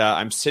said,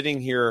 I'm sitting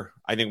here,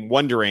 I think,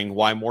 wondering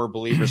why more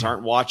believers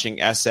aren't watching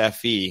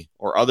SFE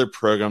or other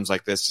programs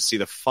like this to see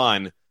the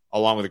fun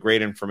along with the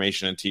great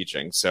information and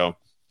teaching. So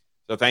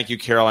thank you,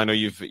 Carol. I know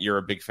you're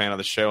a big fan of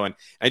the show. And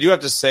I do have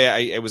to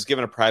say, I was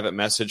given a private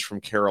message from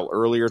Carol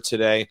earlier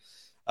today.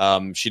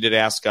 She did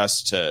ask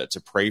us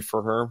to pray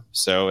for her.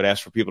 So it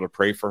asked for people to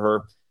pray for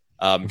her.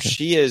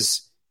 Okay.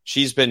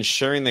 She's been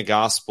sharing the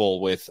gospel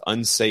with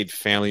unsaved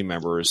family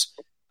members,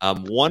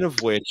 one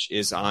of which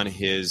is on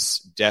his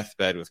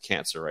deathbed with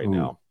cancer right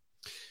now.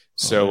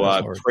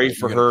 So pray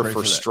for her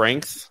for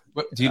strength.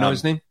 What, do you know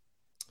his name?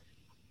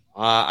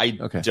 I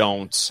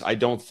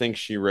don't think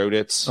she wrote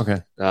it.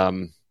 Okay.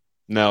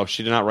 No,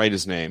 she did not write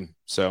his name.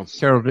 So,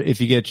 Carol,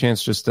 if you get a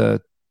chance, just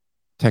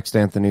text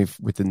Anthony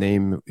with the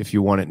name if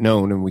you want it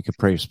known, and we could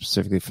pray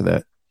specifically for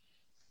that.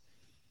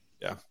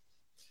 Yeah.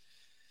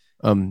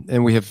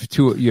 And we have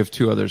two. You have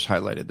two others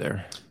highlighted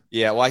there.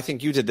 Yeah. Well, I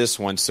think you did this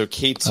one. So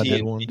KT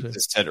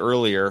said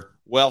earlier,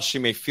 well, she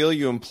may feel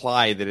you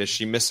imply that as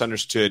she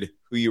misunderstood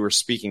who you were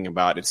speaking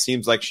about, it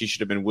seems like she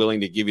should have been willing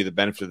to give you the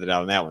benefit of the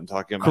doubt on that one.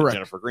 Talking about Correct.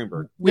 Jennifer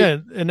Greenberg. Yeah,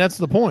 and that's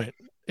the point.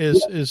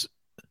 Is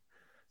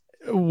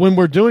when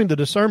we're doing the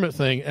discernment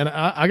thing, and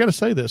I got to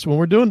say this, when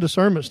we're doing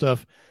discernment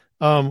stuff,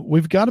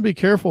 we've got to be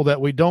careful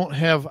that we don't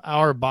have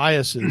our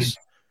biases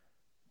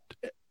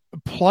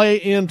play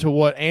into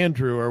what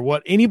Andrew or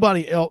what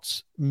anybody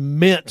else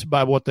meant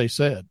by what they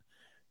said.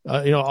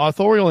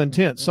 authorial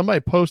intent. Somebody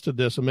posted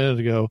this a minute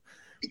ago,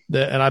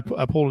 and I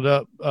pulled it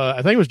up.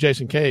 I think it was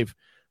Jason Cave.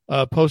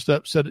 Posted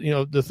up, said,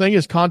 the thing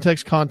is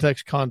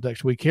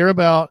context. We care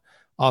about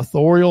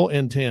authorial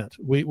intent.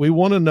 We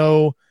want to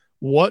know,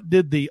 what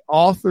did the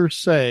author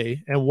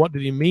say, and what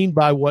did he mean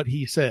by what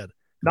he said?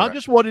 Not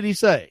just what did he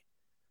say.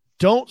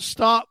 Don't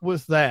stop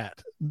with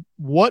that.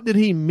 What did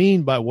he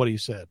mean by what he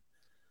said?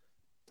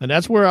 And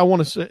that's where I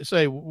want to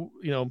say,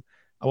 when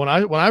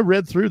I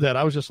read through that,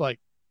 I was just like,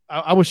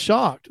 I was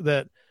shocked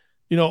that,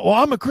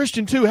 I'm a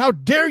Christian too. How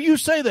dare you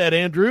say that,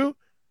 Andrew?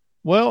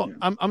 Well,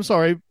 I'm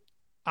sorry.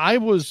 I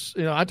was,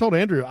 I told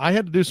Andrew I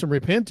had to do some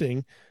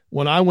repenting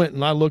when I went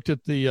and I looked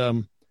at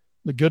the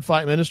Good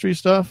Fight Ministry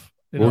stuff.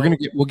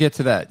 We'll get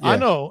to that. Yeah.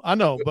 I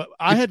know, but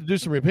I had to do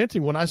some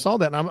repenting when I saw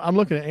that. And I'm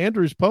looking at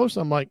Andrew's post.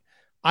 I'm like,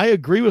 I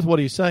agree with what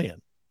he's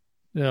saying.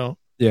 Yeah.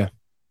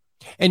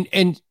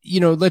 And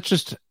let's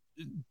just,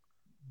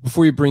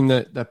 before you bring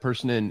that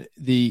person in,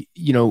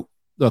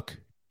 look,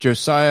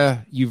 Josiah,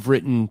 you've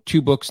written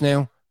 2 books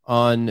now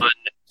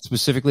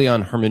specifically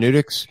on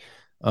hermeneutics.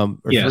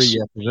 Yes.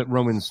 3, yeah,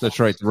 Romans. That's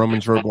right, the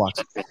Romans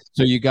Roadblocks.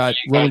 So you got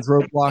Romans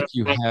Roadblock.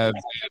 You have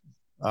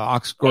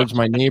Oxgord's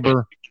My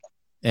Neighbor,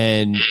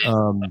 and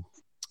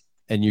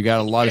you got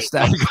a lot of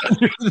static.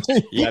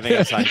 Yeah, I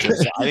think it's on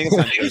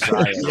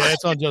Josiah. Yeah,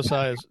 it's on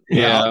Josiah's.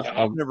 Yeah,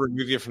 I'm going to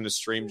remove you from the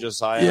stream,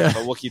 Josiah,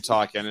 but we'll keep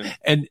talking.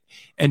 And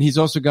he's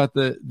also got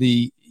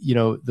the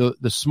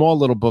small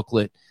little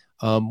booklet,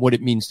 What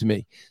It Means to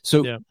Me.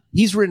 So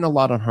he's written a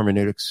lot on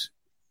hermeneutics.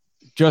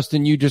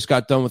 Justin, you just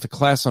got done with a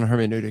class on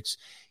hermeneutics.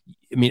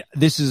 I mean,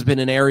 this has been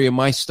an area of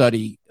my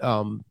study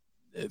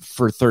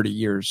for 30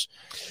 years.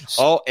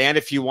 Oh, and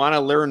if you want to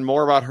learn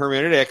more about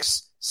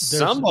hermeneutics,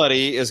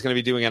 somebody is going to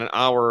be doing an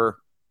hour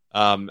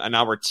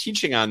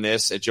teaching on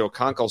this at Joe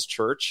Kunkel's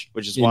church,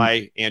 which is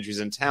why Andrew's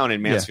in town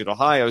in Mansfield,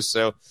 Ohio.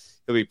 So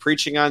he'll be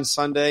preaching on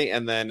Sunday,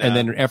 and then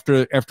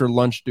after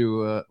lunch,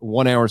 do a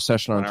 1 hour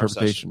session on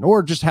interpretation,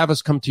 or just have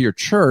us come to your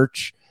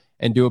church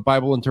and do a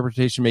Bible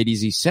Interpretation Made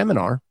Easy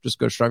seminar. Just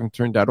go to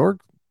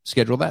strivingforturn.org,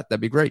 schedule that. That'd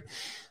be great.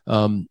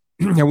 And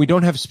we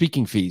don't have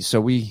speaking fees.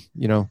 So we,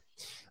 oh,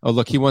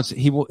 look,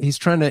 he's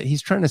trying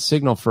to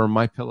signal for a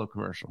MyPillow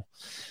commercial.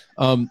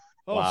 Wow.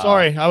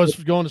 Sorry. I was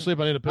going to sleep.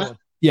 I need a pillow.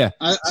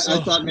 I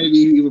thought maybe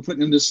you were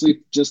putting him to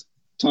sleep just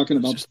talking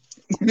about.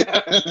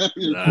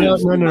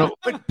 No.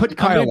 Put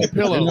Kyle in a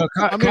pillow. No,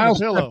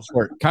 Kyle's prepped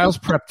for it. Kyle's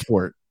prepped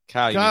for it.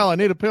 Kyle, I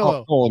need a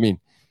pillow.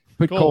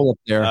 Put Cole up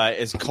there.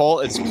 Is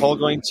Cole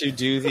going to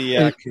do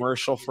the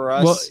commercial for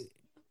us? Well,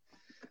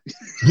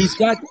 he's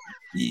got.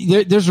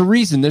 There's a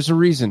reason.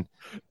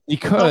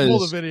 Because I'll pull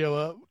the video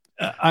up.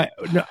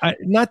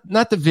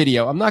 Not the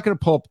video. I'm not going to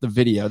pull up the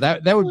video.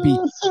 That would be.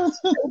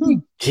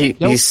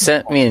 He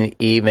sent me an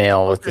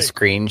email with a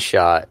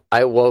screenshot.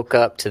 I woke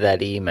up to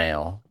that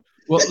email.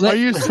 Well, are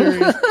you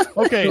serious?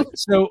 Okay,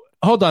 so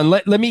hold on.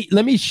 Let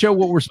me show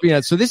what we're speaking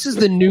at. So this is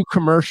the new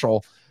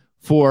commercial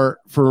for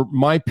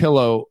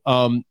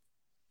MyPillow.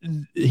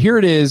 Here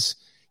it is.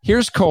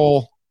 Here's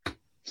Cole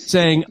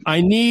saying, "I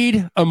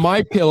need a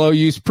MyPillow.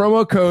 Use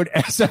promo code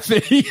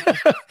SFE."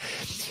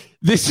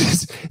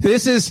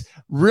 This is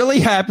really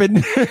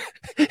happened.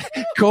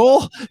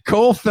 Cole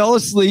fell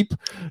asleep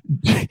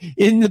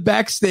in the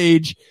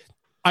backstage.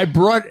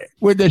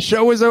 When the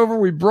show was over,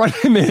 we brought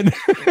him in,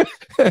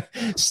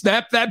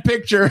 snapped that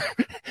picture.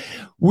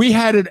 We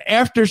had an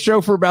after show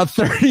for about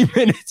 30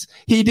 minutes.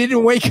 He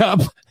didn't wake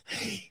up.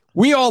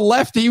 We all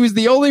left. He was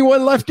the only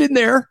one left in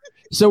there.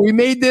 So we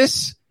made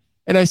this,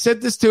 and I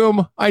sent this to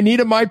him. I need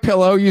a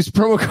MyPillow. Use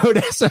promo code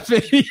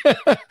SFE.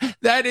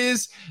 That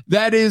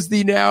is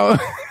the now.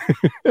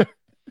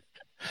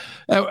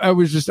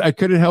 I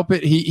couldn't help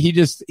it.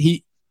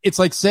 It's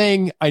like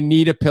saying, I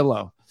need a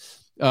pillow.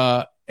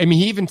 I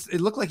mean,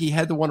 it looked like he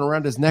had the one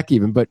around his neck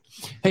even, but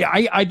hey,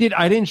 I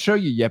didn't show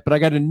you yet, but I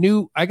got a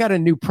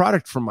new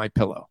product from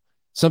MyPillow,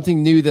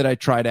 something new that I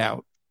tried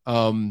out.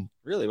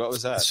 Really? What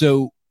was that?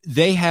 So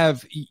they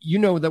have,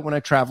 that when I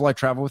travel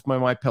with my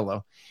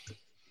MyPillow,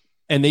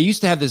 and they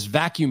used to have this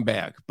vacuum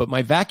bag, but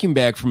my vacuum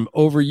bag from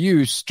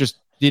overuse just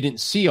didn't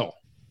seal.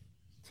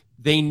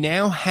 They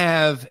now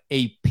have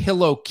a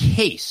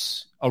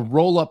pillowcase, a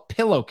roll-up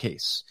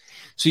pillowcase.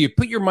 So you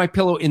put your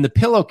MyPillow in the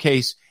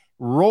pillowcase,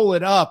 roll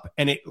it up,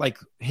 and it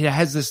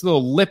has this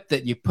little lip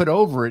that you put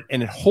over it,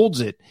 and it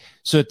holds it,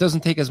 so it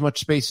doesn't take as much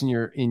space in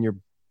your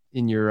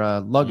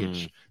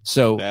luggage.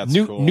 So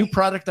new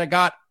product I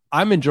got.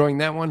 I'm enjoying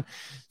that one.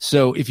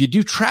 So if you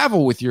do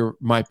travel with your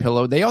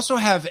MyPillow, they also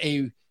have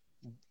a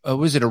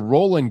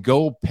roll and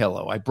go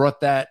pillow. I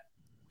brought that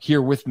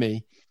here with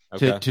me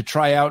to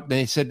try out.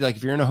 They said, like,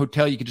 if you're in a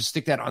hotel, you could just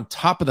stick that on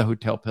top of the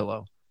hotel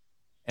pillow,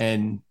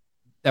 and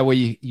that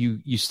way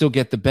you still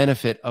get the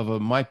benefit of a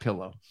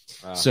MyPillow.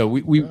 Wow. So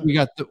we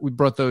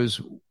brought those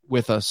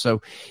with us.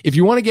 So if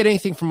you want to get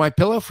anything from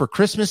MyPillow for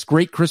Christmas,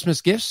 great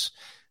Christmas gifts,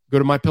 go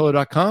to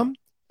mypillow.com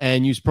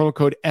and use promo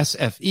code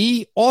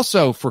SFE.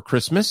 Also for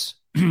Christmas,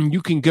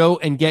 you can go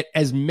and get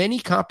as many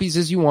copies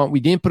as you want. We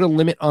didn't put a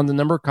limit on the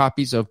number of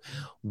copies of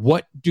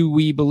What Do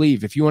We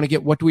Believe. If you want to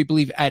get What Do We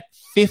Believe at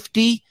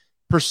 50%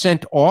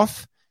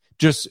 off,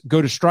 just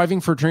go to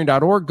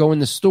strivingforeternity.org, go in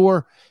the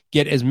store,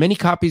 get as many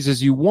copies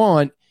as you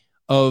want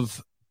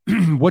of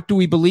What Do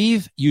We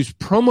Believe. Use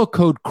promo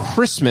code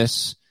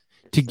Christmas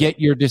to get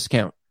your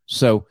discount.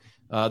 So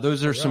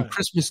those are some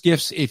Christmas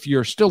gifts. If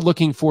you're still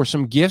looking for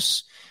some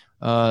gifts,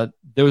 those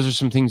are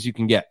some things you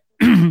can get.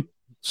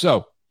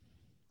 So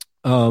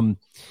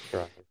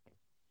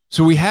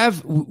we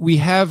have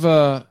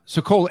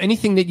so Cole,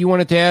 anything that you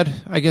wanted to add,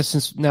 I guess,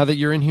 since now that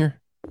you're in here?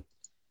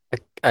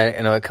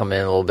 I know I come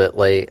in a little bit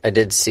late. I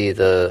did see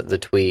the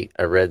tweet.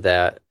 I read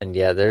that, and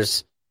yeah,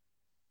 there's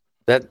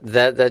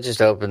that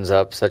just opens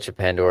up such a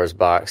Pandora's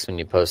box when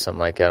you post something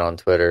like that on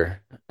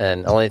Twitter.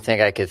 And the only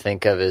thing I could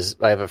think of is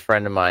I have a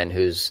friend of mine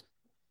who's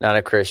not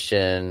a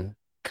Christian,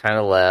 kind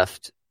of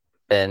left,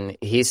 and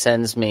he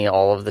sends me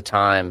all the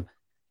time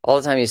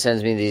he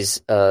sends me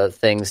these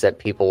things that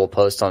people will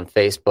post on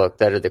Facebook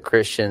that are the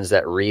Christians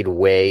that read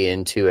way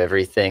into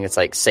everything. It's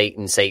like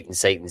Satan, Satan,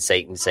 Satan,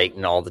 Satan,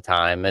 Satan all the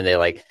time. And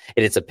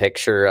it's a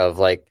picture of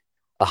like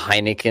a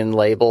Heineken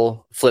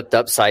label flipped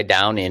upside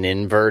down and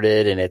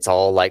inverted, and it's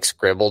all like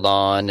scribbled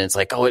on. And it's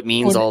like, oh, it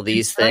means all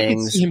these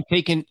things. I can see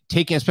him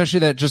taking,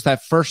 especially that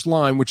first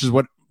line, which is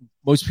what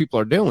most people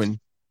are doing,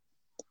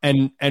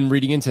 and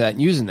reading into that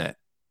and using that.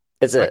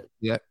 That's it.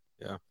 Yeah.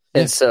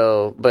 And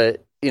so,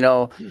 but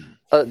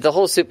the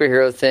whole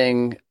superhero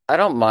thing, I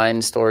don't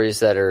mind stories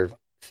that are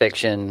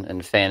fiction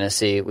and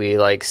fantasy. We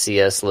like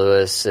C.S.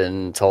 Lewis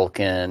and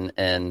Tolkien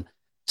and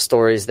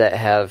stories that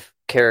have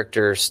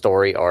character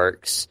story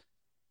arcs.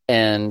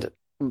 And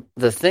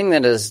the thing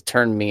that has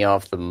turned me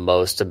off the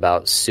most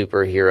about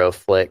superhero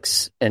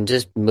flicks and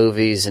just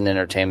movies and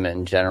entertainment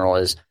in general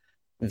is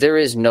there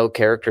is no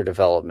character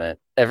development.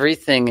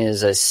 Everything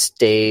is a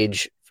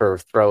stage for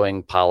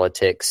throwing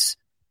politics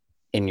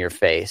in your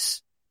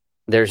face.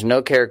 There's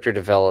no character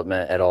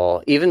development at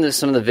all. Even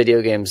some of the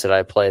video games that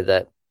I play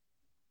that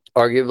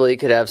arguably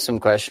could have some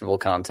questionable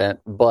content,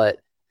 but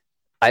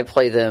I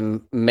play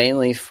them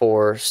mainly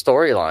for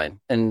storyline,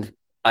 and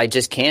I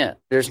just can't.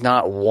 There's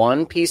not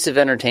one piece of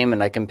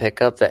entertainment I can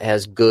pick up that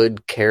has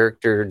good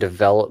character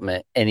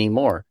development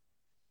anymore.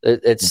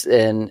 It's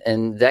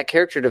and that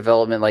character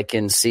development, like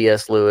in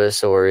C.S.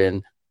 Lewis or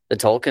in the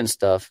Tolkien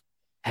stuff,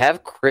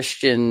 have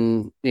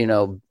Christian,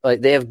 like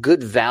they have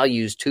good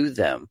values to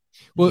them.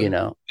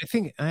 Well, I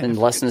think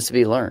lessons to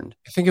be learned.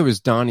 I think it was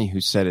Donnie who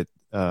said it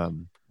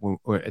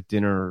at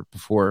dinner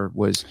before.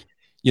 Was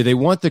they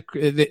want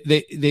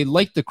they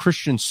like the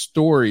Christian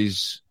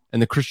stories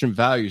and the Christian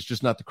values,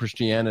 just not the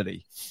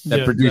Christianity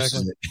that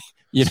produces it.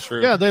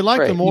 Yeah, they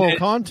like the moral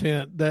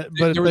content that.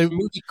 But there was a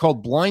movie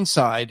called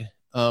Blindside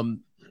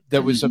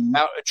that was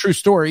about a true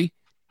story,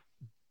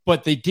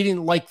 but they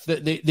didn't like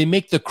they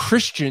make the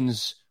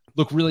Christians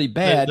look really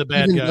bad, the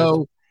bad even guys.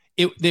 though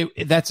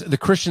that's the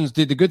Christians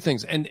did the good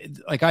things. And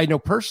like I know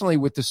personally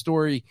with the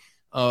story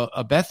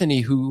of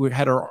Bethany, who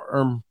had her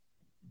arm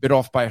bit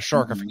off by a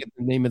shark. I forget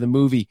the name of the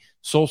movie.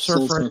 Soul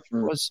Surfer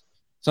was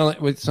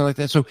something like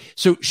that.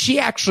 So she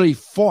actually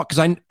fought,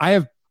 because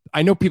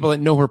I know people that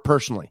know her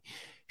personally.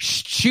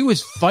 She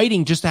was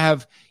fighting just to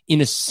have,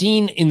 in a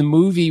scene in the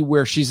movie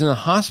where she's in the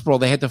hospital,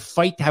 they had to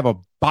fight to have a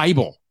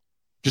Bible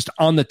just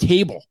on the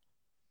table.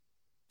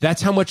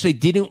 That's how much they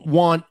didn't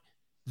want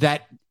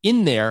that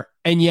in there.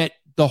 And yet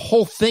the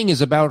whole thing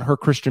is about her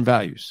Christian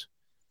values.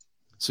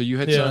 So you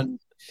had some.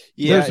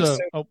 Yeah.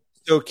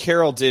 So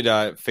Carol did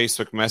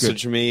Facebook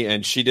message me,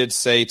 and she did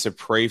say to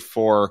pray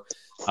for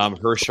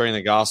her sharing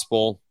the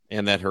gospel,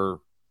 and that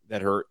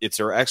it's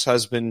her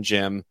ex-husband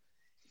Jim,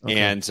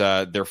 and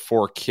their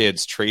 4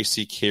 kids,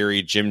 Tracy,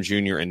 Carrie, Jim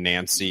Jr., and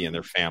Nancy, and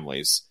their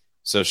families.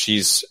 So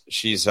she's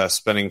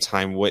spending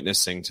time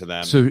witnessing to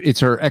them. So it's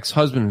her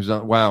ex-husband who's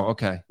on. Wow.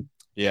 Okay.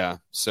 Yeah.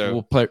 So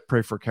we'll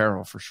pray for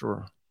Carol for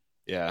sure.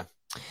 Yeah.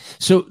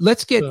 So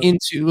let's get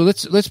into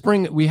let's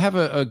bring. We have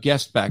a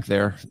guest back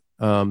there.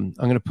 I'm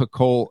going to put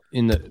Cole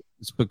in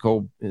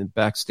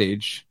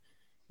backstage,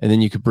 and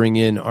then you could bring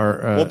in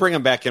our. We'll bring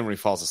him back in when he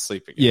falls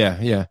asleep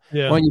again. Yeah.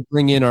 Why don't you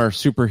bring in our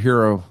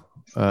superhero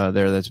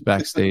there that's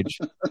backstage?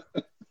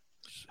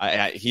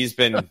 He's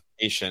been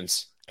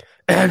patient.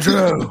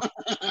 Andrew.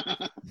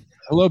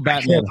 Hello,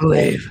 Batman. I can't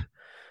believe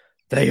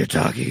that you're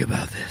talking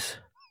about this.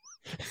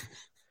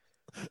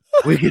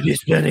 We could be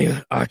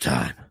spending our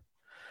time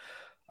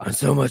on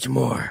so much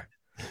more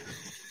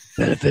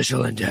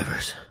beneficial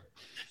endeavors.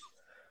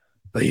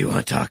 But you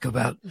want to talk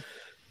about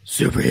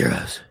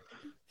superheroes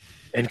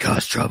and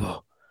cause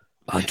trouble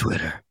on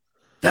Twitter.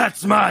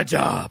 That's my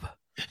job.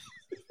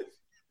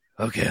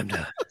 Okay, I'm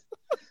done.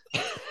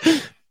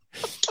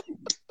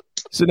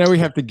 So now we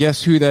have to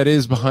guess who that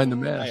is behind the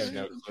mask. I have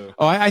no clue.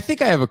 Oh, I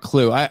think I have a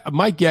clue.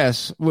 My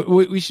guess.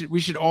 We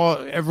should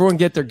everyone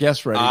get their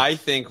guess ready. I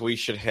think we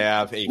should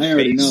have a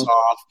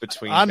face-off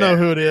between. I know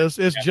who it is.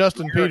 It's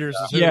Justin Peters.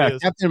 Is who it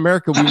is. Captain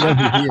America. We know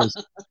who he is.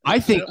 I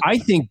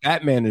think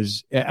Batman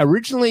is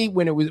originally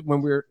when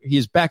he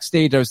is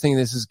backstage. I was thinking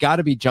this has got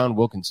to be John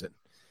Wilkinson.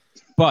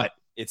 but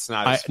it's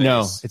not his face.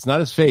 No, it's not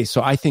his face.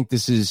 So I think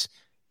this is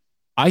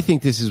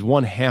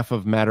one half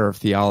of Matter of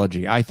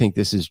Theology. I think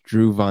this is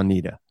Drew Von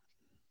Nita.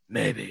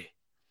 Maybe.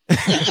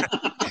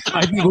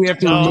 I think we have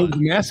to remove the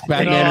mask,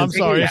 Batman. No, I'm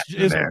sorry.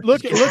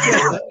 Look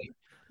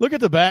at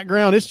the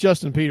background. It's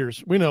Justin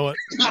Peters. We know it.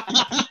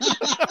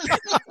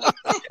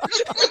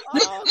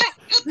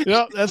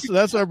 Yep,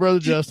 that's our brother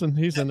Justin.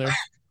 He's in there.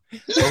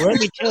 Well,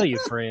 let me tell you,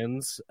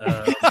 friends.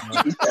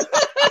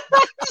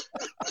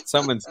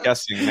 Someone's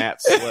guessing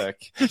Matt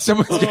Slick.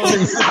 Someone's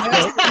guessing.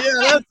 Yeah,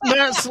 that's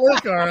Matt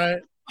Slick. All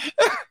right.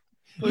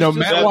 No,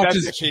 Matt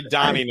watches. That's actually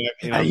Donnie.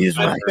 I use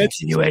my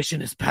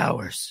continuationist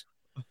powers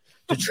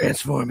to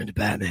transform into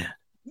Batman.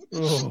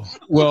 Oh.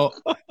 Well,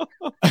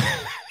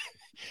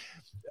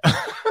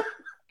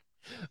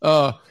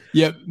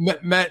 yeah,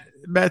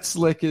 Matt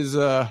Slick is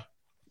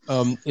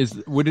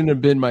wouldn't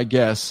have been my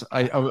guess.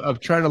 I'm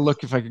trying to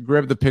look if I could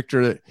grab the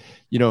picture that,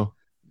 you know,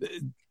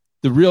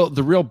 the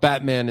real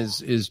Batman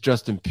is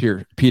Justin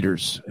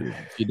Peters.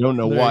 If you don't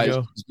know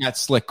why, Matt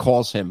Slick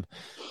calls him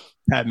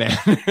Batman.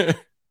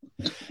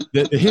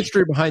 The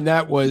history behind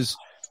that was,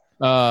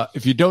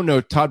 if you don't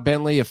know, Todd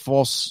Bentley, a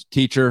false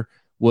teacher,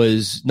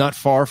 was not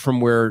far from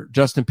where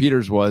Justin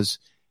Peters was.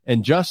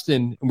 And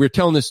we're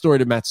telling this story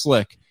to Matt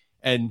Slick,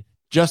 and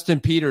Justin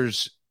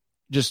Peters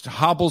just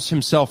hobbles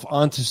himself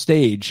onto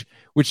stage,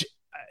 which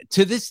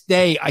to this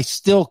day, I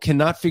still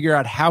cannot figure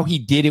out how he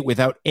did it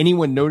without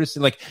anyone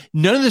noticing. Like,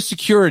 none of the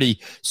security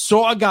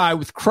saw a guy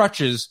with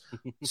crutches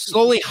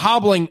slowly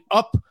hobbling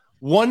up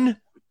one,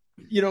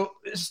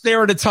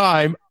 stair at a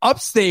time,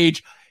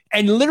 upstage,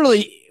 and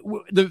literally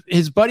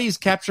his buddy is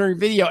capturing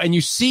video, and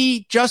you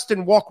see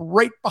Justin walk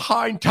right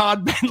behind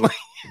Todd Bentley.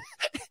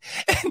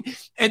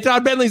 and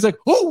Todd Bentley's like,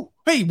 "Oh,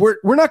 hey, we're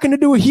not going to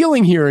do a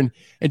healing here." And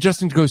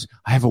Justin goes,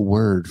 "I have a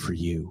word for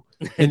you."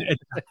 And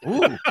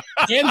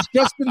hands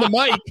Justin the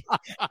mic.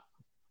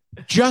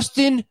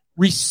 Justin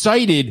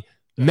recited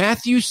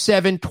Matthew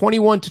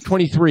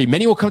 7:21-23.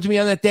 Many will come to me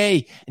on that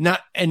day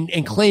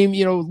and claim,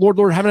 Lord,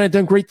 Lord, haven't I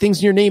done great things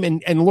in your name?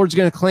 And the Lord's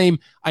going to claim,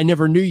 I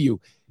never knew you.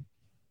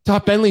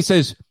 Todd Bentley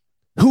says,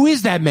 "Who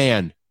is that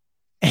man?"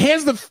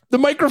 Hands the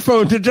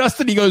microphone to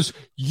Justin. He goes,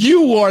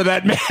 "You are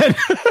that man."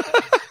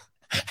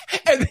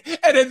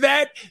 and in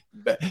that,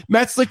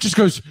 Matt Slick just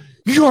goes,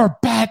 "You're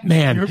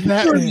Batman. You're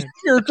Batman.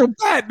 You're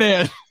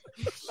Batman."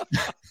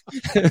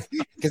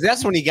 Because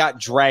that's when he got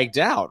dragged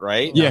out,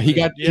 right? Yeah, he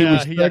got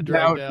dragged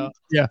out.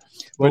 Yeah.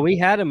 Well, we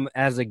had him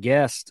as a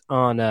guest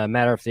on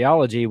Matter of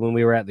Theology when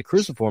we were at the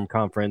Cruciform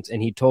conference,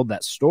 and he told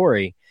that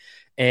story.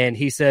 And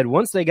he said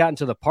once they got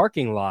into the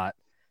parking lot,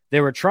 they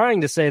were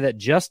trying to say that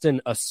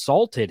Justin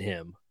assaulted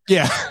him.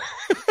 Yeah.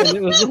 And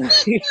it was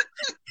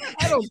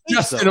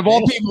Justin, of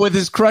all people, with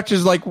his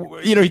crutches, like,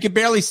 he could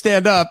barely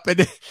stand up.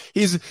 And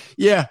he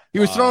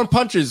was throwing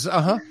punches.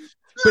 Uh-huh.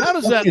 But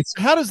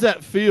how does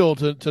that feel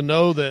to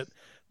know that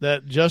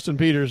Justin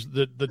Peters,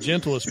 the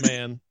gentlest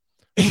man,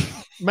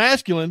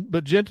 masculine,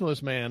 but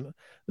gentlest man,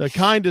 the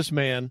kindest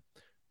man,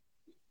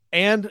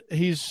 and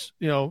he's,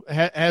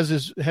 has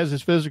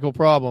his physical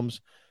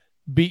problems,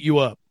 beat you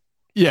up?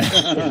 Yeah.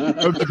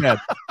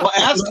 Well,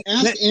 ask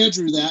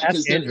Andrew that,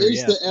 because there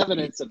is the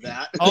evidence of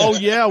that. Oh,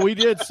 yeah, we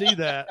did see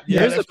that. Yeah,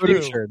 there's a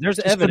picture. There's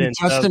evidence.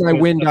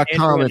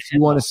 JustinIwin.com if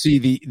you want to see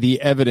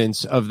the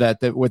evidence of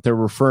that what they're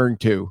referring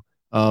to.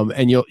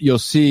 And you'll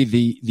see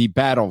the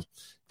battle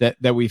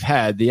that we've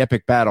had, the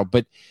epic battle.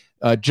 But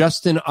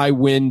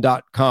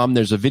JustinIwin.com,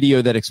 there's a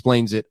video that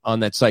explains it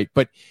on that site.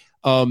 But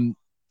to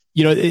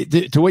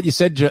what you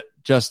said,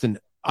 Justin,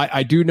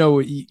 I do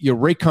know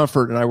Ray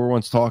Comfort and I were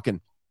once talking.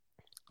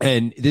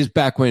 And this is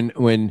back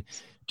when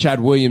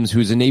Chad Williams,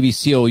 who's a Navy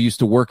SEAL, used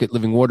to work at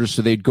Living Waters,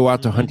 so they'd go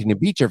out to Huntington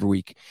Beach every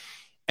week.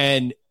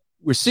 And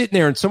we're sitting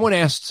there, and someone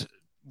asked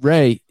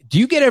Ray, "Do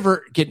you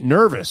ever get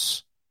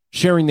nervous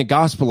sharing the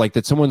gospel, like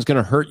that someone's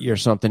going to hurt you or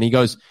something?" He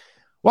goes,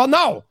 "Well,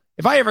 no.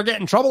 If I ever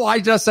get in trouble, I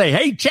just say,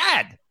 'Hey,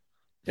 Chad,'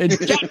 and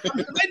Chad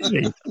defends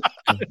me."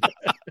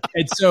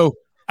 And so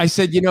I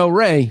said,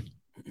 "Ray,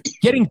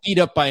 getting beat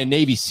up by a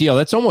Navy SEAL,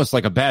 that's almost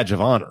like a badge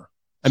of honor.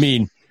 I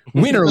mean,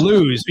 win or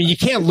lose, you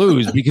can't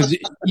lose because at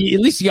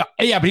least but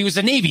he was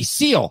a Navy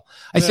SEAL."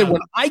 I said,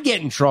 when I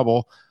get in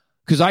trouble,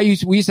 because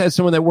we used to have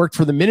someone that worked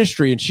for the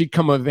ministry and she'd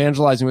come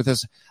evangelizing with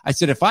us. I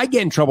said, if I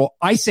get in trouble,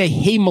 I say,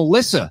 "Hey,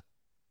 Melissa."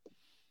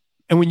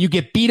 And when you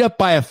get beat up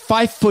by a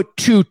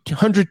 5'2",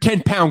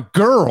 110-pound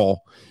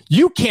girl,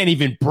 you can't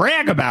even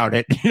brag about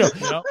it.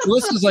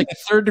 Melissa's like a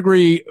third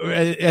degree,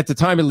 at the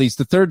time at least,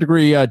 the third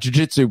degree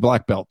jiu-jitsu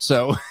black belt.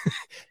 So,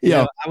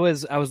 I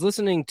was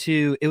listening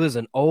to, it was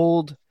an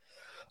old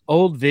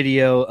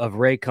video of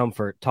Ray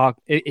Comfort talk.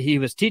 He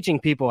was teaching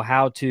people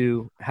how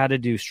to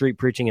do street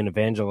preaching and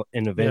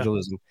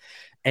evangelism.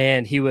 Yeah.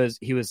 And he was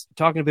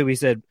talking to people. He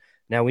said,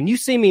 "Now, when you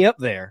see me up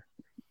there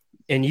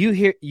and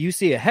you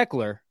see a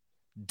heckler,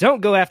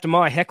 don't go after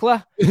my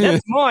heckler.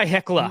 That's my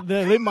heckler.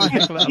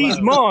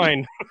 He's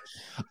mine."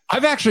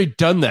 I've actually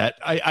done that.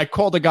 I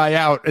called a guy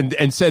out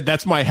and said,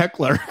 "That's my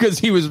heckler," because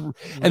he was,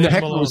 and the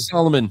heckler was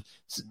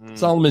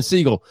Solomon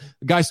Siegel.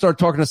 The guy started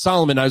talking to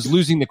Solomon. I was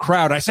losing the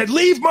crowd. I said,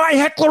 "Leave my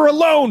heckler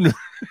alone."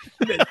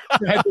 I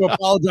had to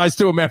apologize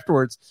to him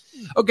afterwards.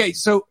 Okay,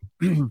 so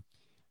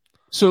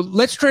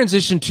let's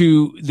transition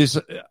to this,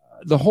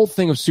 the whole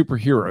thing of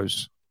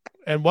superheroes.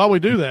 And while we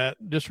do that,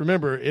 just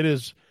remember it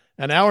is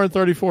an hour and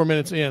 34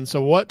 minutes in.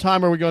 So what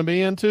time are we going to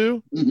be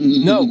into?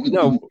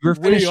 No, we're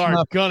finishing we are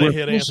up. going to We're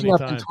hit finishing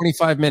Anthony up time. in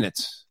 25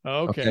 minutes.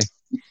 Okay.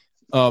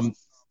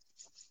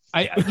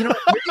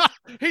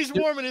 He's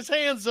warming his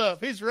hands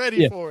up. He's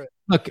ready for it.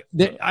 Look,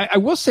 I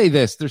will say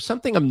this. There's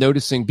something I'm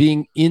noticing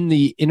being in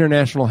the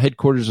international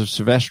headquarters of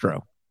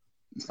Silvestro,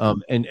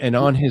 and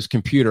on his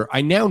computer.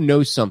 I now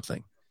know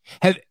something.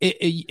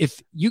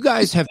 If you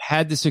guys have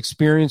had this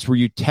experience where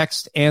you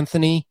text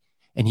Anthony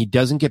and he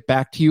doesn't get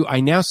back to you,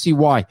 I now see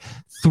why.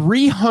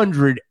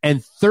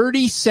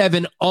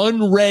 337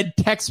 unread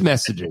text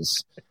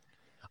messages.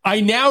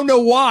 I now know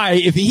why.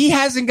 If he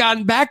hasn't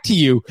gotten back to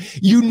you,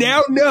 you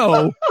now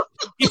know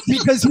it's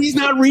because he's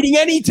not reading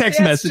any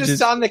text messages.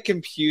 Just on the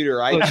computer.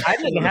 Look, I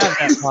didn't have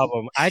that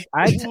problem. I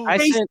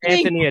sent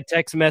Anthony a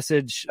text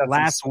message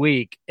last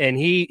week, and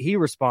he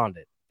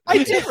responded.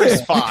 I did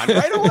respond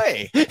right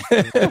away. And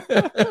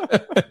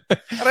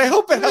I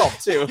hope it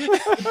helped too.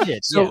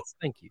 Yes,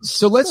 thank you.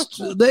 So let's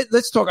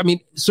talk. I mean,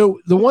 so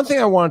the one thing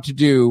I wanted to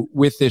do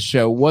with this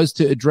show was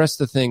to address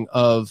the thing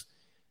of,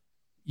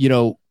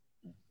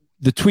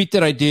 the tweet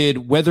that I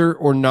did, whether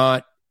or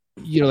not,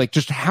 like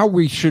just how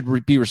we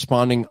should be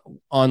responding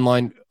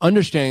online,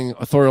 understanding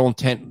authorial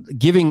intent,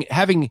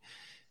 having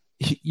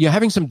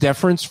some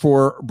deference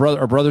for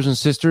our brothers and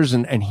sisters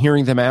and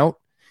hearing them out.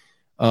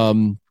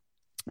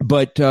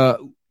 But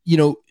in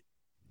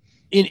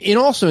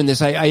also in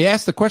this, I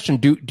asked the question,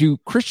 do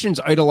Christians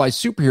idolize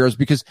superheroes?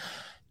 Because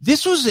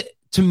this was,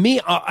 to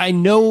me, I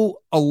know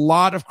a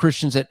lot of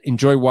Christians that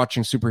enjoy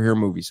watching superhero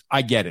movies.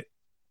 I get it.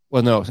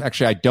 Well, no,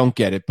 actually I don't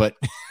get it, but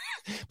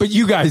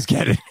you guys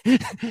get it.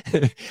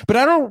 But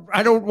I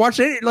don't watch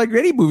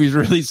any movies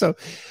really. So,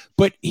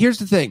 but here's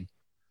the thing.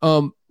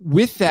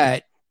 With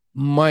that,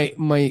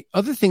 my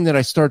other thing that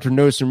I started to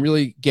notice and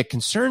really get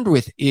concerned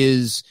with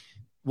is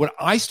what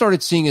I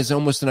started seeing is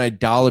almost an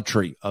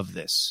idolatry of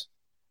this,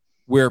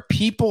 where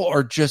people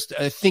are just,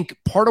 I think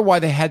part of why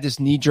they had this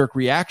knee-jerk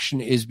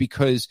reaction is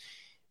because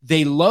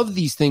they love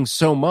these things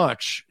so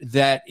much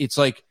that it's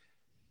like,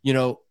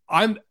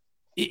 I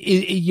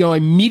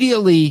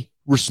immediately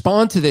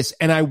respond to this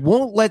and I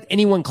won't let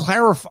anyone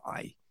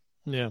clarify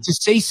to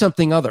say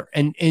something other.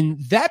 And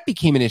that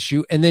became an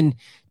issue. And then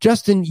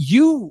Justin,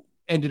 you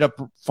ended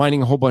up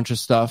finding a whole bunch of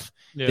stuff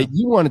that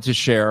you wanted to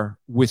share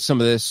with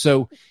some of this.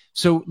 So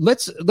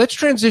let's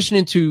transition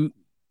into,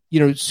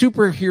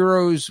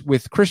 superheroes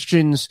with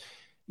Christians,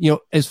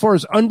 as far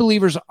as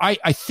unbelievers.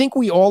 I think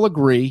we all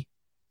agree.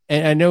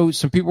 And I know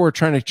some people were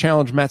trying to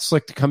challenge Matt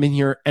Slick to come in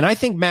here. And I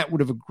think Matt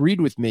would have agreed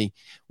with me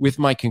with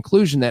my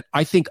conclusion that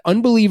I think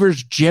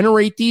unbelievers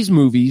generate these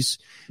movies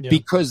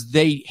because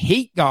they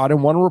hate God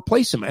and want to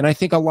replace him. And I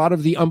think a lot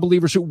of the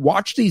unbelievers who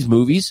watch these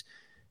movies,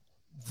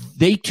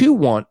 they too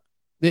want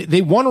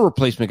a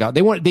replacement God.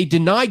 They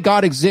deny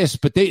God exists,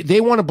 but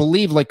they want to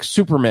believe like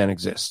Superman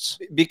exists.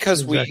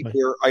 Because we have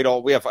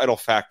idol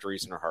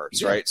factories in our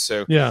hearts, right?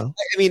 So I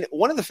mean,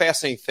 one of the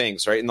fascinating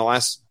things, right, in the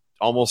last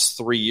almost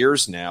 3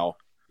 years now,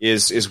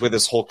 is with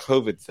this whole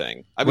COVID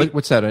thing. I mean,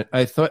 what's that?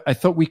 I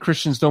thought we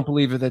Christians don't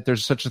believe that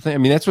there's such a thing. I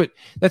mean, that's what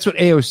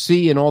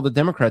AOC and all the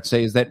Democrats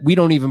say, is that we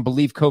don't even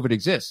believe COVID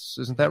exists.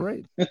 Isn't that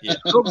right? Yeah.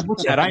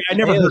 What's that? I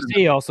never heard.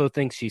 AOC also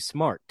thinks she's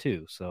smart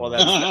too. So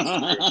that's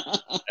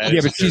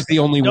but she's the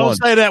only don't one.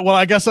 Don't say that. Well,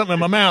 I got something in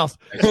my mouth.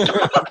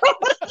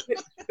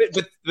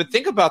 but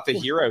think about the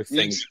hero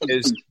thing,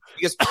 because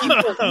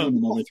people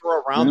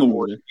throw around the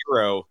word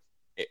hero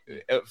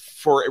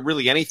for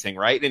really anything,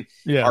 right? And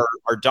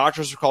our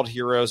doctors are called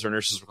heroes, our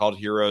nurses are called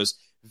heroes,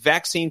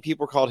 vaccine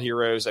people are called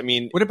heroes. I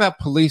mean, what about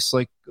police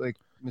like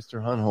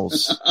Mr.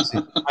 Hunholz?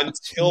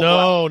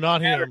 Until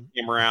not him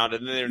came around,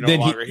 and then they're no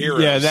longer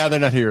heroes. Yeah, now they're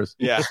not heroes.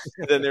 Yeah,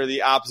 then they're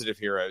the opposite of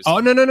heroes. Oh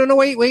no!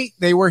 Wait!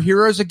 They were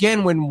heroes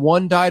again when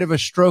one died of a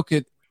stroke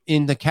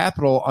in the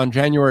Capitol on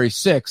January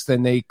 6th,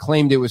 and they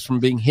claimed it was from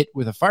being hit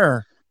with a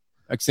fire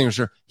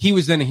extinguisher. He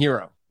was then a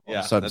hero.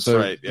 Yeah, that's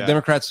right. Yeah. The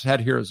Democrats had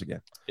heroes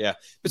again. Yeah,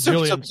 but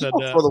so people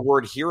throw the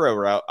word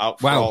hero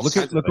out. Wow, look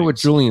at what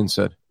Julian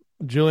said.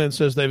 Julian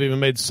says they've even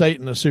made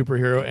Satan a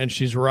superhero, and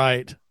she's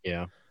right.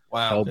 Yeah.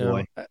 Wow. Oh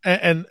boy.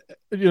 And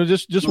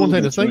just one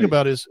thing to think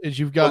about is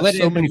you've got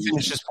so many.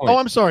 Finish this point. Oh,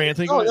 I'm sorry,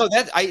 Anthony. No,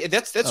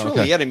 that's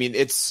really it. I mean,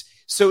 it's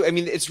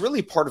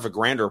really part of a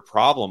grander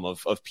problem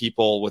of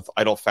people with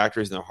idol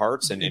factories in their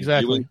hearts and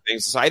doing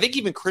things. So I think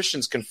even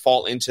Christians can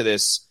fall into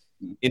this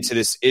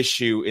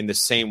issue in the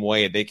same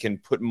way. They can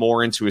put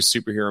more into a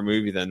superhero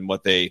movie than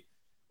what they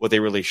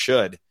really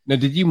should. Now,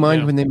 did you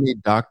mind when they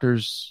made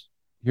doctors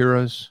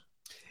heroes?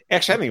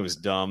 Actually, I think it was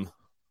dumb.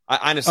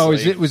 I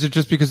honestly, was it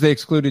just because they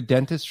excluded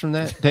dentists from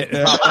that?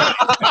 Because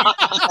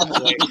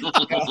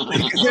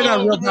they're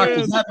not real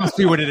doctors. That must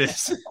be what it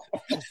is.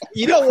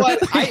 You know what?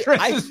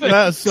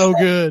 That's so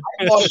good.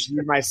 I always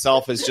view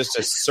myself as just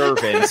a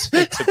servant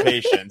to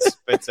patients,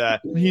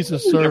 but he's a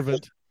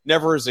servant,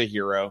 never as a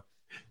hero.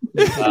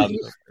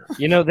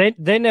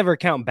 They never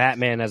count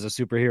Batman as a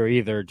superhero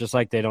either, just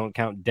like they don't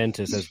count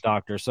dentists as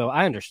doctors. So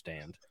I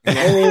understand.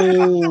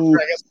 Oh,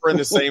 I guess we're in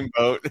the same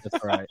boat.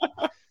 That's right.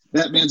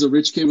 Batman's a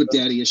rich kid with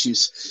daddy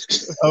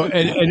issues. Oh,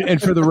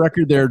 and for the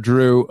record there,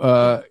 Drew,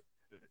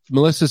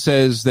 Melissa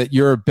says that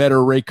you're a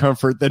better Ray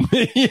Comfort than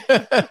me.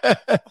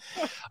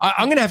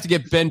 I'm going to have to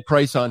get Ben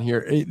Price on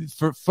here.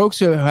 For folks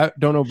who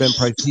don't know Ben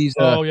Price, he's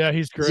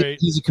great.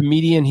 He's a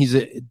comedian.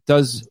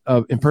 Does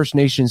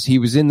impersonations. He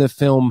was in the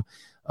film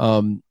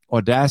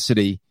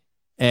Audacity,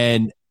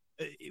 and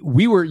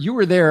you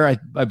were there,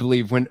 I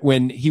believe, when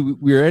we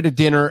were at a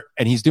dinner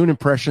and he's doing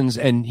impressions,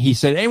 and he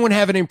said, "Anyone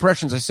have any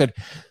impressions?" I said,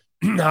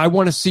 "I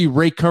want to see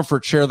Ray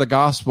Comfort share the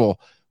gospel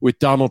with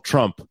Donald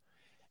Trump."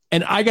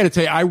 And I got to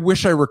tell you, I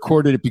wish I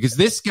recorded it, because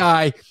this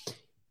guy,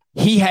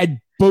 he had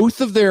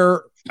both of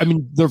their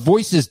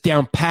voices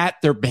down pat,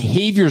 their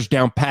behaviors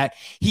down pat.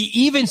 He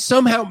even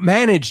somehow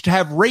managed to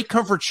have Ray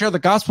Comfort share the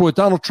gospel with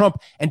Donald Trump,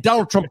 and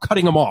Donald Trump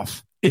cutting him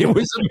off. It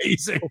was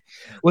amazing.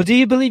 Well, do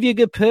you believe you're a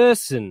good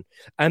person?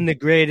 I'm the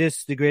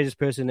greatest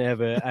person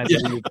ever. I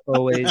believe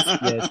always.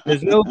 Yes.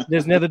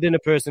 There's never been a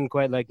person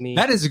quite like me.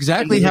 That is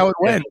exactly how it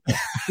went.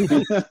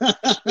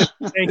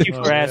 Thank you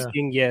for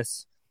asking.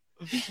 Yes.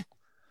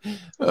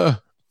 All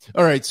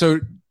right. So,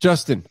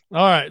 Justin.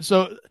 All right.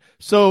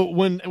 So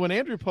when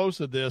Andrew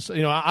posted this,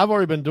 I've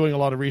already been doing a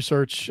lot of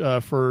research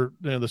for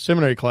the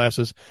seminary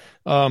classes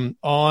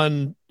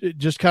on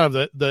just kind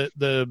of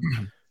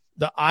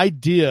the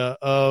idea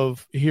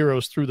of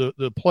heroes through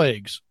the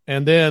plagues.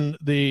 And then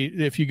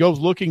if you go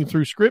looking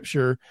through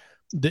scripture,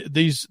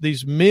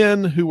 these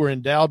men who were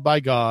endowed by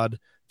God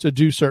to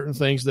do certain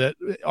things that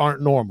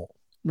aren't normal.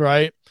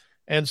 Right.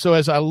 And so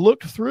as I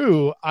looked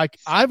through,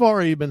 I've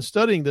already been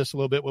studying this a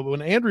little bit, but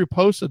when Andrew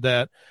posted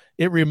that,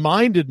 it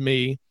reminded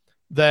me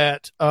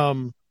that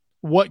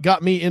what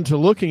got me into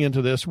looking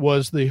into this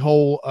was the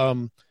whole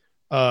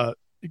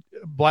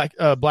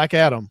Black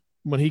Adam.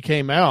 When he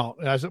came out,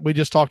 as we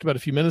just talked about a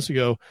few minutes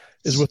ago,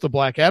 is with the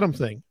Black Adam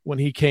thing. When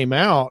he came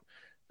out,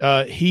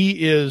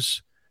 he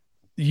is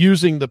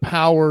using the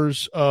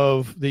powers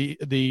of the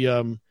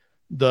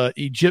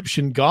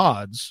Egyptian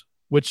gods,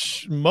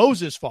 which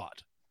Moses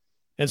fought,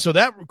 and so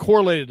that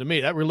correlated to me.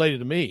 That related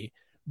to me.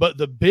 But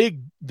the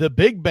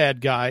big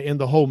bad guy in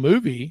the whole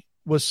movie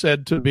was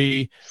said to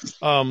be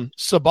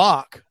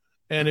Sabak.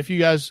 And if you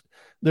guys,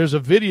 there's a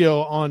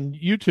video on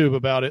YouTube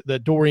about it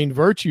that Doreen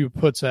Virtue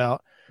puts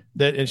out.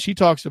 And she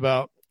talks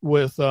about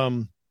with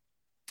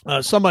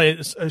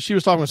somebody. She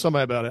was talking with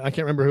somebody about it. I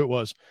can't remember who it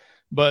was,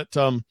 but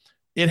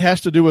it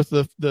has to do with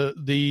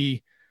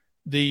the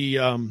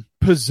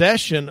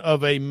possession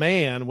of a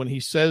man when he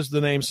says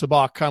the name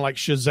Sabak, kind of like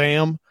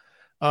Shazam,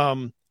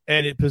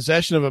 and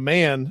possession of a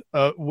man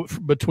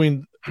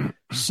between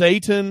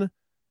Satan,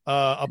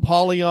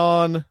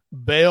 Apollyon,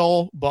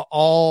 Baal,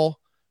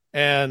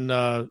 and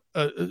a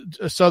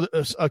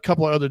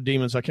couple of other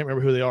demons. I can't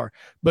remember who they are,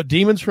 but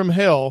demons from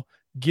hell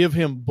give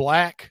him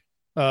black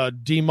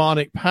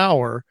demonic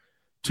power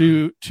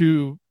to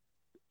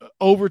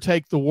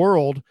overtake the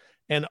world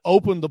and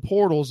open the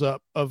portals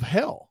up of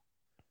hell.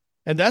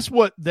 And that's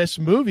what this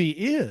movie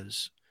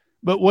is.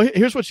 But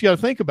here's what you got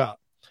to think about.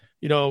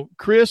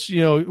 Chris,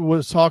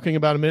 was talking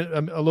about a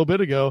little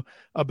bit ago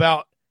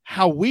about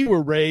how we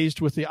were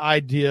raised with the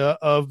idea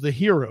of the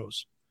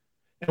heroes.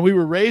 And we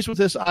were raised with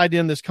this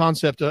idea and this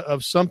concept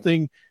of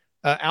something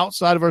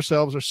outside of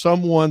ourselves, or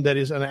someone that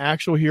is an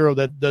actual hero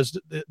that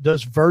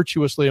does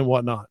virtuously and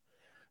whatnot.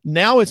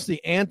 Now it's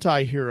the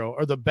anti-hero,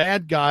 or the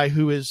bad guy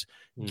who is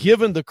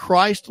given the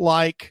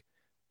Christ-like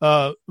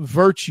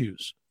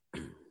virtues.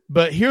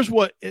 But here's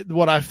what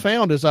I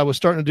found as I was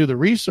starting to do the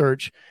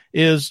research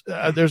is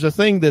there's a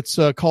thing that's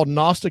called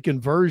Gnostic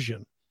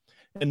inversion.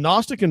 And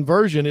Gnostic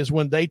inversion is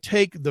when they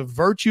take the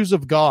virtues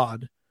of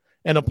God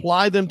and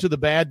apply them to the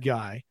bad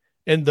guy,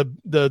 and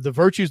the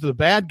virtues of the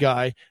bad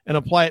guy and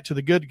apply it to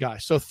the good guy.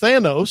 So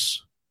Thanos,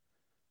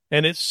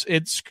 and it's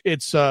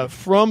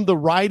from the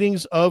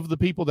writings of the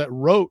people that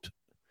wrote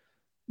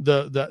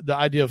the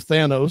idea of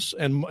Thanos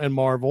and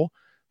Marvel.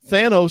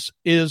 Thanos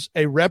is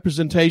a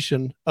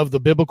representation of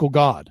the biblical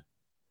God.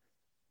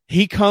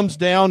 He comes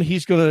down,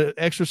 he's going to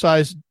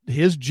exercise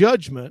his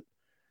judgment,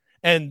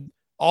 and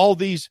all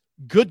these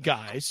good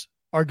guys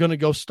are going to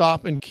go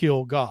stop and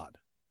kill God.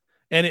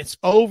 And it's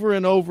over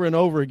and over and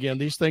over again.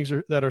 These things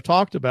that are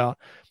talked about.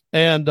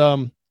 And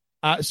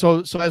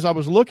so as I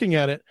was looking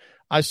at it,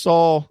 I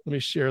saw, let me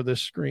share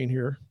this screen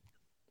here.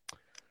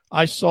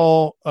 I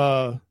saw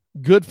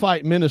Good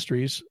Fight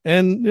Ministries,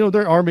 and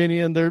they're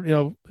Armenian.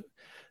 They're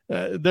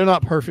they're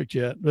not perfect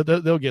yet, but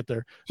they'll get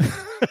there.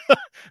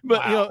 But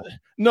wow.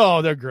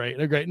 No, they're great.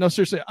 They're great. No,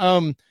 seriously.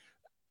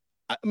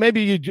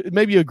 Maybe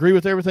you agree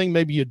with everything.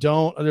 Maybe you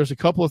don't. There's a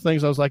couple of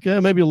things I was like,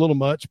 maybe a little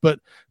much.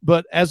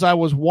 But as I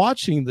was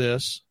watching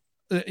this,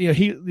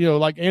 he,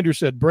 like Andrew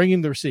said,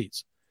 bringing the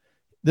receipts.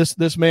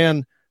 This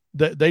man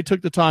they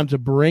took the time to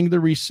bring the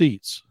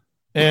receipts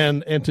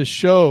and to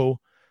show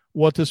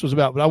what this was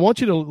about. But I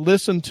want you to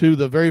listen to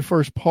the very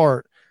first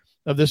part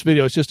of this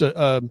video. It's just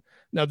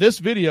now this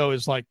video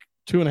is like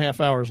 2.5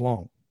 hours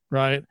long,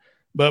 right?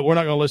 But we're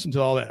not going to listen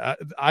to all that.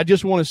 I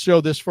just want to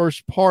show this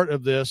first part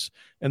of this,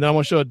 and then I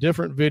want to show a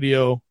different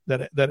video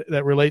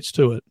that relates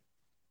to it.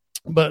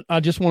 But I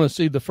just want to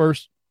see the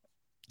first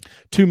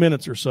 2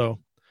 minutes or so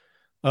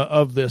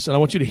of this, and I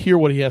want you to hear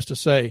what he has to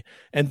say.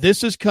 And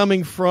this is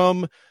coming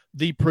from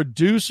the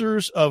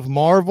producers of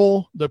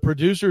Marvel, the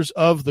producers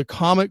of the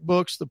comic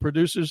books, the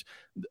producers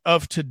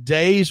of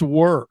today's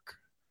work,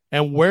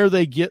 and where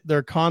they get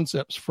their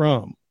concepts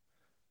from.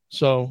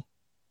 So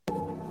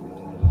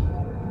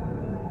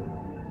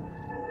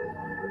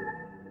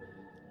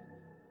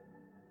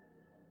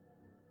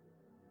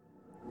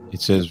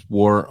it says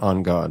War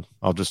on God.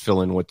 I'll just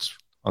fill in what's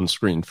on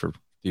screen for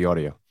the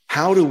audio.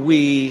 How do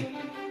we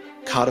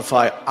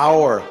codify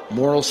our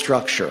moral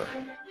structure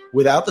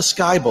without the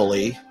sky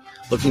bully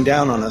looking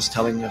down on us,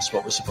 telling us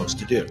what we're supposed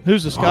to do?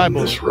 Who's the sky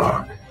bully? On this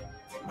rock,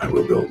 I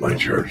will build my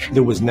church.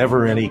 There was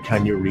never any,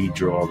 can you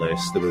redraw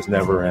this? There was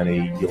never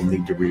any, you'll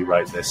need to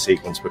rewrite this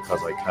sequence because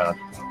I can't.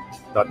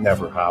 That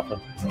never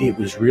happened. It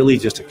was really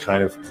just a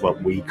kind of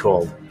what we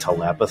call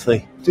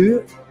telepathy. Do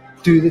it.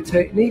 Do the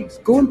techniques.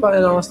 Go and buy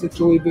an Aleister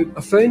Crowley book. I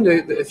found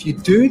out that if you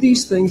do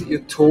these things that you're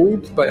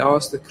told by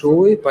Aleister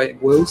Crowley, by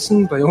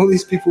Wilson, by all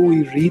these people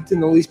we read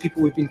and all these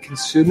people we've been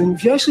consuming,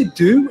 if you actually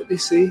do what they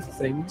say,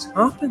 things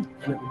happen.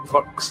 And it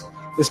works.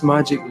 This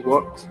magic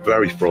works.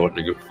 Very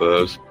frightening at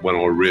first when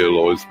I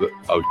realised that,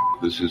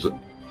 this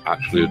isn't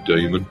actually a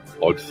demon.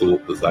 I'd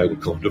thought that they were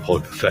kind of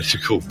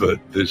hypothetical, but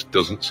this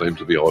doesn't seem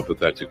to be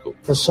hypothetical.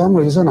 For some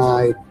reason,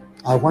 I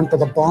went to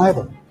the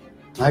Bible.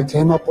 I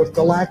came up with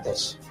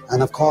Galactus.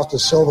 And of course, the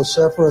Silver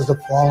Surfer is the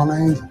fallen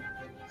angel.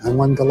 And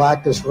when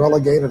Galactus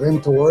relegated him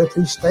to Earth,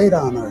 he stayed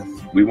on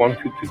Earth. We wanted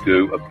to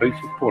do a piece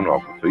of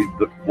pornography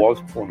that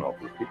was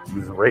pornography. He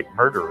was a rape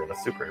murderer in a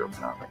superhero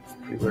comic.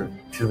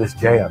 To this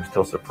day, I'm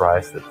still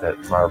surprised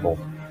that Marvel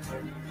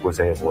was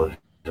able to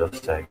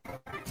just say.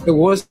 There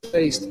was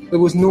Christ. There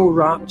was no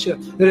rapture.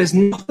 There is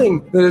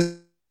nothing. There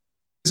is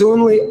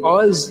only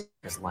us.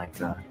 It's like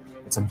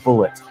it's a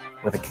bullet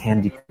with a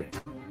candy cream.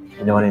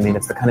 You know what I mean?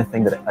 It's the kind of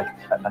thing that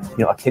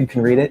a kid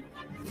can read it,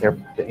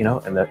 and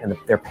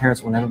their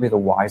parents will never be the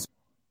wiser.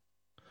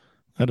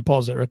 I had to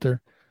pause that right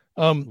there.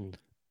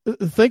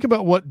 Think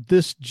about what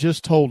this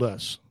just told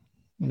us.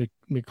 Let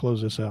me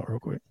close this out real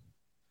quick.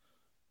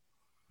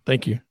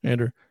 Thank you,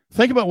 Andrew.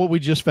 Think about what we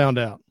just found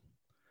out.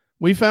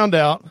 We found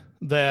out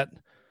that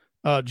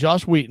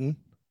Joss Whedon,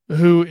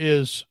 who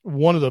is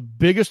one of the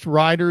biggest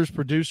writers,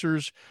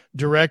 producers,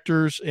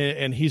 directors,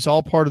 and he's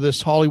all part of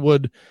this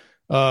Hollywood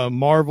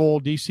Marvel,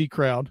 DC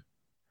crowd,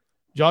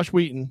 Joss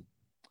Whedon,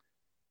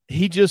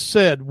 he just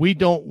said, we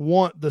don't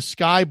want the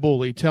sky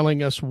bully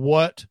telling us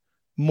what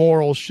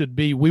morals should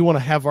be. We want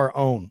to have our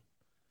own.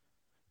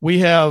 We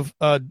have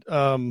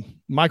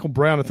Michael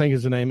Brown, I think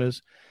his name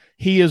is.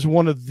 He is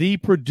one of the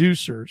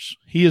producers.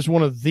 He is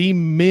one of the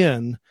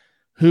men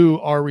who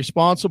are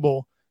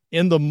responsible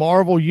in the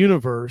Marvel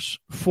universe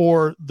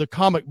for the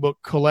comic book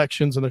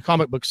collections and the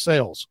comic book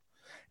sales.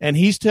 And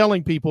he's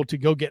telling people to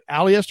go get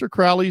Aleister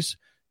Crowley's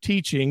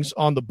teachings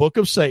on the Book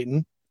of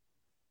Satan,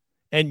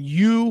 and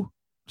you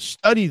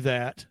study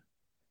that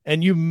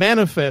and you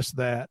manifest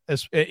that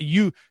as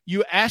you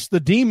ask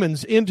the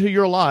demons into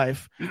your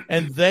life,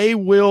 and they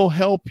will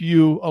help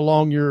you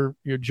along your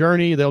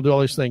journey. They'll do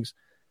all these things.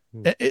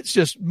 It's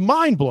just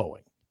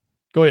mind-blowing.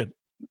 Go ahead.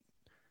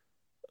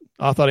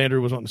 I thought Andrew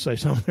was wanting to say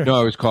something.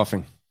 No, I was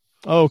coughing.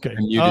 Oh, okay.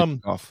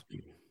 Cough.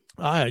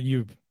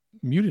 You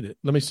muted it.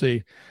 Let me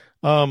see.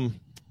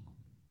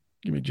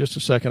 Give me just a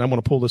second. I'm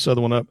going to pull this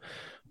other one up,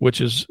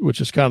 which is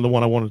kind of the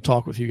one I want to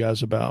talk with you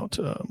guys about.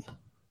 As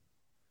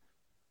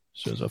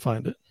soon as I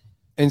find it.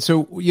 And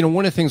so,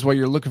 one of the things while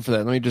you're looking for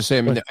that, let me just say,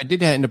 I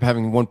did end up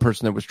having one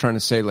person that was trying to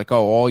say, like,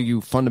 oh, all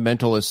you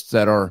fundamentalists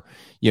that are,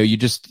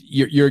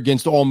 you're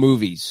against all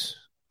movies.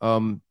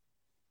 I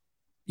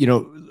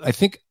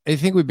think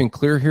we've been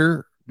clear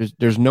here.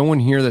 There's no one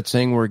here that's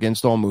saying we're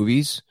against all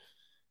movies.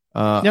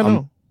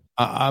 No.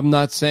 I'm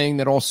not saying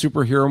that all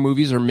superhero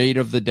movies are made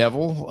of the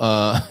devil.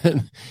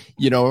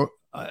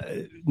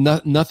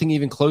 Nothing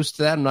even close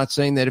to that. I'm not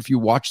saying that if you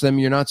watch them,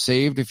 you're not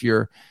saved. If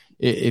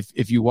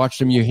you watch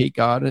them, you hate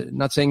God. I'm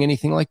not saying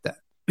anything like that.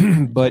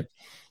 But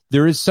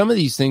there is some of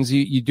these things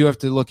you do have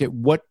to look at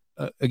what,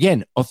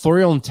 again,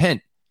 authorial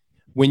intent.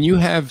 When you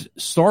have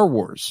Star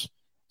Wars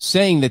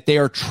saying that they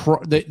are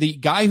the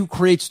guy who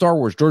creates Star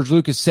Wars, George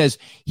Lucas, says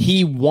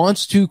he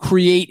wants to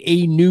create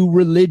a new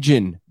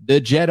religion, the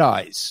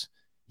Jedis.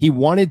 He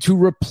wanted to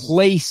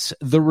replace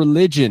the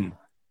religion.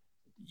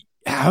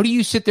 How do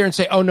you sit there and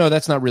say, oh, no,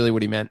 that's not really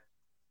what he meant?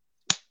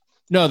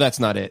 No, that's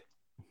not it.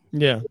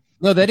 Yeah.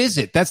 No, that is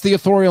it. That's the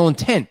authorial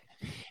intent.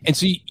 And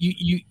so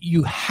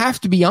you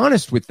have to be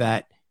honest with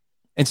that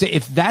and say,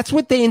 if that's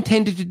what they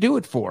intended to do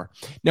it for.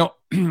 Now,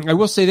 I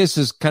will say this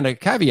as kind of a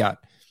caveat.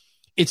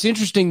 It's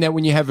interesting that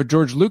when you have a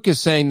George Lucas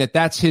saying that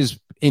that's his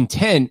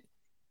intent,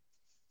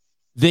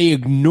 they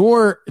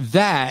ignore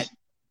that,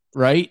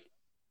 right?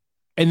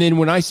 And then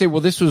when I say,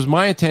 well, this was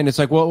my intent, it's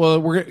like,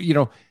 well, we're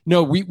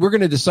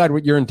going to decide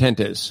what your intent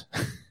is.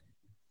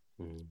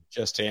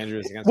 Just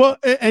Andrews against. Well,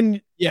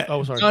 and yeah,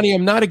 oh, sorry, Donnie,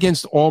 I'm not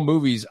against all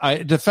movies.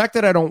 The fact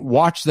that I don't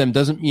watch them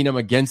doesn't mean I'm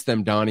against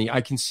them, Donnie.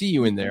 I can see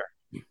you in there.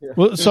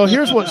 Well, so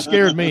here's what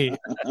scared me.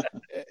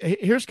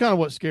 Here's kind of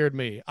what scared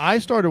me. I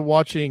started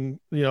watching,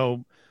 Chris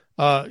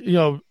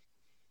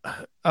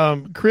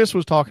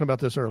was talking about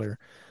this earlier.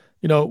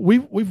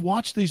 We've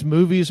watched these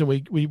movies and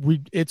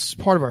we it's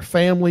part of our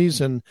families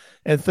and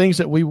things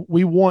that we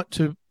want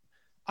to.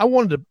 I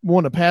want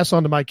to pass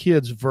on to my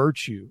kids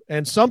virtue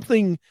and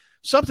something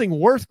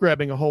worth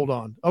grabbing a hold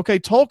on. Okay,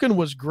 Tolkien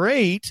was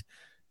great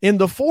in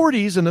the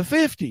 40s and the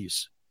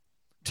 50s.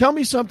 Tell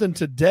me something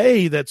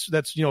today that's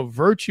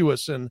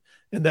virtuous and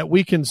that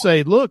we can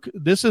say, look,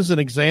 this is an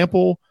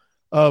example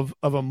of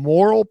a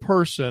moral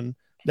person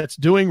that's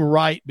doing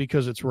right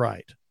because it's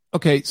right.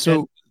 Okay,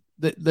 so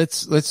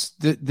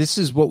this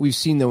is what we've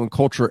seen though in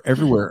culture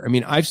everywhere. I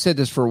mean, I've said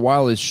this for a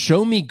while: is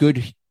show me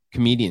good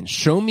comedians,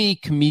 show me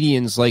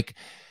comedians like,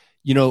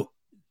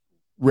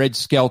 Red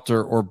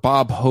Skelter or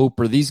Bob Hope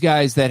or these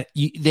guys that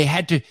you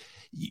had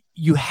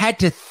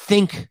to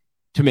think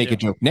to make a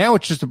joke. Now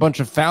it's just a bunch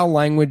of foul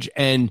language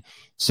and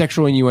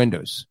sexual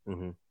innuendos.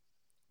 Mm-hmm.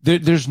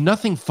 There's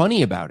nothing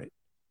funny about it.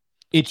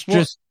 It's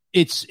just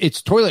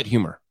it's toilet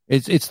humor.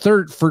 It's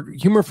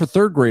humor for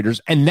third graders,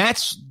 and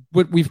that's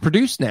what we've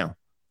produced now.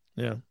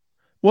 Yeah.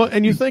 Well,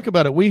 and you think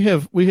about it,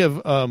 we've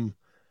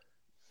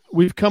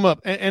come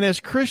up, and as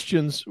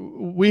Christians,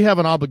 we have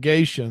an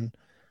obligation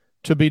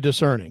to be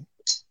discerning.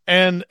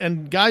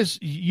 And guys,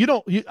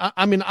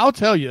 I'll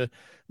tell you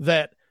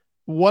that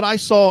what I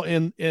saw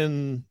in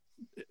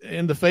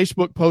the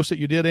Facebook post that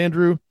you did,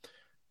 Andrew,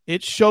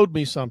 it showed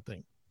me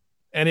something,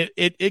 and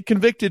it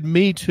convicted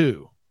me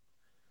too,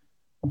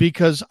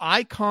 because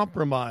I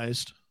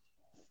compromised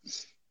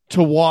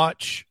to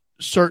watch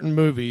certain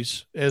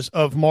movies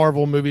of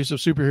Marvel movies, of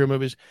superhero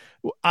movies.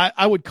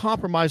 I would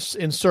compromise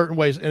in certain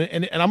ways.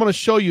 And I'm going to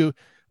show you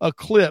a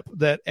clip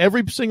that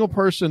every single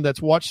person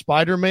that's watched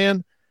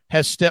Spider-Man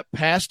has stepped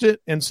past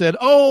it and said,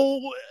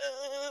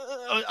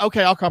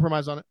 okay, I'll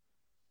compromise on it.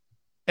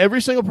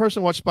 Every single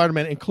person watched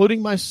Spider-Man,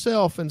 including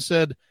myself, and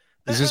said,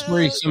 is this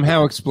where he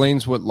somehow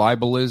explains what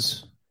libel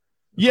is?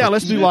 Yeah,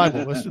 let's do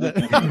libel. Let's do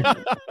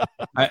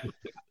that.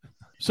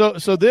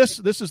 So this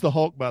is the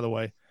Hulk, by the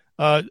way.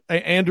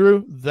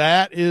 Andrew,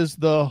 that is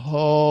the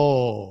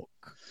Hulk.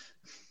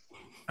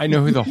 I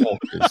know who the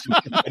Hulk is.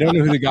 I don't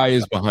know who the guy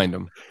is behind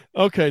him.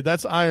 Okay,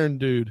 that's Iron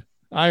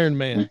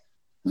Man.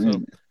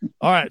 So,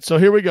 all right, so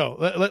here we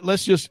go.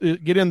 Let's just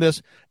get in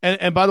this.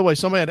 And by the way,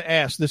 somebody had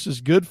asked, this is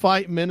Good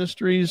Fight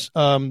Ministries.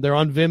 They're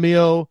on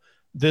Vimeo.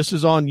 This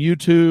is on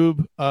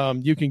YouTube.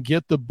 You can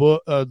get the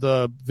book,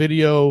 the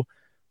video,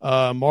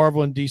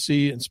 Marvel and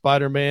DC and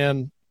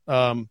Spider-Man.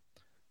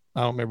 I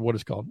don't remember what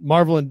it's called.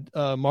 Marvel and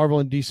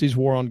DC's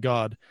War on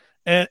God.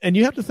 And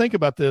you have to think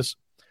about this.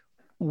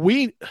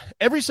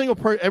 Every single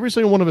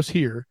one of us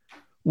here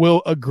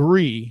will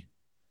agree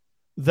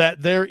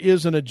that there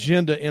is an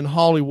agenda in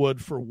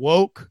Hollywood for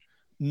woke,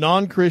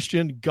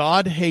 non-Christian,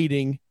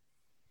 God-hating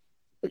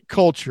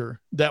culture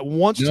that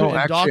wants to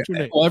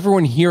indoctrinate. Well,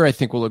 everyone here, I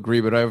think, will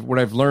agree. But what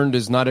I've learned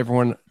is not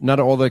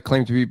all that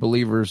claim to be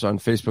believers on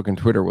Facebook and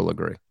Twitter will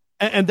agree.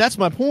 And that's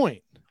my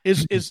point.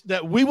 Is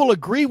that we will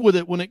agree with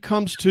it when it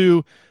comes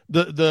to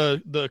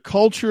the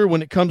culture,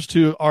 when it comes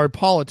to our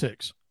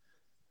politics,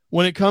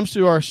 when it comes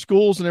to our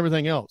schools and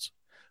everything else.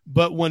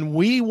 But when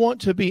we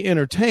want to be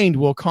entertained,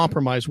 we'll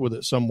compromise with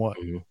it somewhat.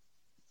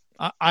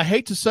 Mm-hmm. I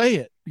hate to say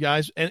it,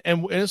 guys, and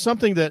it's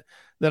something that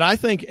I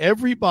think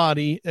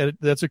everybody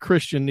that's a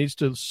Christian needs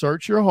to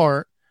search your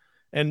heart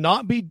and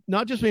not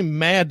just be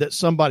mad that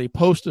somebody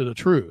posted a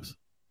truth.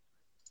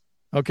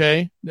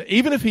 Okay,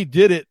 even if he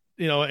did it,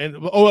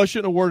 I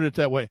shouldn't have worded it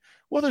that way.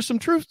 Well, there's some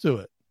truth to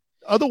it.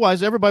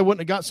 Otherwise, everybody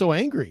wouldn't have got so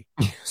angry.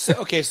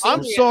 So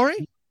I'm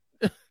sorry.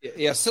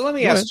 Yeah, so let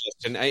me ask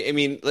Justin. I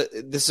mean,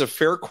 this is a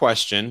fair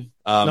question.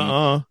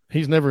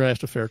 He's never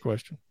asked a fair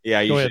question. Yeah,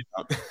 you should.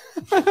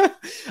 Go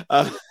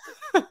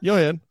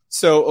ahead.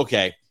 So,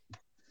 okay,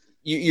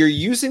 you're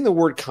using the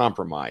word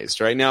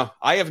compromised right now.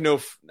 I have no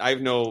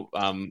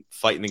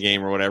fight in the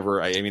game or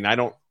whatever. I mean, I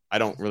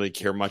don't really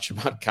care much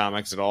about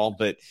comics at all.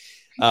 But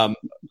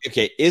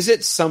okay, is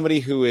it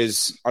somebody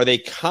are they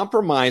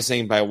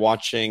compromising by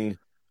watching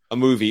a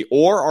movie,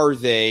 or are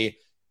they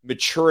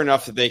mature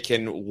enough that they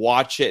can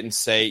watch it and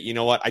say, you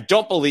know what, I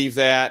don't believe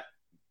that.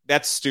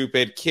 That's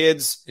stupid.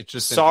 Kids, it's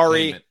just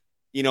sorry.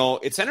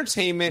 It's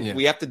entertainment. Yeah.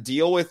 We have to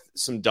deal with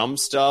some dumb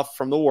stuff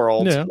from the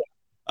world. Yeah.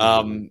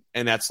 And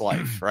that's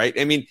life, right?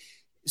 I mean,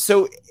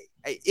 so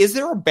is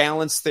there a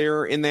balance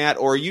there in that,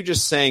 or are you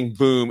just saying,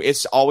 boom,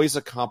 it's always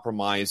a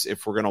compromise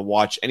if we're going to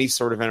watch any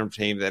sort of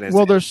entertainment that has...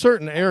 Well, there's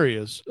certain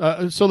areas.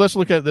 So let's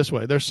look at it this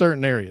way. There's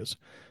certain areas.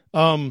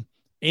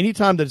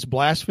 Anytime that it's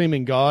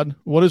blaspheming God,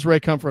 what does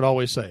Ray Comfort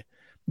always say?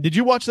 Did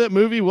you watch that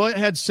movie? Well, it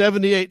had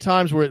 78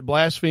 times where it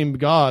blasphemed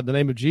God, the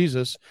name of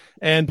Jesus,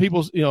 and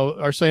people,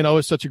 are saying, "Oh,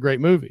 it's such a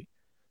great movie."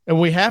 And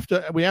we have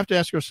to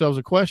ask ourselves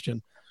a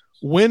question.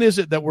 When is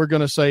it that we're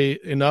going to say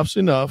enough's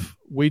enough?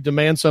 We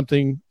demand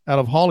something out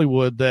of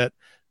Hollywood that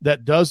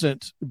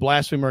doesn't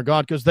blaspheme our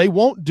God, because they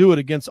won't do it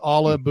against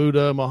Allah,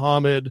 Buddha,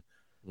 Muhammad,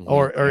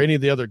 or any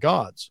of the other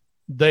gods.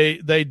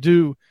 They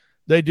do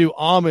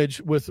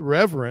homage with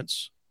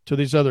reverence to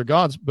these other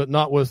gods, but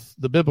not with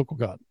the biblical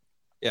God.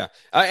 Yeah.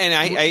 And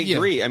I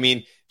agree. I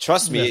mean,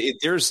 trust me,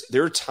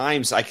 there are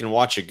times I can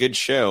watch a good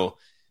show.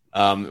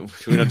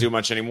 We don't do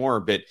much anymore,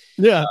 but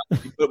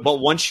but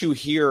once you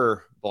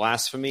hear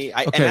blasphemy,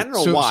 and I don't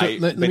know why,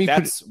 but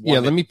that's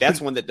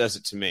one that does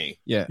it to me.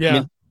 Yeah. I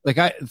mean, like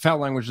foul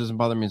language doesn't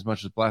bother me as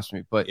much as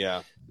blasphemy, but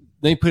let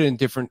me put it in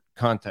different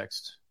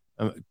context.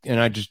 And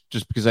I just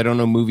because I don't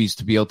know movies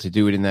to be able to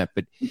do it in that,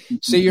 but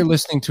say you're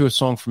listening to a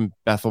song from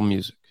Bethel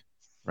Music,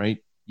 right?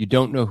 You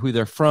don't know who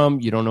they're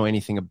from. You don't know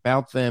anything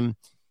about them.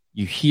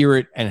 You hear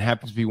it, and it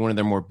happens to be one of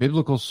their more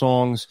biblical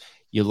songs.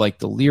 You like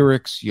the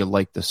lyrics. You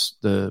like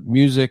the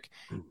music.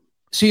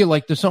 So you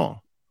like the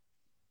song.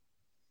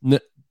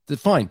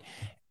 Fine.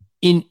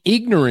 In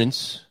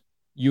ignorance,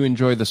 you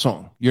enjoy the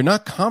song. You're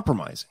not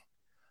compromising.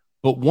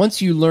 But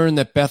once you learn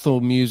that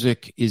Bethel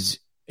Music is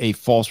a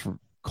false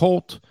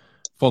cult,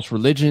 false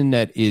religion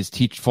that is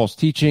false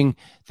teaching,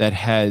 that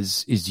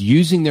is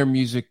using their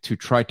music to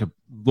try to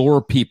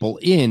lure people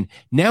in.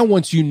 Now,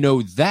 once you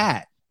know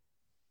that,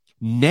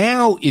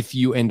 now if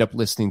you end up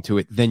listening to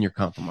it, then you're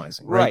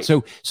compromising, right?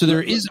 So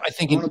there is, I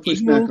think, I want to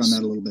push back on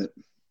that a little bit.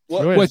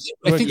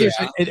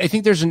 I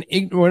think there's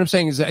what I'm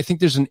saying is that I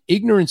think there's an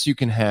ignorance you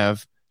can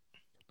have,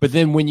 but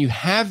then when you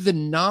have the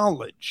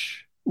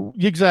knowledge,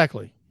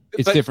 exactly,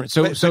 it's different.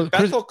 So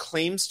Bethel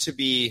claims to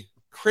be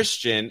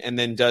Christian and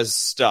then does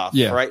stuff,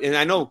 right? And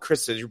I know,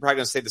 Chris, you're probably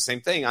going to say the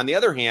same thing. On the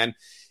other hand,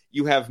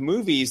 you have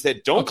movies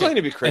that don't claim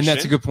to be Christian, and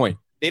that's a good point.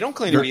 They don't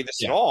claim to be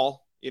this at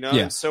all, you know.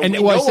 And so and we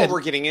know what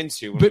we're getting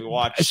into when we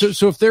watch.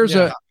 So if there's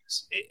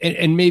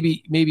and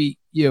maybe maybe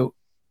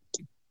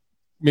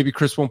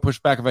Chris won't push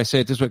back if I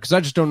say it this way, because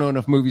I just don't know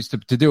enough movies to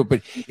do it.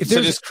 But if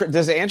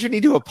does Andrew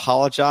need to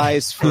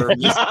apologize for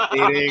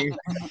misstating?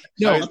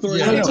 No,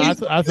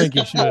 I think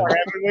he should.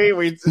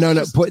 No.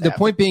 The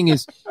point being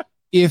is,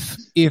 if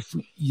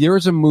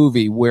there's a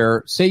movie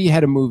where, say, you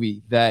had a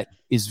movie that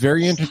is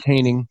very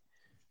entertaining,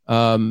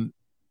 but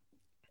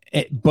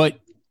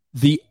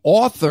the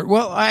author,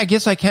 well, I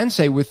guess I can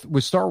say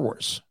with Star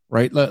Wars,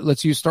 right?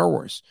 Let's use Star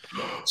Wars.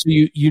 So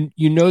you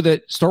know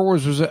that Star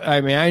Wars was,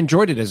 I mean, I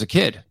enjoyed it as a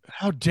kid.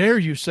 How dare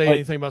you say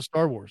anything about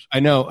Star Wars? I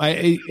know.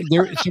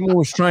 Someone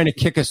was trying to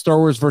kick a Star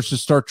Wars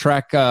versus Star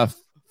Trek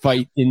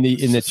fight in the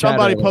chat.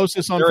 Somebody post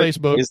this on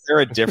Facebook. Is there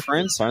a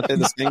difference? Aren't they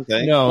the same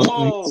thing?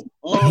 No.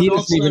 He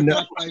doesn't even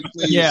know.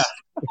 Yeah.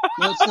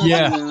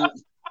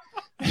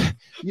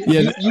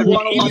 You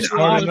want to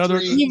watch another?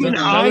 Even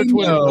I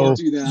know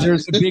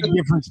there's a big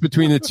difference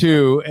between the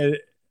two.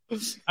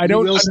 I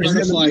don't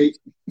understand.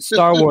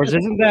 Star Wars,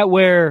 isn't that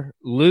where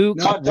Luke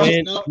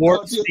went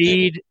warp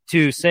speed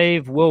to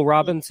save Will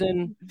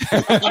Robinson?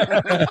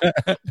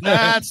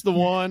 That's the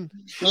one.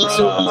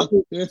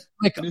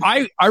 Like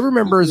I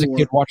remember as a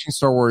kid watching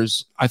Star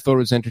Wars. I thought it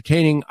was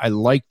entertaining. I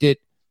liked it.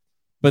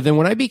 But then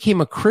when I became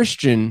a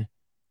Christian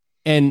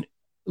and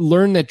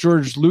learned that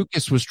George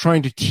Lucas was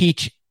trying to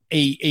teach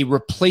a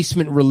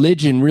replacement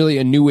religion, really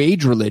a new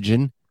age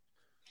religion,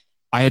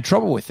 I had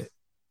trouble with it.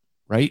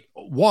 Right?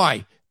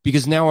 Why?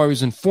 Because now I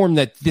was informed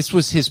that this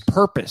was his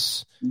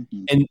purpose,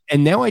 and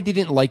now I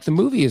didn't like the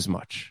movie as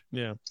much.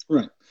 Yeah,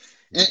 right.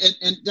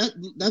 And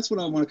that's what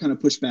I want to kind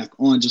of push back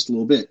on just a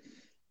little bit.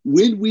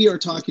 When we are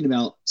talking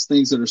about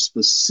things that are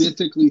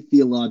specifically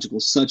theological,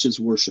 such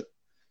as worship,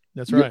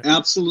 that's right.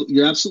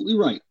 You're absolutely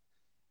right.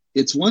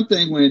 It's one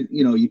thing when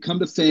you come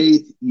to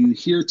faith, you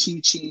hear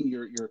teaching,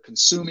 you're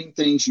consuming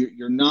things,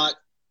 you're not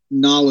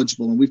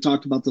knowledgeable, and we've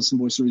talked about this in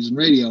Voice of Reason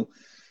Radio.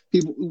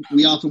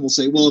 We often will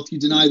say, well, if you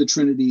deny the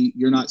Trinity,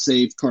 you're not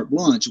saved, carte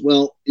blanche.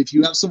 Well, if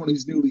you have someone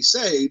who's newly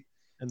saved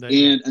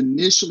and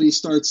initially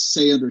starts,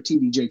 say, under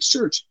T.D. Jakes'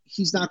 church,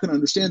 he's not going to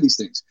understand these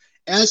things.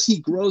 As he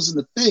grows in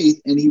the faith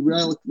and he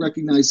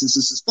recognizes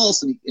this is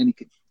false and he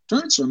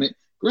turns from it,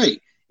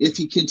 great. If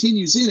he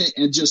continues in it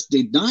and just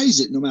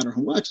denies it no matter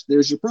how much,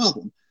 there's your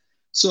problem.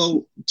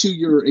 So to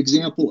your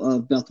example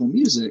of Bethel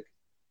Music,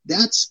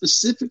 that's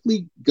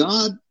specifically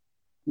God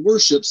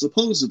worship,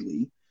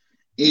 supposedly,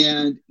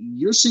 and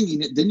you're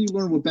singing it, then you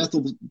learn what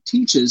Bethel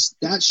teaches.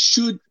 That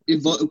should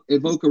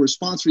evoke a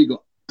response where you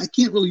go, I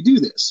can't really do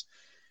this.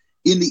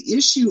 In the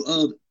issue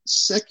of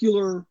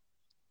secular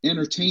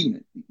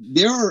entertainment,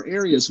 there are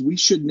areas we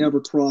should never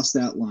cross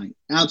that line.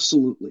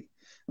 Absolutely.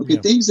 Okay,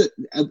 things that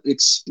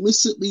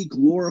explicitly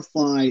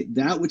glorify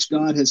that which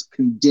God has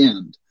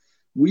condemned,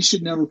 we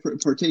should never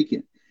partake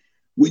in.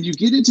 When you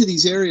get into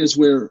these areas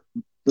where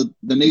the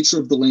nature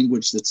of the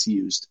language that's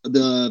used,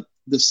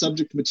 the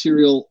subject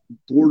material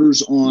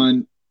borders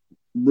on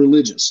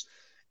religious,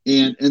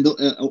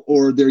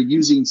 or they're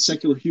using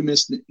secular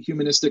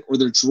humanistic, or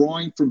they're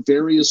drawing from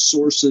various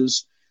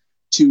sources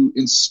to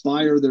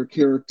inspire their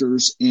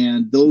characters,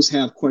 and those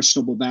have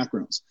questionable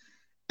backgrounds.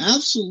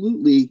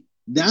 Absolutely,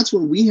 that's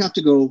where we have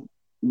to go.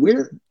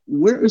 where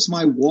is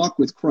my walk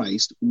with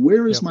Christ?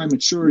 Where is my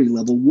maturity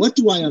level? What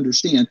do I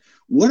understand?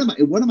 What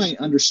am I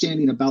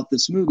understanding about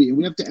this movie? And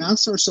we have to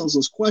ask ourselves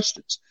those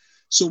questions.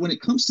 So when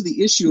it comes to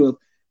the issue of,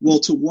 well,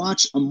 to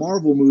watch a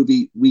Marvel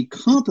movie, we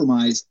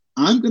compromise,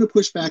 I'm going to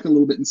push back a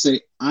little bit and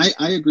say, I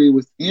agree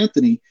with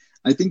Anthony.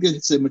 I think that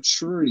it's a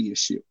maturity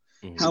issue.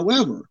 Mm-hmm.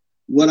 However,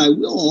 what I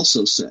will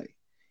also say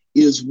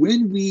is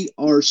when we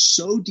are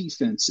so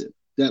defensive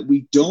that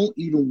we don't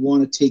even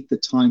want to take the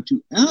time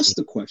to ask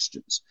the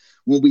questions,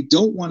 when we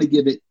don't want to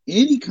give it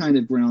any kind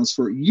of grounds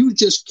for, you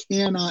just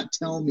cannot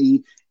tell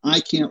me I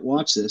can't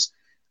watch this,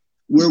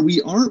 where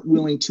we aren't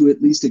willing to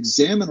at least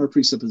examine our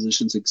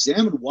presuppositions,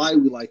 examine why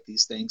we like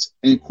these things,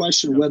 and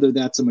question whether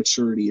that's a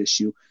maturity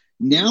issue.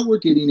 Now we're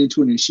getting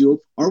into an issue of,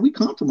 are we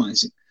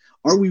compromising?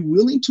 Are we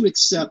willing to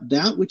accept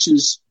that which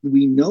is,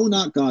 we know,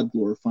 not God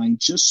glorifying,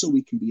 just so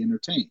we can be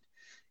entertained?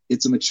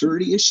 It's a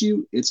maturity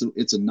issue. It's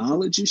a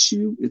knowledge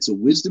issue. It's a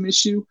wisdom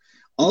issue.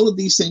 All of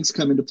these things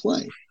come into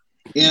play.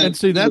 And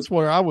see, that's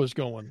where I was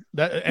going.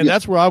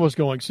 That's where I was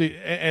going. See,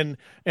 and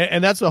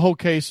that's the whole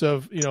case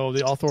of,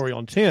 the authorial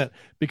intent,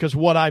 because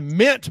what I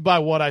meant by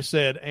what I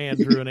said,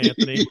 Andrew and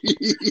Anthony.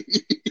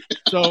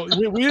 So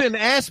we didn't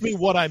ask me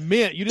what I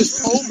meant. You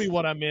just told me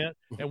what I meant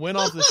and went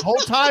off this whole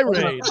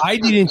tirade. I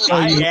didn't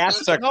tell you. I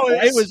asked a No,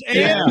 it was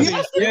Anthony.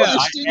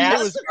 Yeah. It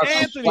was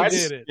Anthony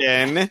did it.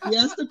 He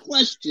asked the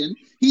question.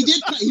 He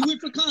went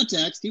for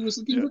context. He was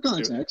looking for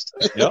context.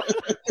 Yep.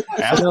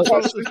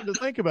 To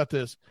think about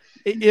this,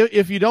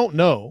 if you don't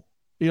know,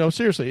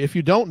 seriously, if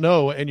you don't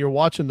know and you're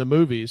watching the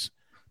movies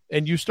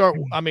and you start,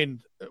 I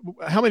mean,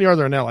 how many are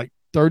there now? Like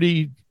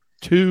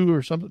 32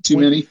 or something? Too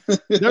many.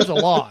 There's a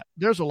lot.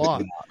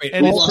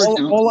 And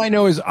all I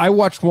know is I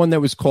watched one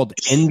that was called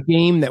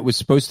Endgame that was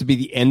supposed to be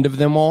the end of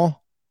them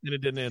all. And it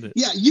didn't end it.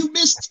 Yeah, you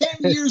missed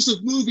 10 years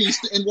of movies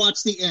and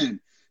watched the end.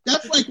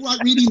 That's like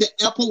reading the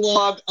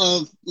epilogue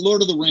of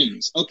Lord of the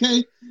Rings,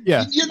 okay?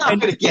 Yeah. You're not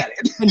going to get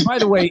it. And by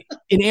the way,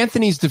 in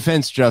Anthony's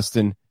defense,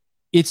 Justin,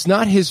 it's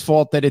not his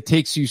fault that it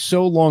takes you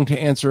so long to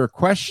answer a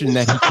question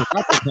that he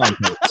forgot the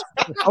context.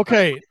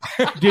 Okay.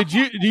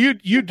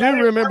 You do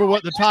remember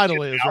what the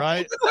title is,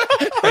 right?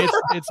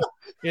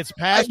 It's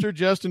Pastor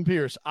Justin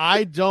Pierce.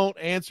 I don't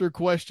answer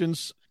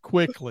questions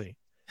quickly.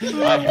 I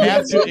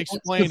have to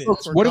explain it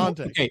for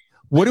context.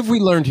 What have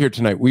we learned here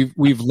tonight?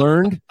 We've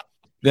learned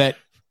that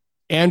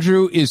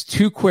Andrew is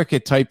too quick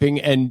at typing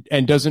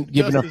and doesn't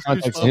give enough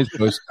context in his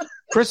post.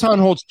 Chris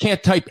Honholtz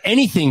can't type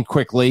anything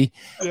quickly,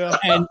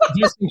 and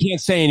Justin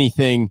can't say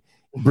anything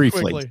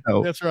briefly.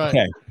 So, that's right.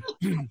 Okay.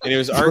 And it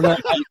was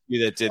R2D2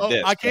 that did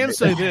this. I can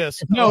say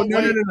this. No.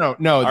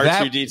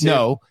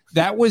 R2D2.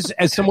 That was,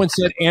 as someone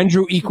said,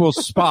 Andrew equals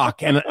Spock,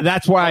 and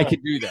that's why I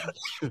could do that.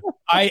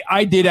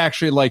 I did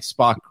actually like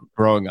Spock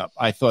growing up.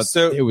 I thought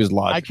it was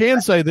logical. I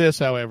can say this,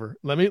 however.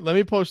 Let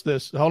me post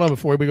this. Hold on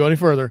before we go any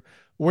further.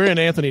 We're in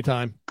Anthony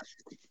time.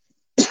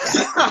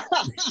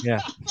 Yeah.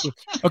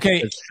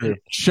 Okay.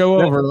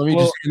 Show over. Let me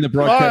just end the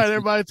broadcast. All right,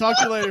 everybody. Talk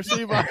to you later.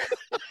 See you. Bye.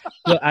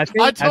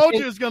 I told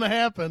you it's going to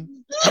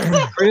happen.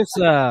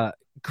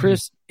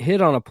 Chris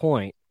hit on a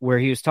point where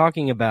he was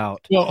talking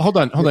about. Well, hold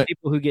on.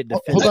 People who get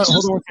defensive.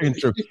 Hold on 1 second,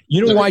 Drew.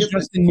 You know why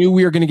Justin knew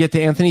we were going to get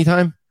to Anthony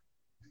time?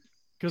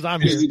 Because I'm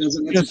here.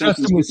 Because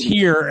Justin was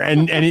here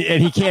and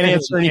he can't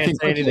answer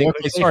anything.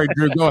 Okay, sorry,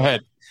 Drew. Go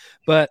ahead.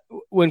 But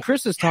when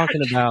Chris is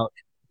talking about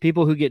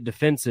people who get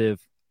defensive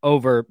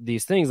over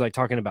these things, like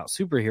talking about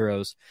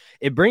superheroes,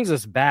 it brings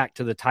us back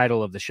to the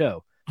title of the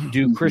show.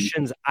 Do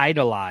Christians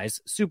idolize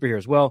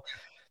superheroes? Well,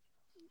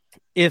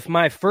 if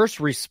my first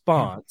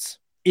response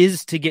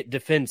is to get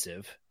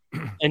defensive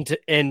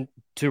and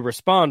to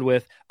respond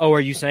with, oh,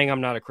 are you saying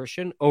I'm not a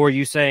Christian? Oh, are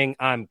you saying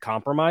I'm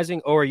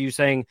compromising? Oh, are you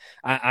saying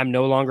I'm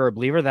no longer a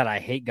believer, that I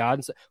hate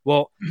God?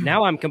 Well,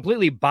 now I'm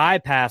completely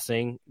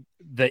bypassing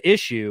the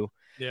issue.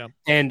 Yeah.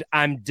 And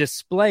I'm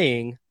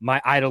displaying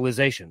my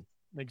idolization.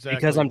 Exactly.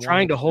 Because I'm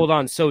trying to hold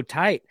on so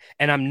tight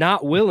and I'm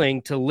not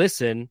willing to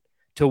listen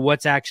to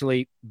what's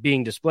actually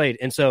being displayed.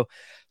 And so,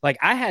 like,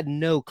 I had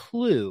no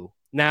clue.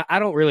 Now, I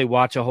don't really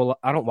watch I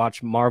don't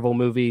watch Marvel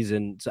movies,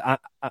 and so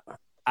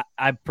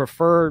I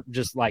prefer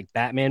just like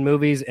Batman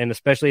movies, and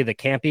especially the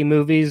campy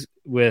movies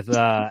with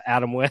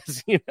Adam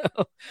West,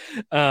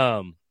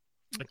 So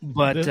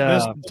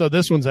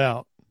this one's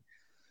out.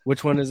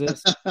 Which one is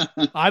this?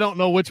 I don't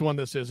know which one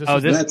this is. This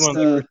is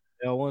the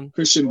one.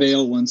 Christian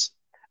Bale ones.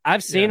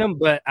 I've seen them,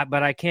 but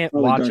I can't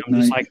Probably watch Dark them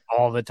just Knight. like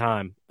all the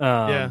time.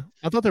 Yeah,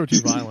 I thought they were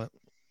too violent.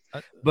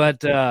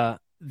 But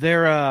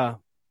they're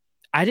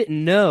I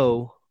didn't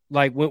know,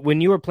 like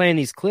when you were playing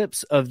these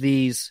clips of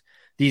these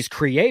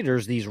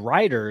creators, these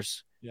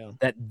writers,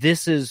 that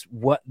this is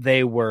what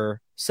they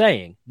were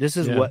saying. This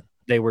is what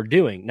they were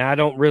doing. Now, I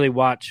don't really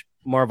watch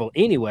Marvel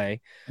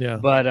anyway. Yeah.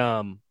 But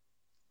and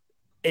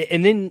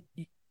then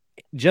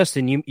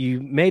Justin, you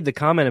made the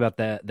comment about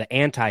the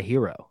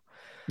anti-hero.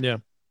 Yeah.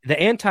 The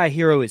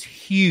anti-hero is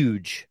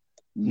huge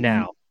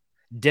now.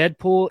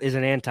 Deadpool is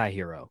an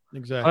anti-hero.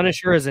 Exactly.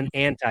 Punisher is an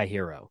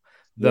anti-hero.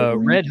 The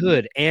Red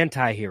Hood,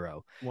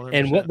 anti-hero. 100%.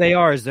 And what they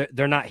are is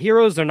they're not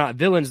heroes, they're not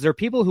villains. They're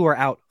people who are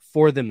out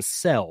for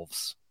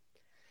themselves.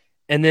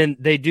 And then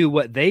they do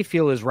what they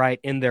feel is right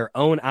in their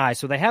own eyes.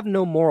 So they have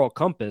no moral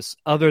compass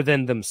other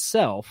than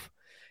themselves.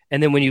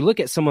 And then when you look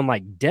at someone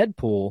like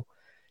Deadpool,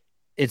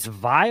 it's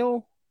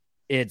vile,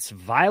 it's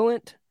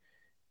violent,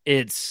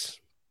 it's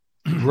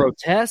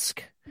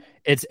grotesque.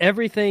 It's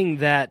everything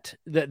that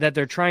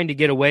they're trying to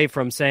get away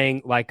from,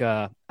 saying like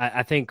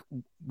I think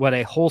what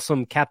a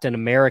wholesome Captain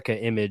America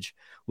image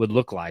would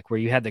look like, where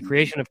you had the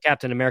creation of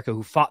Captain America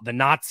who fought the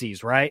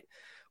Nazis, right?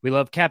 We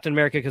love Captain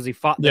America because he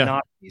fought the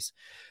Nazis.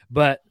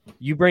 But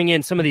you bring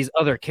in some of these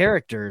other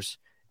characters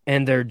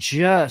and they're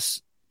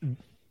just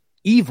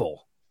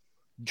evil,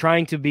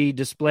 trying to be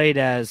displayed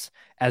as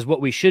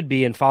what we should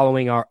be and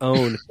following our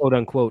own quote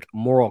unquote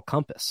moral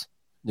compass.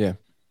 Yeah.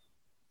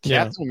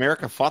 Captain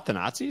America fought the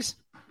Nazis?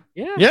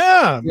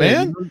 Yeah,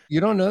 man.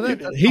 You don't know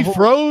that?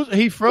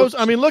 He froze.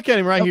 I mean, look at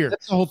him right here.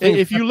 That's the whole thing.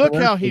 If you look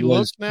how he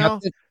looks now.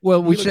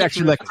 We should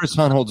actually let Chris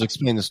Hunholz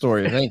explain the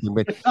story of anything,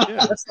 but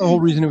that's the whole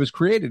reason it was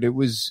created. It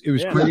was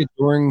created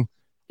during.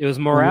 It was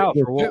morale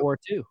for World War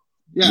II.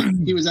 Yeah,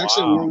 he was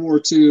actually a World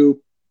War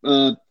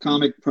II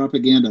comic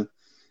propaganda.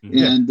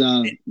 And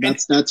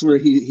that's where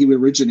he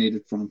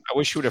originated from. I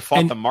wish he would have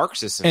fought the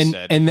Marxists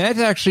instead. And that's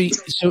actually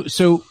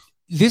so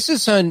this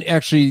is something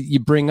actually you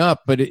bring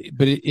up, but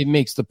it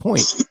makes the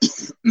point.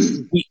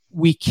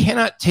 we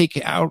cannot take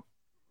out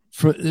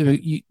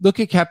you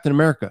look at Captain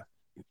America.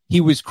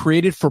 He was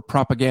created for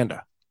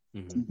propaganda.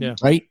 Yeah.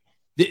 Right?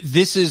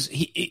 This is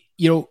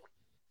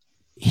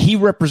he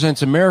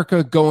represents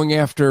America going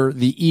after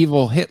the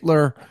evil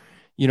Hitler.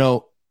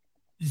 It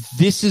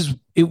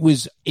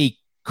was a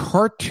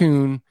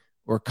cartoon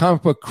or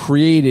comic book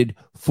created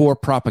for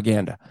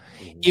propaganda.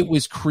 It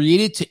was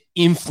created to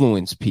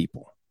influence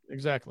people.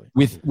 Exactly.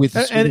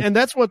 And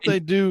that's what they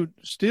do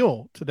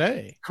still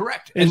today.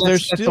 Correct. And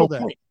there's still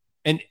that. Point.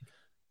 And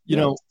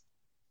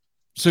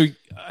so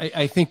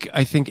I think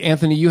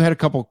Anthony, you had a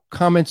couple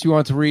comments you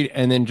wanted to read,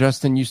 and then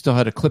Justin, you still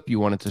had a clip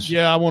you wanted to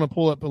share. Yeah, I want to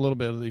pull up a little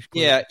bit of these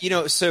clips.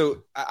 Yeah,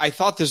 so I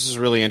thought this was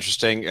really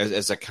interesting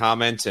as a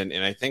comment, and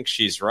I think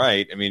she's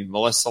right. I mean,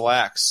 Melissa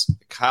Lacks,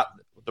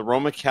 the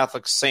Roman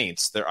Catholic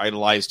saints, they're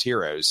idolized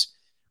heroes,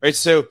 right?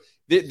 So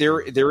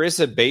there is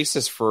a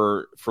basis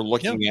for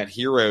looking at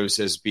heroes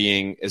as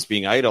being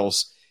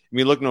idols. I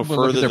mean, look no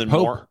further than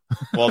Pope.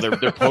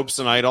 Their Pope's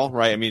an idol,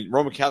 right? I mean,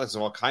 Roman Catholics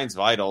have all kinds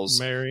of idols.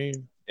 Mary.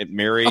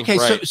 Okay,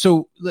 right.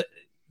 so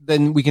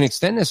then we can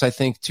extend this, I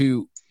think,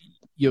 to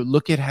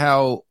look at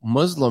how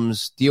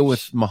Muslims deal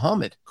with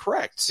Muhammad.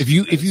 Correct. If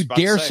you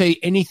dare say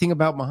anything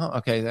about Muhammad,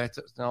 okay, that's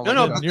no,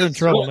 you're in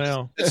trouble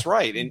now. That's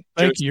right. And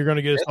you're going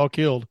to get us all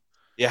killed.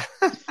 Yeah.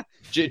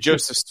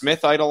 Joseph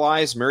Smith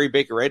idolized, Mary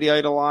Baker Eddy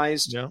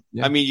idolized. Yeah.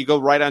 I mean, you go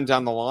right on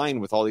down the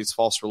line with all these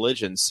false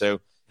religions.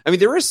 So, I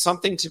mean, there is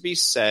something to be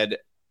said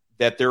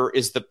that there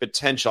is the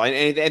potential,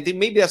 and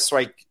maybe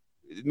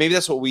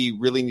that's what we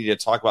really need to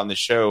talk about in the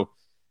show,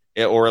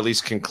 or at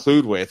least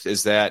conclude with,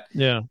 is that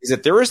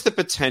there is the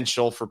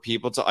potential for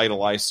people to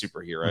idolize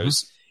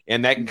superheroes,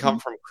 and that can come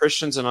from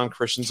Christians and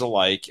non-Christians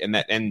alike. And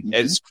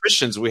as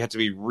Christians, we have to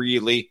be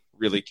really,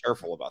 really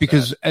careful about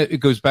because that. It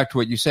goes back to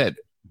what you said.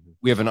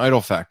 We have an idol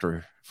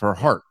factor for our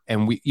heart,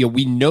 and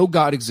we know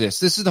God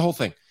exists. This is the whole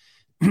thing.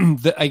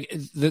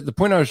 The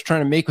point I was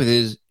trying to make with it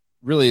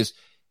is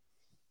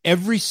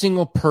every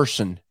single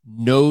person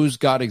knows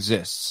God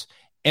exists.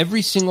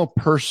 Every single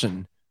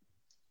person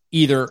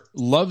either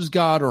loves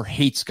God or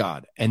hates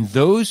God. And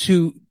those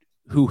who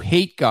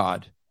hate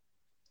God,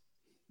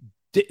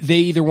 they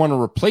either want a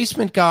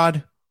replacement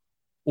God,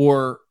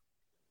 or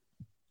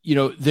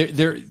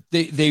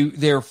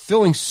they're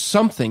filling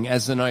something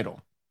as an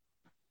idol.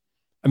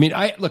 I mean,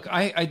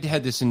 I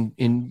had this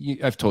in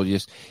I've told you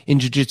this in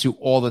jiu-jitsu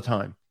all the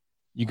time.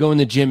 You go in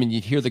the gym and you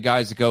hear the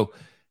guys that go,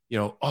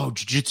 oh,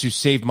 jiu-jitsu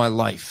saved my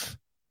life.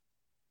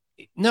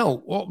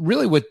 No, well,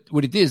 really what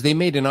it is, they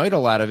made an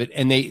idol out of it.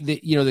 And they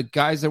the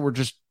guys that were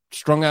just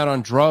strung out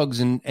on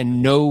drugs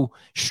and no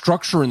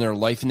structure in their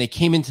life, and they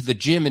came into the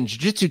gym, and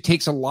jiu-jitsu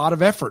takes a lot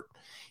of effort.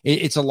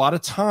 It's a lot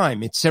of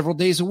time. It's several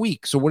days a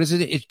week. So what is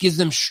it? It gives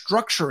them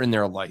structure in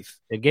their life.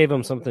 It gave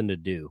them something to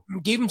do.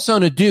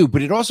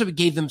 But it also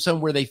gave them something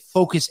where they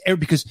focus,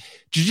 because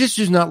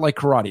jiu-jitsu is not like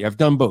karate. I've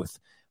done both,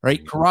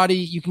 right?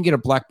 Karate, you can get a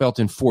black belt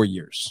in 4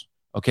 years.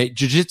 Okay.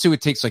 Jiu-jitsu, it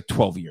takes like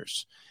 12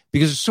 years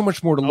because there's so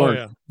much more to learn.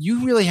 Yeah.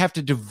 You really have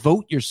to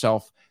devote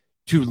yourself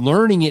to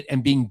learning it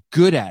and being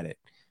good at it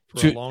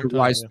to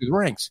rise through the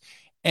ranks.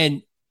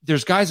 And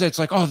there's guys that's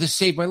like, oh, this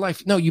saved my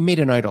life. No, you made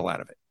an idol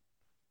out of it.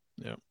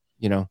 Yeah.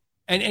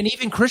 And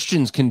even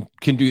Christians can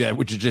do that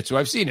with jiu-jitsu.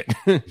 I've seen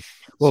it.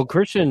 Well,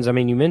 Christians, I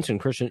mean, you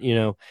mentioned Christian,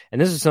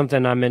 and this is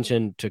something I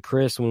mentioned to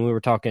Chris when we were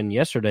talking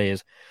yesterday,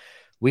 is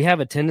we have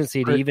a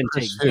tendency to even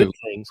take good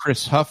things.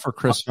 Chris Huff or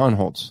Chris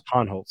Hunholz?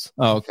 Hunholz.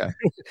 Oh, okay.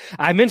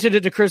 I mentioned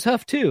it to Chris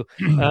Huff too.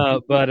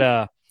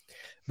 But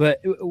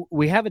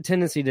we have a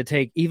tendency to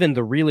take even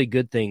the really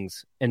good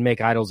things and make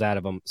idols out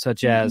of them,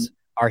 such as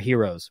our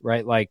heroes,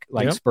 right? Like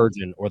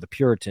Spurgeon or the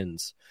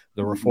Puritans,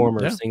 the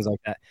Reformers, things like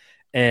that.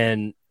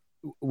 And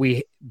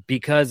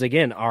because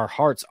again, our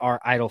hearts are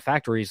idol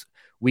factories,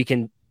 we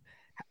can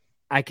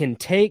I can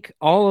take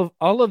all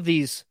of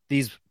these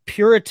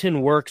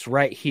Puritan works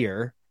right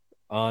here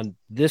on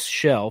this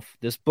shelf,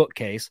 this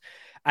bookcase.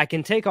 I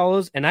can take all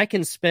those and I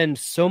can spend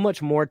so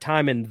much more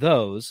time in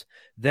those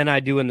than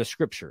I do in the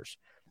scriptures.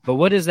 But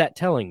what is that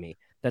telling me?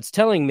 That's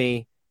telling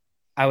me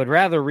I would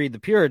rather read the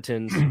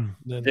Puritans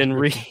than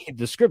read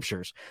the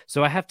scriptures.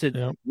 So I have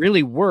to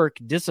really work,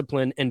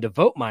 discipline, and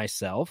devote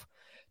myself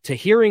to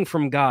hearing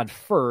from God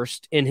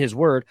first in his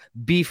word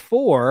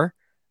before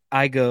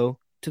I go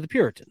to the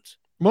Puritans.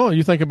 Well,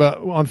 you think about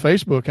on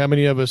Facebook, how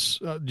many of us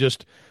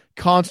just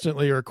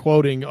constantly are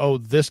quoting, oh,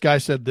 this guy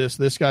said this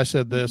guy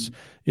said this,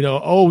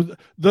 oh,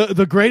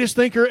 the greatest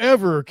thinker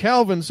ever,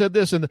 Calvin said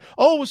this, and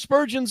oh,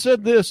 Spurgeon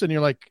said this, and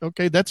you're like,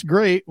 okay, that's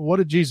great. What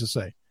did Jesus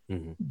say?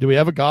 Mm-hmm. Do we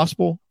have a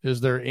gospel?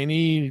 Is there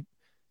any,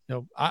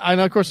 I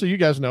know, of course, so you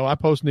guys know, I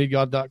post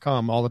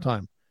needgod.com all the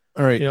time.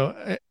 All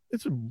right.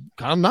 It's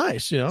kind of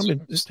nice,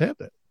 just have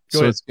that.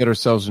 So let's get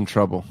ourselves in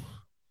trouble.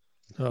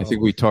 I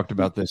think we talked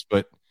about this,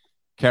 but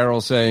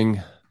Carol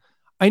saying,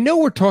 I know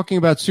we're talking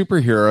about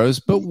superheroes,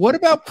 but what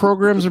about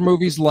programs or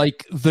movies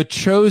like The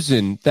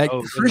Chosen that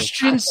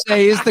Christians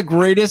say is the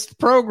greatest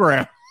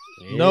program?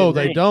 No,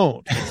 they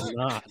don't.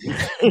 Not.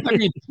 I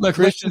mean, look,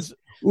 Christians,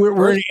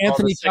 we're in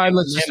Anthony time.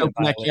 Let's just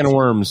open that can of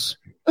worms.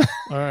 All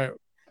right.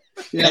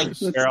 Yeah,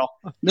 Carol.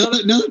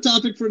 Another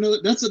topic for another.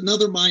 That's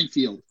another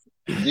minefield.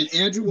 And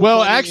Andrew.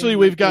 Well, actually,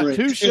 we've got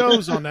 2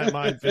 shows on that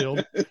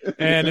minefield,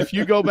 and if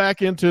you go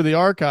back into the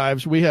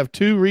archives, we have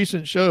 2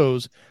 recent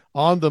shows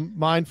on the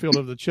minefield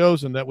of The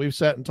Chosen that we've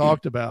sat and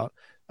talked about.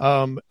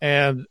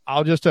 And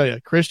I'll just tell you,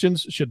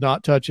 Christians should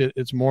not touch it.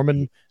 It's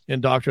Mormon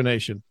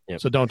indoctrination.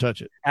 So don't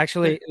touch it.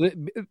 Actually,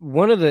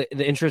 one of the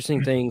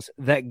interesting things,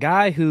 that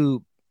guy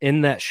who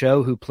in that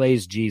show who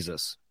plays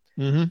Jesus,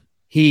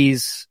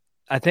 he's,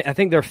 I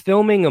think they're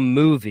filming a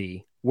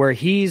movie where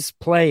he's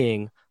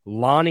playing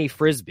Lonnie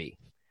Frisbee,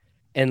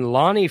 and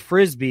Lonnie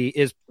Frisbee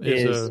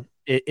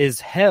is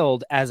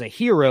held as a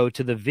hero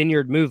to the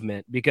Vineyard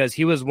movement because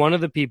he was one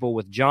of the people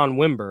with John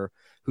Wimber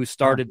who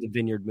started the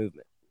Vineyard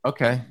movement.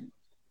 Okay.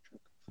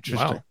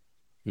 Interesting. Wow.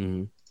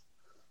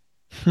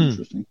 Mm-hmm.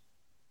 Interesting.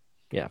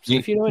 Yeah. So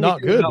if you know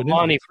anything about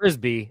Lonnie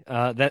Frisbee,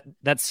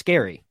 that's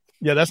scary.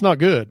 Yeah, that's not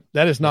good.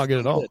 That is not good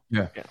at all.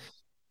 Yeah.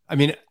 I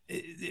mean,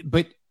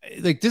 but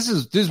like this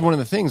is one of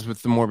the things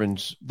with the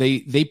Mormons.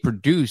 They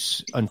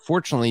produce,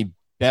 unfortunately,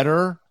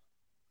 better,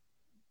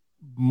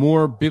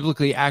 more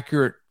biblically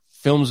accurate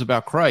films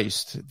about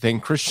Christ than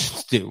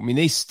Christians do. I mean,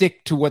 they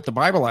stick to what the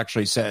Bible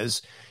actually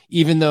says,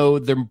 even though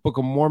the Book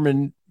of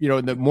Mormon,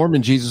 the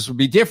Mormon Jesus would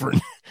be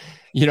different,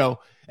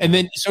 and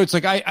then, so it's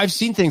like, I've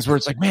seen things where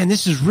it's like, man,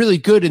 this is really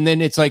good. And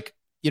then it's like,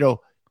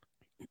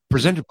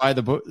 presented by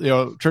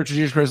the Church of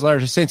Jesus Christ of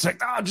Latter-day Saints,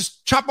 like,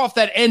 just chop off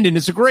that end and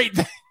it's a great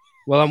thing.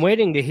 Well, I'm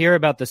waiting to hear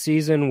about the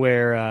season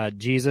where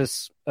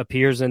Jesus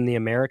appears in the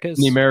Americas.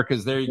 In the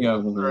Americas, there you go.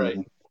 All right.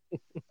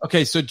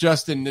 Okay, so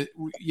Justin,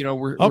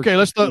 we're okay.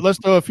 Let's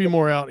throw a few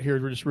more out here,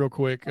 just real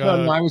quick.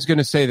 No, I was going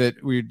to say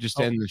that we would just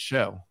end the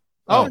show.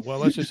 Oh, well,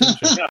 let's just end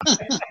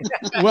the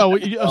show.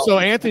 Well, so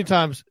Anthony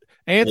times.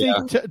 Anthony,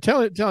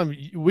 tell him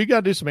we got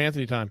to do some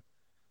Anthony time.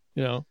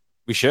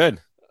 We should.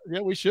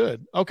 Yeah, we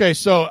should. Okay,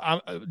 so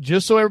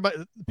just so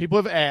people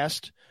have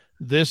asked,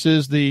 this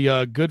is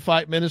the Good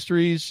Fight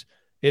Ministries.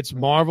 It's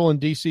Marvel and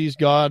DC's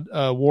God,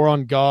 War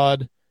on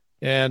God,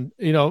 and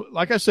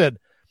like I said,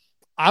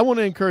 I want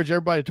to encourage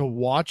everybody to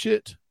watch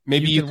it.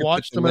 Maybe you can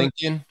watch the link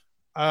in.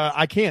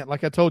 I can't.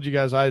 Like I told you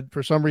guys,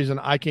 for some reason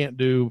I can't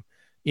do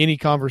any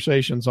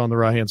conversations on the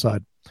right hand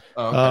side.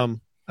 Oh,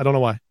 okay. I don't know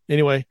why.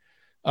 Anyway,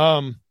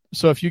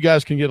 so if you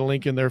guys can get a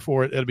link in there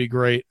for it, it'd be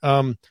great.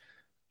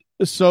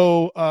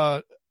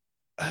 So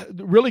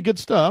really good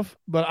stuff,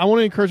 but I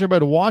want to encourage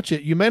everybody to watch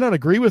it. You may not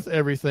agree with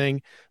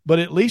everything, but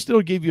at least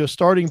it'll give you a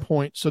starting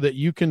point so that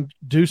you can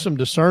do some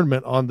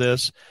discernment on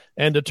this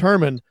and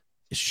determine,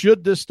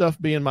 should this stuff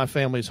be in my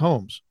family's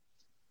homes?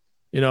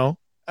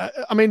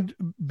 I mean,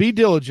 be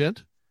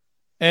diligent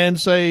and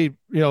say,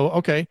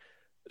 okay,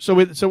 so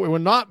we're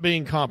not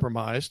being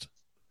compromised.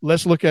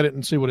 Let's look at it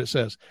and see what it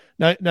says.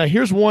 Now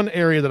here's one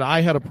area that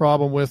I had a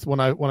problem with when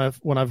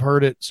I've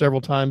heard it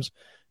several times,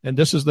 and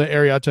this is the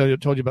area I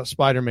told you about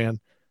Spider-Man.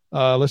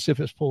 Let's see if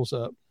this pulls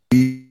up.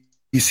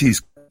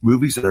 DC's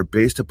movies that are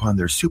based upon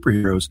their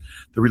superheroes,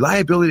 the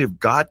reliability of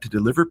God to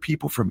deliver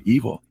people from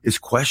evil is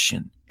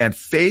questioned, and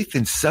faith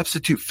in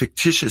substitute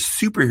fictitious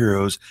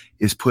superheroes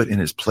is put in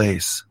his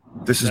place.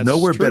 This is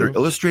nowhere better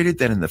illustrated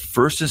than in the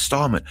first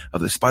installment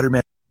of the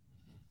Spider-Man.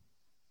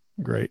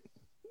 Great.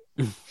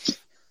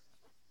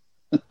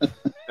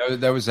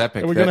 That was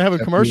epic. Are we going to have a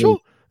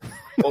commercial?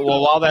 Well,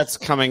 while that's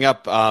coming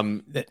up,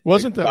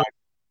 wasn't that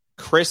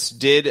Chris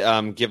did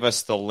give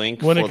us the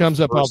link when it comes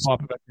up? I'll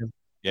pop it back in.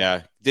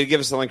 Yeah, did give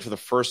us the link for the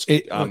first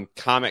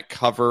comic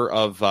cover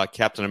of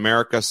Captain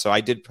America. So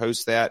I did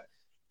post that.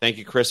 Thank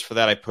you, Chris, for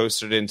that. I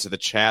posted it into the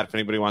chat if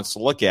anybody wants to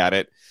look at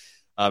it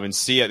and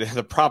see it.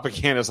 The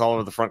propaganda is all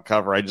over the front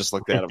cover. I just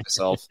looked at it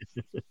myself.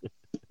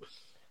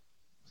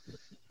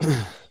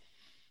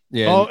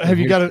 Yeah. Oh, have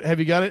you got it? Have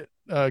you got it?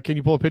 Can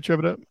you pull a picture of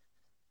it up?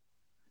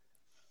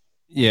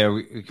 Yeah,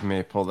 we can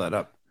maybe pull that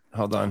up.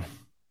 Hold on.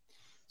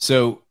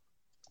 So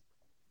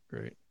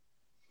great.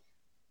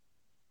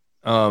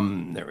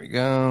 There we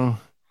go.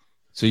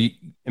 So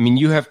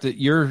you have to.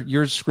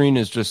 Your screen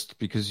is just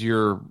because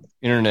your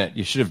internet.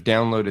 You should have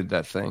downloaded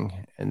that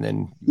thing, and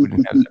then you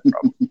wouldn't have that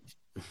problem.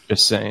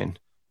 Just saying.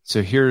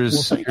 So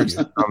here's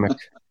the comic.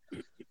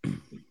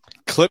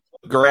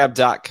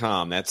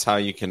 Clipgrab.com. That's how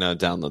you can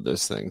download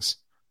those things.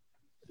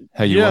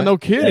 No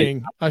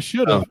kidding. I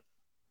should have.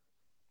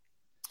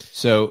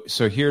 So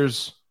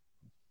here's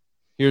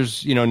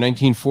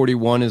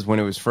 1941 is when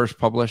it was first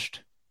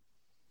published.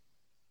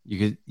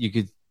 You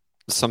could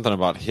something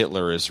about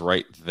Hitler is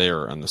right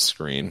there on the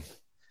screen.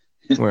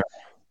 Where?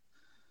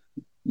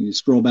 You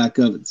scroll back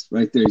up, it's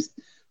right there. He's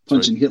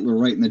punching Hitler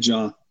right in the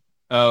jaw.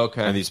 Oh,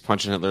 okay. And he's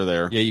punching Hitler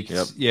there. Yeah, you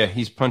can. Yeah,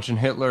 he's punching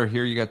Hitler.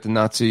 Here you got the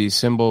Nazi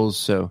symbols.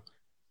 So,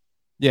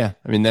 yeah,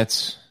 I mean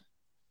that's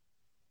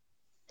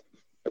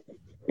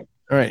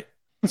all right.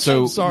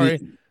 So sorry.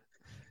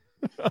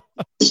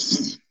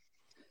 It's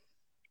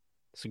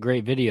a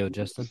great video,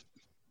 Justin.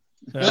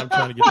 I'm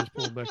trying to get this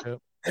pulled back up.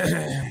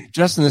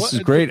 Justin, this is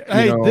great.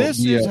 Hey,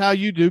 this is how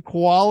you do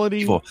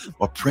quality. While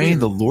praying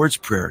the Lord's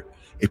Prayer,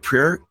 a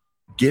prayer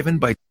given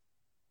by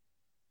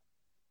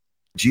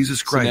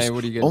Jesus Christ, so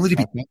now, only to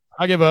be.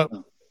 I give up.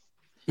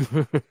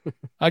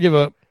 I give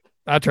up.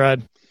 I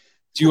tried.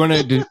 Do you want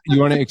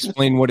to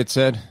explain what it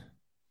said?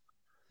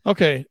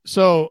 Okay,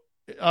 so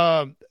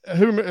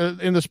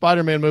in the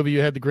Spider-Man movie,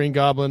 you had the Green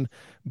Goblin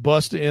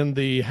bust in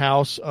the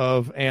house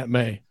of Aunt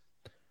May,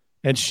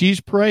 and she's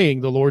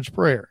praying the Lord's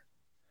Prayer.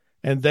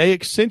 And they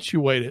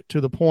accentuate it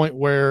to the point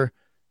where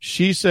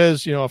she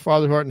says, Our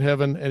Father who art in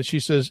heaven. And she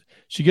says,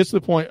 she gets to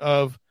the point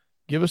of,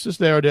 give us this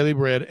day our daily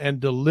bread and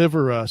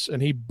deliver us.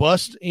 And he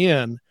busts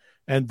in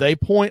and they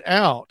point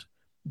out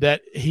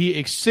that he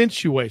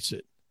accentuates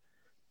it.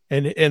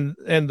 And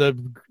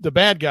the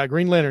bad guy,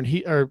 Green Lantern,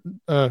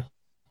 Green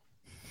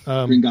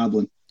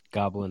Goblin.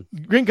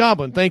 Green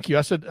Goblin. Thank you.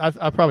 I said,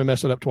 I probably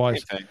messed it up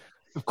twice. Okay.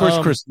 Of course,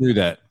 Chris knew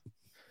that.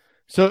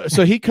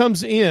 So he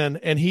comes in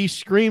and he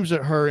screams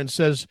at her and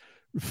says,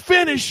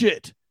 finish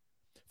it.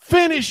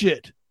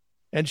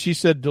 And she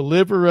said,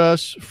 deliver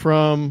us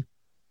from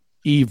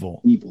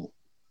evil.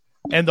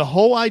 And the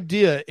whole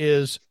idea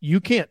is you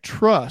can't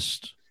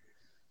trust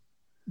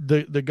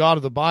the God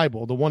of the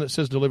Bible, the one that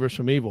says deliver us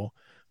from evil,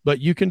 but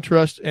you can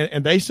trust,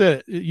 and they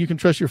said you can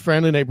trust your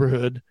friendly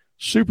neighborhood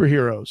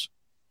superheroes.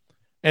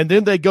 And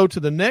then they go to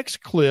the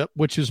next clip,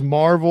 which is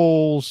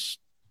Marvel's,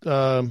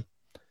 hold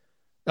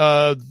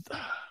on,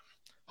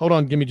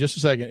 give me just a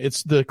second.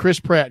 It's the Chris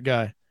Pratt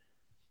guy.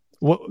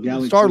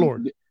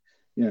 Star-Lord.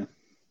 Yeah.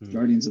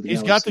 Guardians of the Galaxy.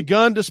 He's got the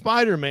gun to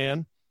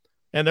Spider-Man,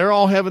 and they're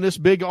all having this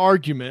big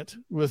argument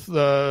with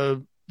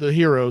the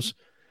heroes.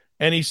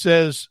 And he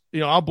says,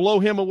 I'll blow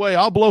him away.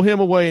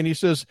 And he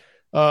says,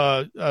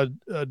 Dr.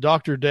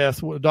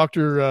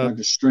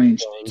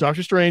 Strange.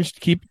 Dr. Strange,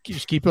 keep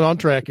it on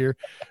track here.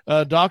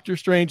 Dr.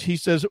 Strange, he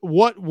says,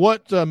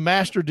 what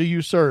master do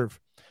you serve?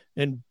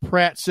 And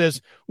Pratt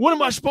says, what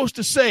am I supposed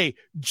to say?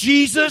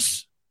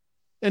 Jesus?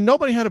 And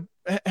nobody had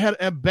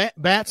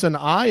bats an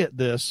eye at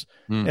this.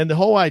 And the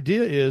whole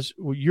idea is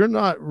you're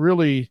not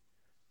really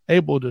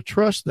able to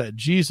trust that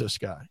Jesus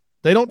guy.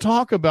 They don't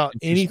talk about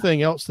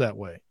anything else that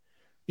way.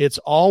 It's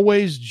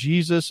always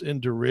Jesus in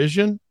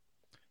derision.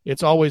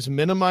 It's always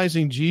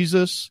minimizing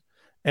Jesus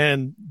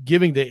and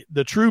giving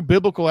the true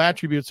biblical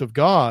attributes of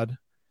God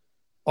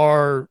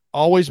are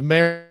always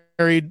married.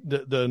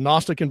 The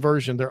Gnostic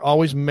inversion, they're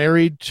always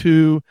married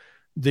to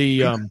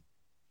the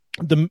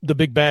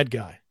big bad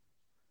guy.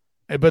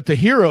 But the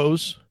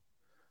heroes,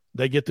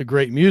 they get the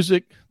great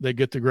music, they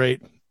get the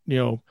great,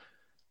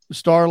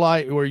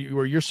 starlight where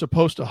you're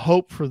supposed to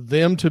hope for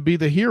them to be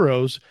the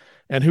heroes.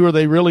 And who are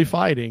they really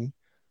fighting?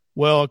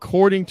 Well,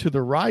 according to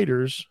the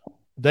writers,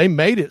 they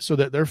made it so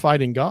that they're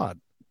fighting God.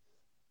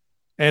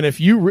 And if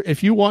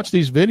you watch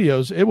these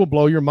videos, it will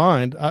blow your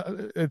mind.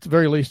 At the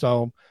very least,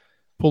 I'll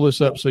pull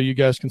this up so you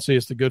guys can see.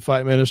 It's the Good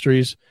Fight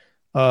Ministries,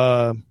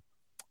 Marvel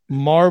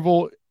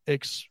DC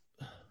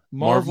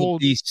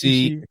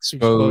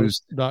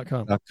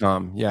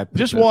Exposed.com. Yeah.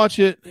 Just watch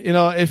it.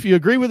 If you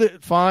agree with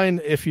it, fine.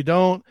 If you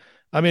don't,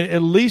 at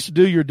least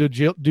do your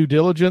due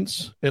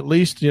diligence. At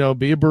least, be a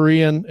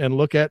Berean and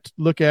look at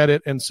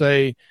it and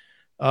say,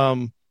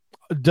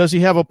 does he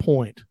have a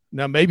point?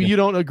 Now, maybe you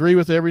don't agree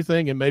with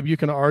everything, and maybe you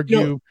can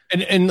argue.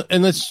 And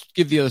let's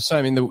give the other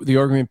side. The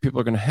argument people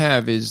are going to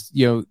have is,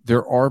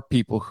 there are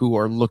people who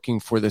are looking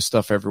for this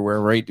stuff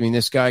everywhere, right?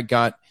 This guy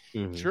got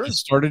he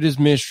started his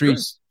ministry,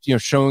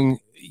 showing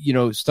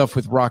stuff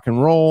with rock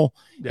and roll,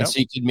 and so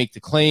he could make the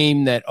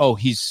claim that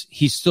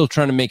he's still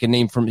trying to make a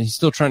name for him. He's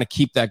still trying to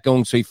keep that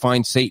going, so he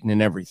finds Satan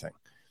in everything.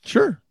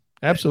 Sure,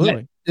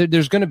 absolutely.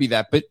 There's going to be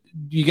that, but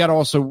you got to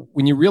also,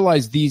 when you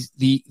realize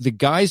the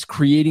guys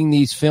creating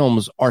these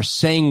films are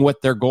saying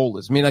what their goal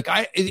is.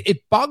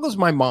 It boggles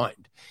my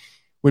mind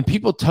when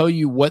people tell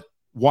you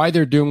why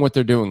they're doing what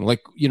they're doing.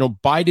 Like,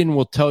 Biden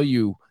will tell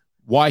you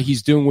why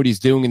he's doing what he's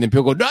doing, and then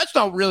people go, "No, that's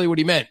not really what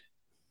he meant."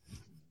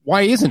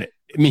 Why isn't it?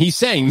 He's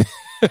saying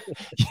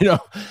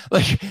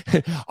Like,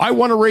 I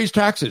want to raise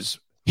taxes.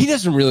 He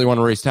doesn't really want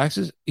to raise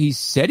taxes. He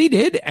said he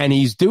did, and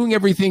he's doing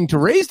everything to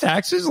raise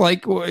taxes.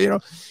 Like,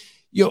 that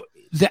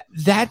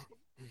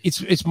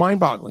it's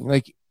mind-boggling.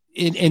 Like,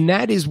 and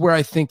that is where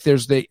I think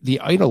there's the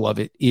idol of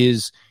it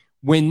is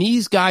when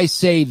these guys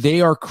say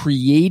they are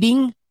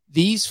creating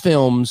these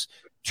films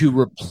to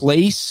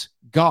replace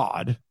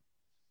God.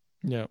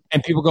 Yeah.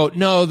 And people go,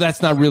 no,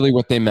 that's not really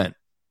what they meant.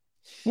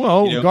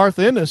 Well, Garth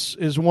Ennis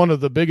is one of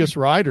the biggest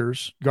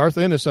writers. Garth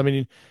Ennis, I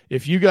mean,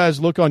 if you guys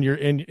look on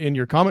in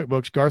your comic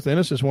books, Garth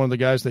Ennis is one of the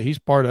guys that he's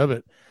part of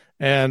it.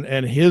 And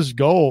his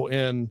goal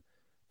in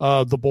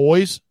The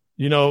Boys,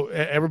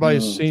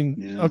 everybody's seen.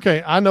 Yeah.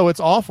 Okay, I know it's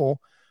awful,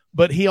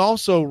 but he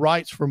also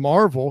writes for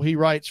Marvel. He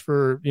writes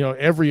for,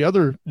 every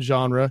other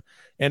genre.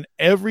 And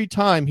every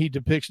time he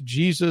depicts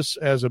Jesus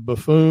as a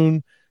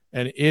buffoon,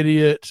 an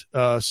idiot,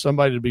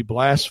 somebody to be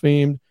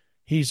blasphemed,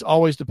 he's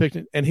always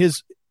depicted. And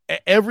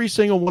every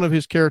single one of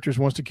his characters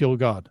wants to kill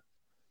God,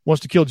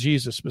 wants to kill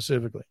Jesus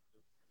specifically.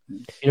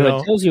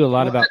 It tells you a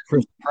lot about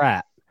Chris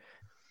Pratt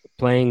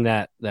playing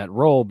that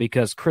role,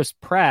 because Chris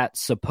Pratt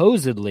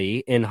supposedly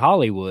in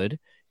Hollywood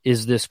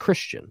is this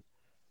Christian.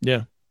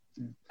 Yeah.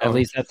 At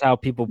least that's how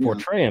people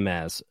portray him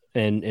as,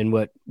 and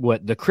what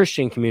the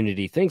Christian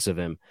community thinks of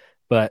him.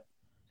 But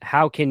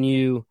how can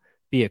you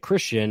be a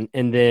Christian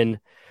and then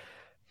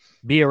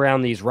be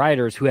around these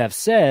writers who have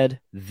said,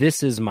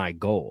 this is my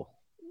goal?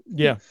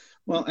 Yeah.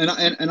 Well,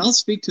 and I'll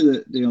speak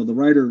to the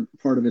writer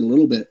part of it a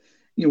little bit.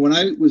 When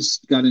I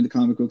got into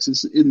comic books,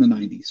 it's in the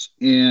 90s,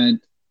 and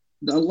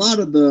a lot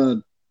of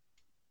the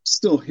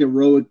still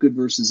heroic good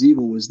versus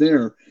evil was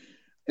there.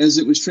 As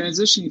it was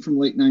transitioning from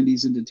late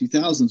 90s into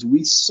 2000s,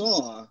 we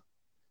saw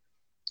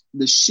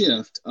the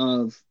shift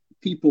of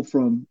people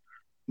from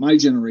my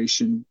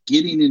generation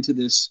getting into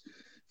this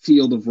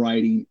field of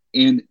writing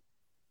and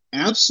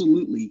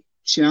absolutely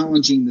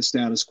challenging the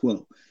status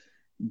quo,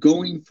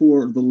 going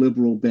for the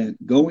liberal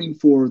bent, going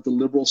for the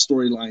liberal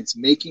storylines,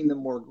 making them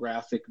more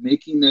graphic,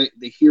 making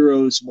the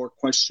heroes more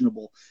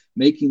questionable,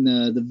 making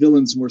the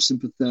villains more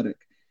sympathetic.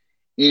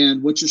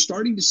 And what you're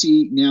starting to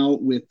see now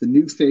with the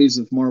new phase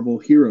of Marvel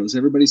heroes,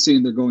 everybody's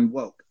saying they're going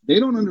woke. They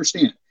don't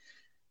understand.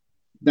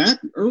 Back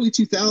early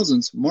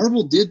 2000s,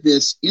 Marvel did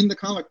this in the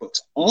comic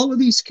books. All of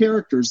these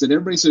characters that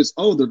everybody says,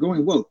 oh, they're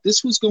going woke.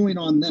 This was going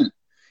on then.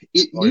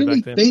 It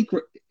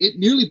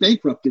nearly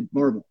bankrupted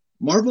Marvel.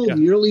 Marvel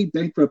nearly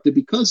bankrupted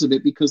because of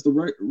it, because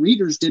the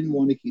readers didn't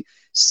want to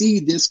see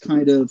this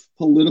kind of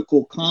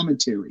political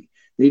commentary.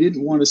 They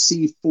didn't want to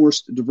see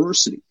forced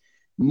diversity.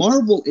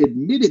 Marvel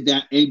admitted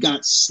that and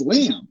got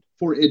slammed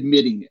for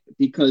admitting it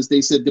because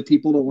they said the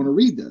people don't want to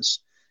read this.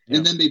 Yeah.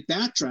 And then they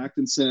backtracked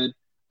and said,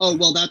 oh,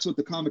 well, that's what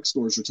the comic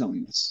stores are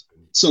telling us.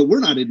 So we're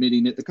not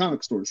admitting it. The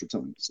comic stores are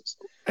telling us this.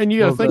 And you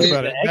got to think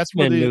about it. That's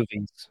where the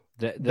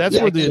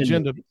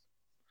agenda.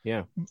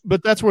 Yeah.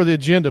 But that's where the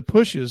agenda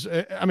pushes.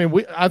 I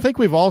mean, I think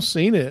we've all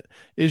seen it,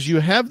 is you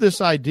have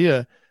this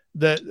idea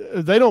that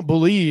they don't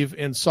believe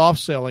in soft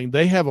selling.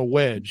 They have a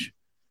wedge.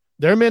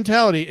 Their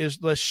mentality is,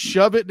 let's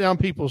shove it down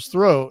people's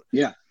throat.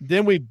 Yeah.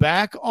 Then we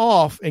back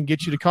off and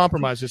get you to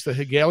compromise. It's the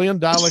Hegelian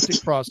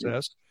dialectic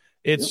process.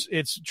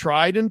 It's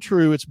tried and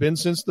true. It's been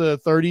since the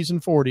 30s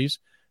and 40s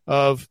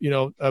of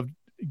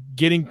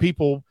getting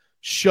people,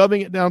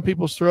 shoving it down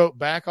people's throat,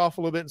 back off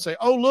a little bit and say,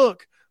 oh,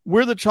 look,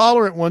 we're the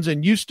tolerant ones,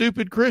 and you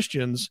stupid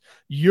Christians,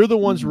 you're the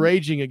ones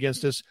raging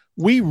against us.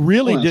 We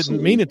really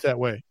didn't mean it that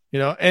way,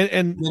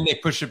 and then they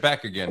push it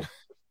back again.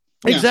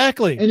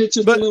 Exactly. And it's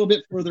just a little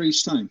bit further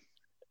each time.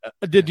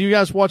 Did you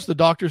guys watch the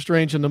Doctor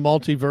Strange and the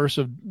Multiverse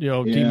of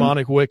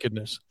demonic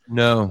wickedness?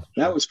 No,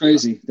 that was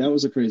crazy. That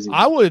was crazy.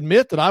 I will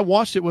admit that I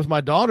watched it with my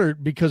daughter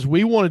because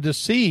we wanted to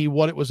see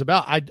what it was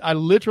about. I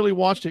literally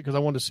watched it because I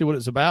wanted to see what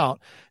it's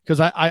about, because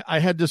I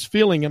had this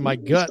feeling in my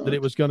gut that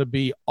it was going to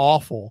be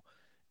awful,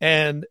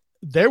 and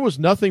there was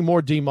nothing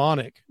more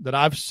demonic that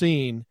I've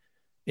seen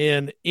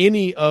in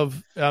any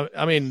of.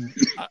 I mean,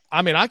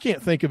 I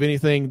can't think of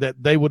anything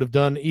that they would have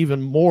done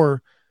even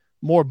more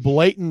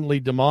blatantly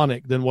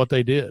demonic than what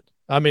they did.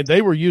 I mean,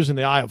 they were using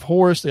the Eye of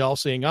Horus, the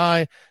all-seeing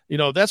eye.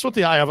 That's what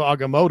the Eye of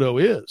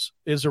Agamotto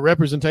is a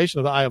representation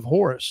of the Eye of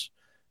Horus.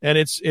 And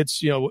it's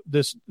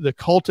the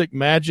cultic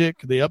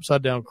magic, the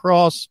upside down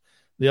cross,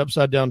 the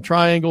upside down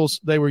triangles.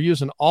 They were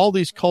using all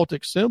these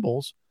cultic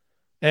symbols,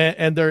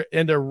 and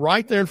they're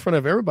right there in front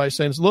of everybody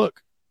saying,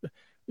 look,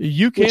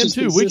 you can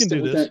too. We can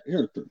do this. That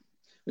character.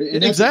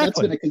 And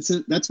exactly.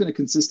 That's been a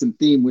consistent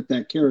theme with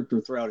that character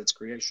throughout its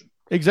creation.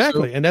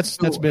 Exactly, and that's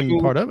been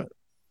part of it.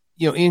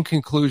 In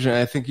conclusion,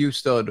 I think you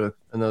still had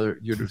another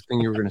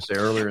thing you were going to say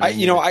earlier.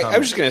 I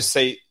was just going to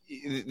say,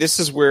 this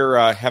is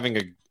where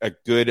having a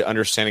good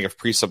understanding of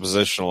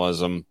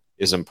presuppositionalism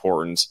is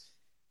important.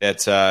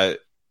 That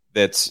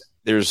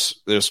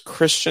there's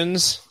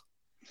Christians,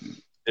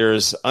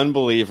 there's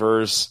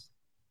unbelievers,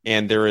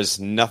 and there is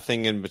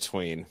nothing in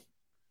between.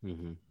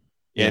 Mm-hmm.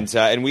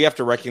 And we have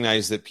to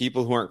recognize that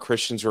people who aren't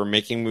Christians who are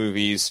making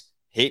movies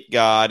hate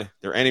God,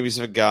 they're enemies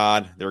of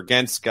God, they're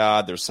against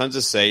God, they're sons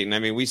of Satan. I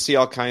mean, we see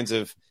all kinds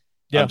of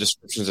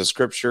descriptions of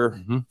Scripture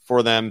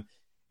for them.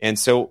 And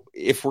so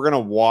if we're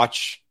going to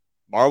watch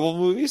Marvel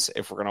movies,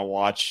 if we're going to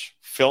watch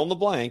fill in the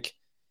blank,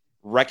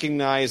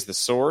 recognize the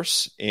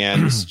source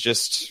and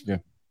just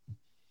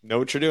know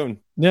what you're doing.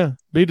 Yeah,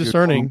 be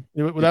discerning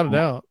without a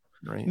doubt.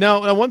 Right.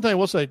 Now, one thing I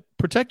will say: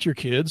 protect your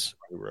kids.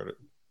 Who wrote it?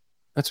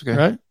 That's okay.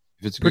 Right?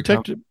 If it's a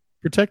good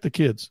protect the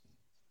kids.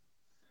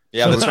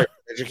 Yeah, that's right.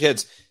 Protect your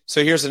kids.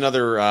 So here's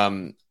another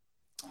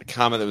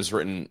comment that was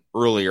written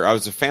earlier. I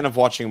was a fan of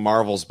watching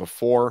Marvels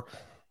before,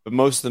 but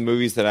most of the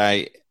movies that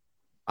I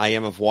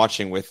am of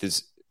watching with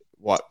is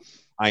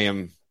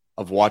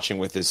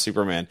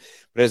Superman.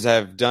 But as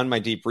I've done my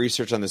deep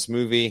research on this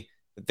movie,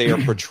 that they are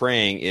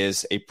portraying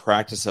is a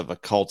practice of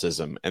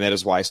occultism, and that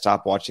is why I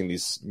stopped watching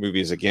these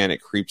movies again.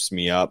 It creeps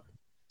me up.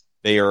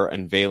 They are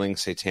unveiling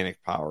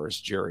satanic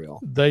powers, Jeriel.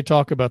 They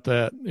talk about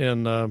that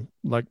in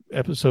like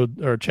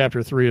episode or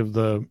chapter 3 of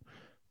the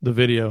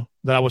video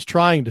that I was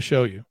trying to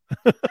show you.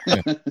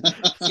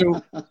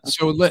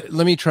 So let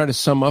me try to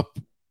sum up,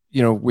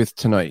 with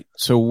tonight.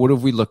 So what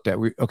have we looked at?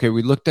 We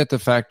looked at the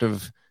fact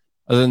of,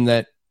 other than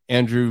that,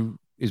 Andrew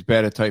is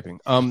bad at typing.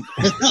 But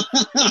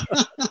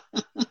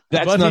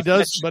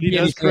he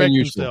does correct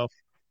himself.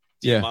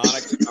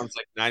 Demonic sounds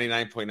like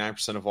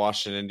 99.9% of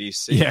Washington,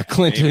 D.C. Yeah,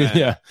 Clinton. Amen.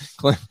 Yeah,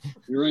 Clinton.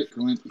 You're right,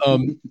 Clint.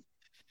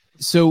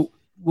 So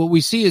what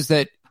we see is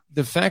that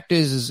the fact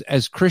is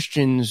as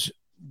Christians,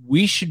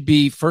 we should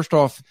be, first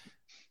off,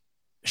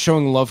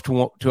 showing love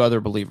to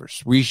other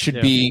believers. We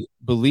should be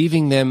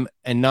believing them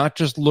and not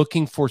just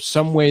looking for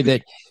some way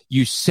that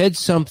you said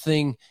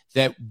something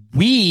that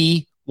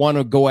we want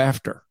to go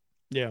after.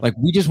 Yeah. Like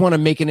we just want to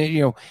make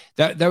it,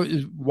 that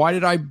was, why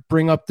did I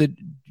bring up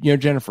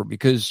Jennifer?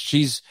 Because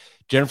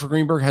Jennifer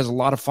Greenberg has a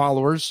lot of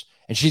followers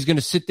and she's going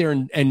to sit there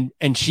and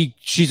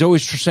she's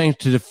always saying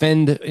to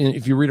defend,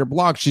 if you read her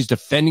blog, she's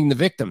defending the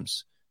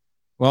victims.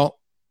 Well,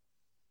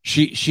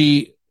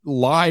 she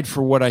lied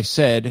for what I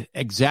said,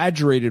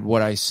 exaggerated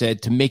what I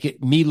said to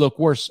make me look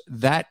worse.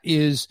 That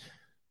is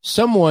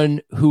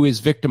someone who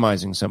is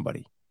victimizing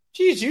somebody.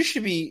 Geez,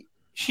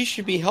 she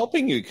should be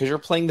helping you because you're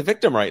playing the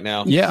victim right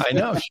now. Yeah, I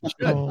know. She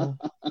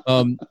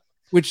should.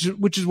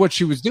 Which is what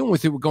she was doing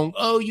with it. We're going,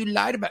 oh, you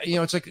lied about it.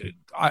 It's like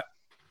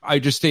I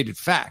just stated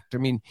fact.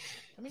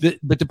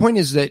 But the point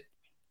is that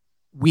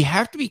we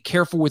have to be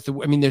careful with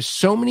there's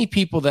so many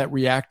people that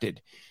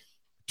reacted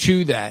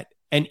to that.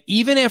 And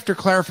even after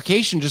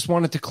clarification, just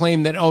wanted to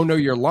claim that, oh, no,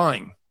 you're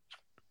lying.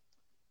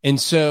 And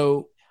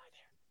so,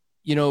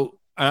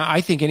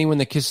 I think anyone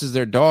that kisses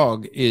their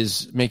dog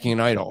is making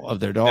an idol of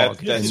their dog.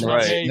 That's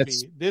right.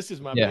 This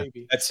is my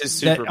baby. That's his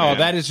Superman.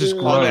 That is just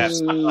gross.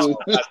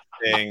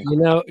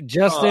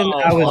 Justin,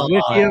 I was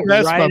with you.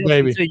 That's right my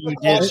baby. You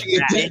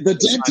did The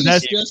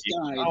dentist just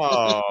died.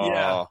 Oh.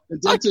 Yeah. The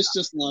dentist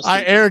just lost.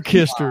 I air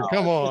kissed her.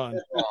 Come on.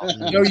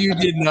 No, you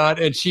did not,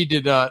 and she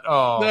did not.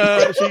 Oh,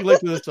 no, she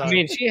licked this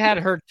time. She had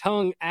her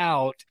tongue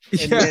out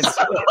and then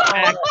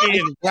back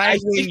in right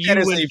when you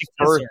went to kiss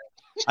her.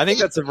 I think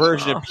that's a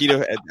version of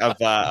Peter of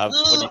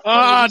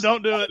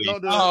don't do it.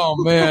 Don't do it. Oh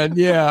man,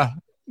 yeah.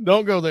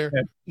 Don't go there.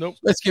 Nope.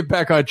 Let's get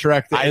back on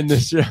track to end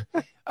this.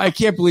 I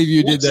can't believe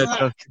you did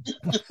that.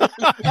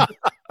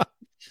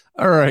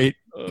 All right.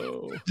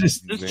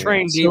 This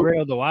train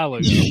derailed a while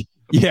ago.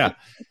 Yeah.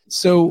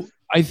 So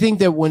I think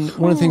that one of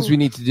the things we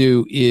need to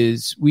do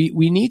is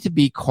we need to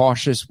be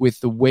cautious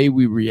with the way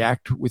we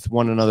react with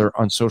one another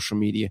on social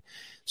media.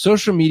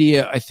 Social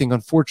media, I think,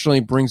 unfortunately,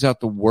 brings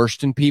out the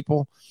worst in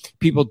people.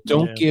 People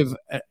don't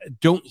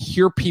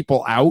hear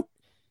people out.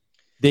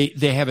 They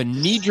have a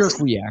knee-jerk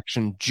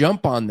reaction,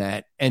 jump on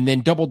that, and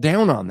then double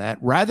down on that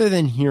rather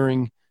than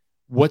hearing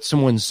what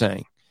someone's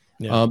saying.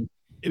 Yeah.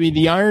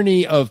 The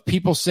irony of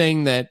people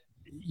saying that,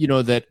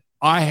 that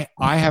I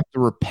have to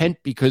repent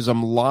because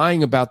I'm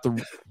lying about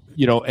the,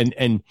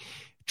 and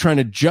trying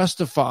to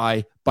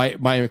justify by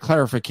my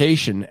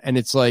clarification. And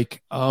it's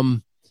like,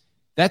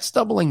 that's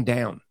doubling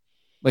down.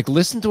 Like,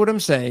 listen to what I'm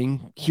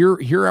saying,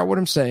 hear out what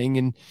I'm saying.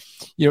 And,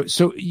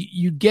 so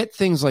you get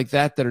things like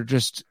that are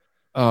just,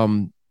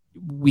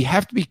 we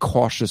have to be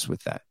cautious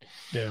with that.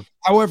 Yeah.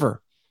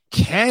 However,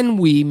 can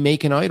we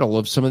make an idol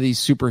of some of these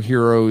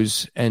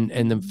superheroes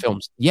and the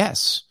films?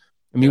 Yes.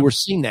 We're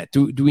seeing that.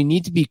 Do we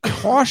need to be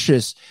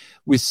cautious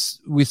with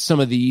some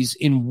of these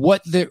in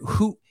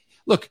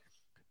look,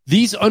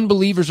 these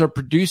unbelievers are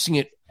producing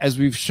it, as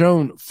we've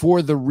shown,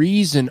 for the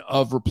reason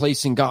of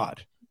replacing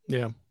God.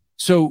 Yeah.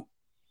 So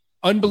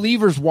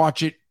unbelievers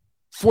watch it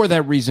for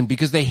that reason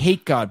because they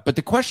hate God. But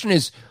the question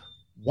is,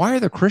 why are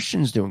the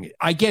Christians doing it?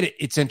 I get it.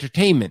 It's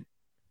entertainment.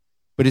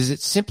 But is it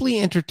simply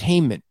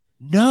entertainment?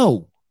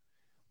 No.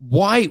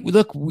 Why?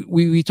 Look,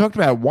 we talked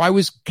about it. Why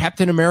was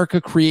Captain America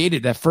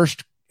created, that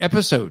first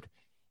episode?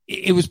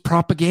 It was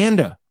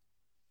propaganda.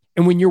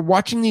 And when you're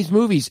watching these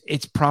movies,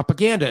 it's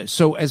propaganda.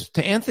 So as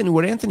to Anthony,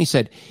 what Anthony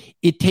said,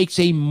 it takes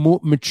a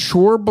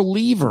mature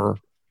believer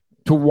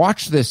to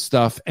watch this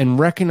stuff and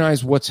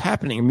recognize what's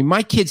happening.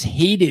 My kids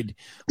hated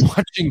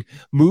watching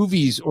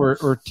movies or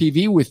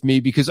TV with me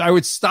because I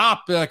would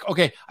stop, be like,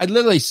 okay, I'd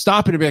literally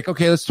stop and be like,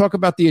 okay, let's talk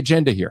about the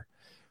agenda here,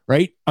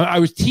 right? I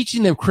was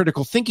teaching them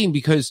critical thinking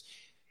because,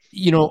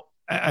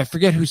 I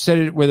forget who said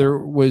it, whether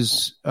it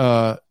was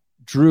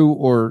Drew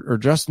or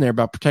Justin there,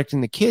 about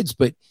protecting the kids,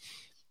 but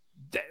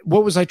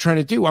what was I trying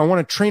to do? I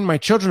want to train my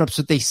children up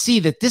so that they see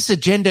that this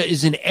agenda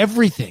is in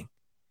everything.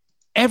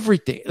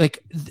 Like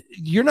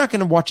you're not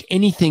going to watch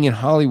anything in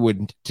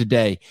Hollywood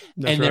today,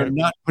 they're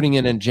not putting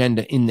an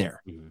agenda in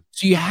there. Mm-hmm.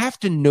 So you have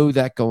to know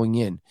that going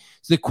in.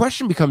 So the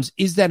question becomes,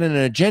 is that an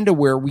agenda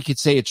where we could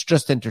say it's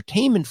just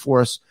entertainment for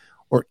us,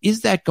 or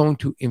is that going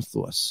to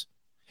influence?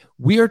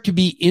 We are to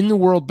be in the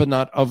world, but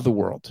not of the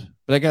world.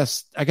 But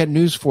I got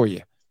news for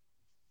you.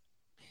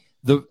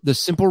 The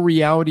simple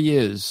reality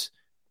is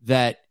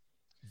that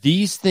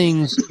these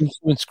things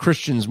influence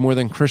Christians more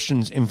than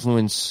Christians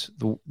influence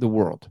the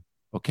world.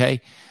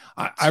 Okay.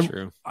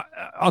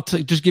 I'll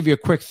just give you a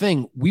quick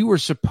thing. We were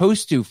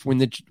supposed to, when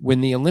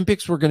the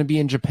Olympics were going to be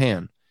in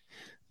Japan,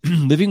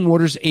 Living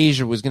Waters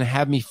Asia was going to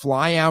have me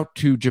fly out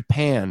to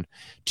Japan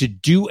to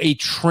do a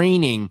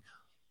training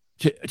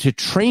to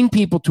train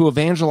people to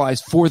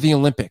evangelize for the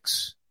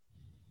Olympics.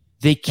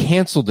 They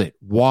canceled it.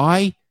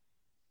 Why?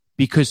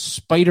 Because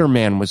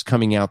Spider-Man was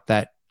coming out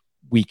that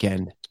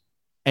weekend,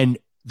 and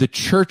the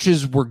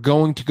churches were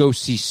going to go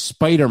see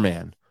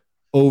Spider-Man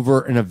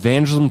over an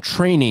evangelism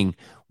training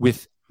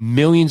with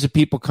millions of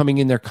people coming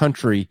in their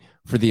country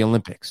for the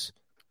Olympics.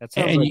 That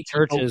sounds like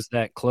churches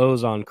that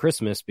close on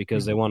Christmas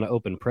because they want to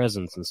open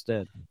presents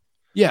instead.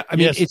 Yeah, I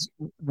mean, it's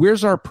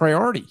where's our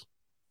priority,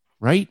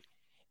 right?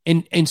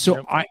 And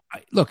so I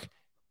look,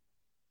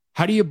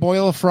 how do you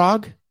boil a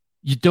frog?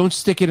 You don't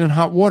stick it in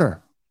hot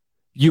water.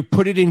 You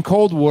put it in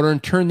cold water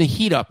and turn the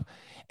heat up.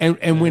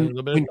 And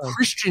when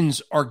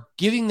Christians are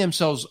giving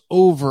themselves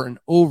over and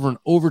over and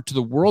over to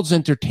the world's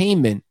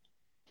entertainment,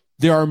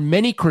 there are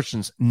many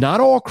Christians, not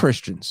all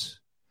Christians,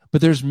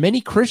 but there's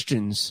many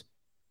Christians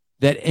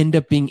that end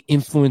up being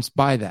influenced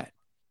by that.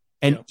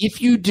 And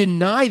if you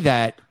deny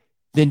that,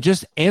 then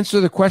just answer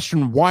the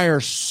question, why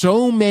are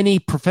so many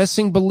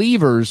professing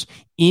believers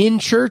in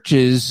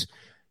churches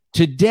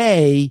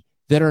today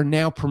that are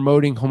now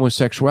promoting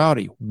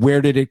homosexuality?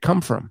 Where did it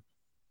come from?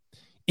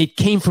 It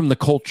came from the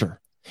culture.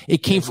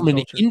 It came from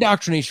an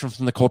indoctrination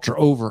from the culture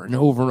over and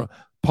over.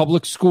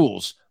 Public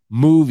schools,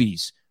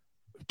 movies,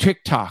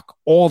 TikTok,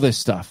 all this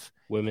stuff.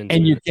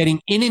 And you're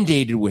getting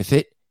inundated with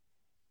it,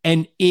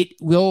 and it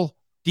will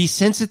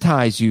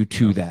desensitize you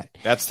to that.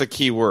 That's the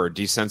key word,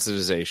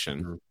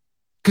 desensitization.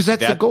 Because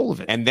that's the goal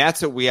of it. And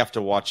that's what we have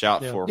to watch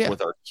out for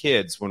with our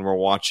kids when we're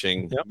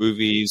watching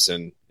movies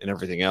and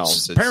everything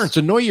else. Parents,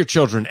 annoy your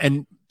children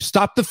and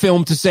stop the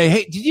film to say,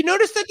 hey, did you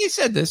notice that they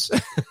said this?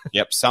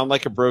 Yep, sound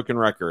like a broken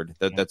record.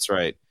 That's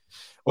right.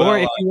 Or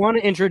if you want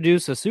to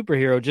introduce a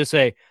superhero, just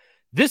say,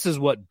 this is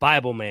what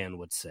Bible Man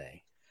would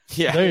say.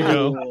 Yeah, there you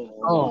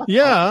go.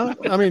 Yeah,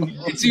 I mean,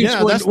 that's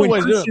the way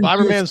to do it.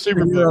 Bible Man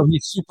Superbook.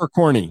 He's super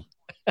corny.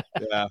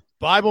 Yeah,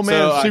 Bible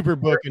Man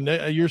Superbook,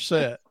 and you're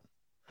set.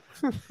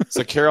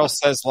 So Carol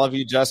says, "Love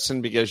you,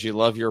 Justin, because you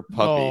love your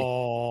puppy."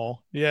 Oh,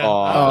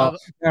 yeah.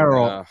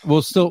 Carol,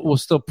 we'll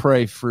still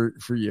pray for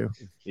you.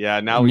 Yeah,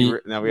 now we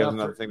have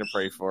another thing to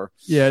pray for.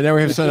 Yeah, now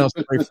we have something else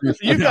to pray for you.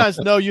 You guys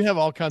know you have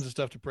all kinds of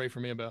stuff to pray for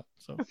me about.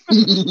 So,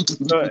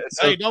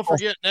 hey, don't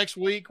forget, next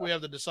week we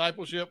have the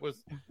discipleship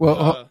with.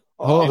 Well,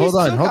 hold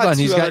on.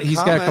 He's got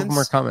a couple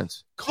more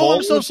comments. Oh,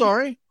 I'm so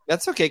sorry.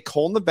 That's okay.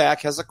 Cole in the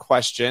back has a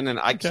question, and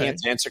I can't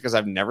answer because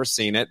I've never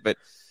seen it, but.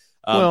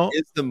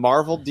 Is the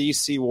Marvel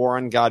DC War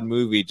on God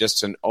movie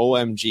just an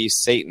OMG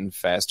Satan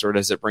fest, or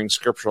does it bring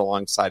scripture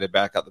alongside to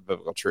back up the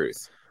biblical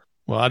truth?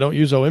 Well, I don't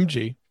use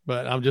OMG,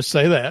 but I'll just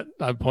say that.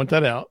 I point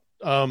that out.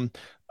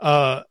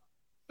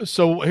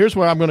 So here's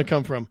where I'm going to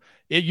come from.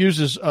 It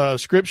uses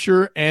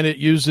scripture, and it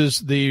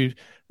uses the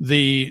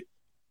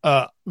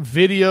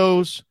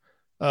videos,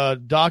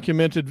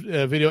 documented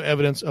video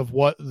evidence of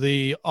what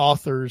the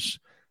authors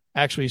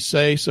actually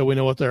say, so we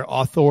know what their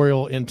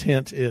authorial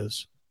intent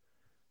is.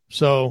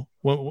 So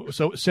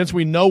since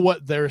we know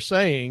what they're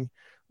saying,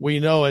 we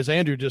know, as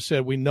Andrew just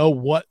said, we know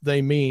what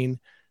they mean,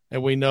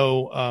 and we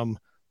know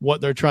what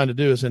they're trying to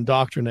do is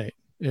indoctrinate.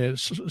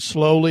 It's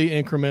slowly,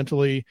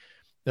 incrementally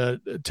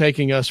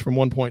taking us from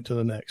one point to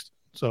the next.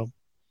 So,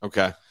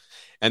 okay,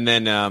 and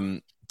then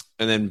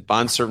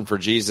Bondservant for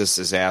Jesus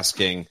is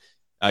asking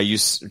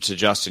to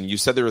Justin. You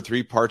said there were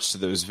 3 parts to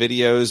those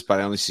videos, but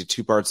I only see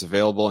 2 parts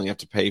available, and you have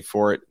to pay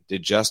for it.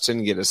 Did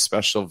Justin get a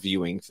special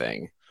viewing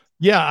thing?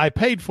 Yeah, I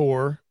paid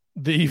for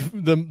the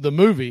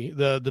movie,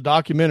 the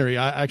documentary.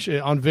 I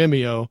actually on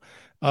Vimeo,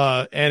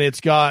 and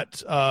it's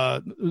got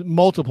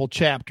multiple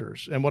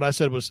chapters. And what I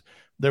said was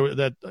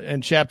that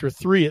in chapter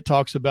 3 it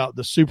talks about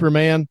the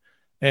Superman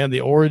and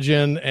the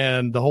origin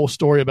and the whole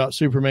story about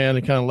Superman,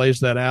 and kind of lays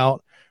that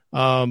out.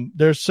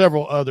 There's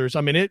several others.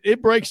 I mean,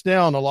 it breaks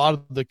down a lot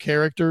of the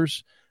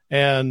characters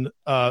and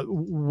the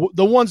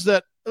ones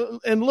that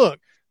and look,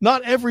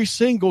 not every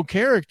single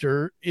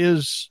character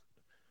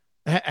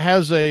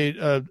has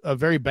a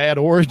very bad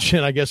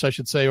origin, I guess I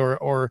should say,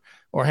 or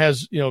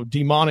has,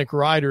 demonic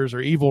writers or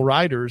evil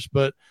writers,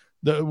 but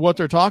what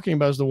they're talking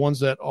about is the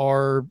ones that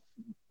are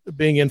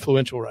being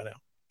influential right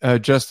now.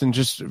 Justin,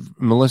 just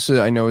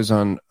Melissa, I know, is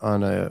on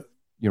a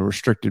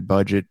restricted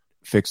budget.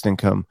 fixed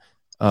income.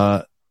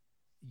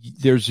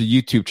 There's a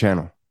YouTube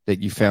channel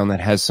that you found that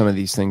has some of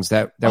these things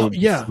that would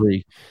be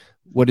free.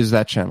 What is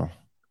that channel?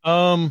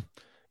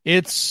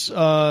 It's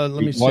let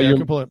me see.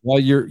 While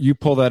you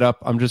pull that up,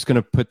 I'm just going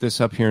to put this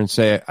up here and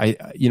say,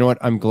 you know what?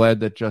 I'm glad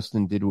that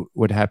Justin did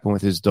what happened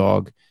with his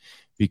dog,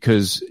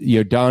 because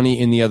Donnie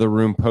in the other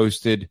room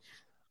posted,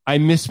 "I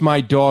miss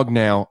my dog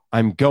now.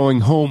 I'm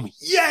going home.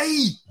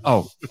 Yay!"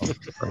 Oh,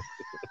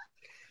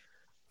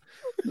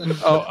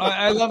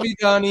 I love you,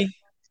 Donnie.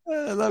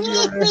 I love you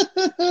over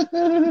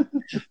there.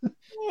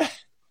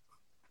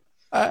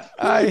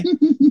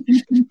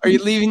 Are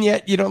you leaving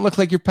yet? You don't look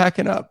like you're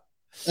packing up.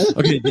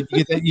 Okay, did you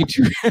get that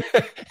YouTube?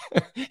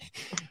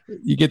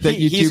 You get that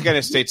YouTube? He's going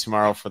to stay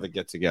tomorrow for the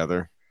get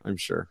together, I'm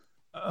sure.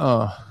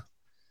 Well,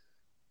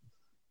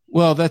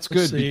 that's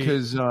good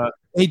because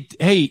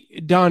hey,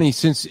 Donnie,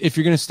 since if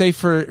you're going to stay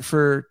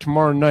for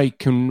tomorrow night,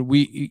 can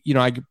we?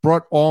 I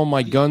brought all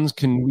my guns.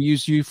 Can we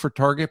use you for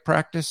target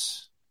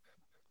practice?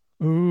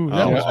 Ooh,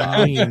 that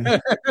was mean.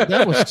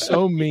 That was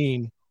so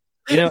mean.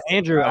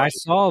 Andrew, I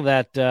saw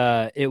that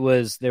they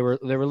were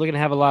looking to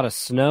have a lot of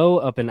snow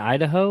up in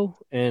Idaho,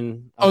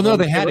 and no,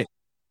 they had it.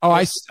 Oh,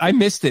 I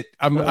missed it.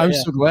 I'm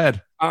so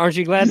glad. Aren't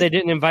you glad they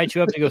didn't invite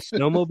you up to go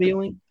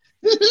snowmobiling?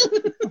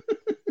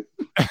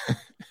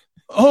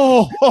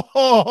 Oh,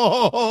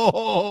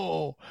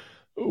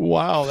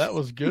 wow, that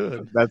was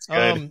good. That's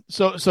good.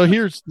 So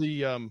here's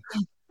the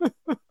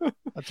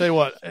I'll tell you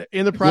what,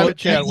 in the private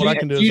chat, what I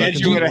can do is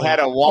you would have had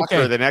a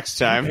walker the next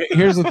time.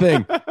 Here's the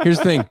thing.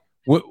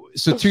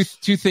 So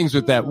two things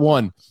with that.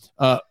 One,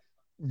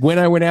 when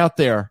I went out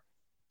there,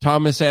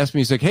 Thomas asked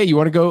me, he's like, "Hey, you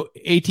want to go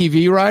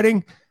ATV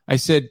riding?" I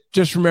said,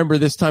 "Just remember,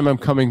 this time I'm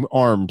coming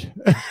armed."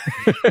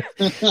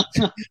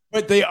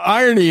 But the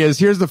irony is,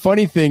 here's the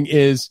funny thing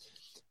is,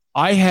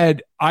 I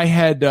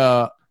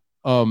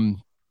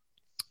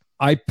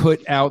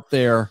put out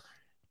there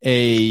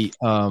a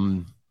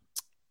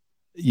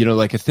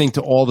like a thing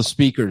to all the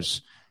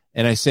speakers,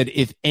 and I said,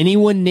 if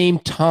anyone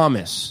named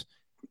Thomas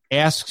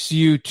asks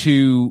you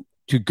to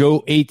go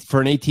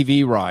for an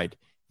ATV ride,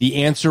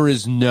 the answer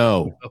is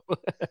no.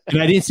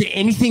 And I didn't say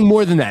anything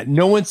more than that.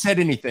 No one said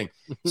anything.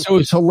 So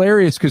it's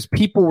hilarious because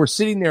people were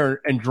sitting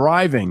there and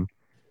driving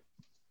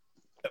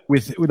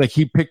with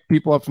he picked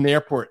people up from the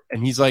airport,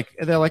 and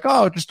they're like,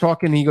 "Oh, just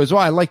talking." And he goes, "Oh,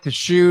 I like to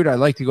shoot. I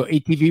like to go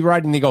ATV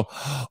ride." And they go,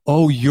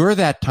 "Oh, you're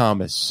that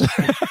Thomas."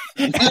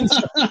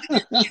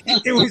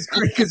 It was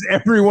great because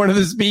every one of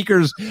the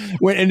speakers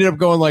ended up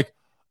going like,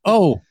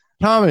 "Oh,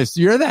 Thomas,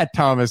 you're that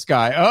Thomas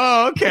guy."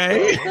 Oh,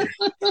 okay.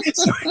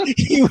 So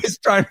he was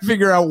trying to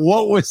figure out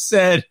what was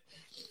said.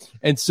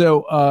 And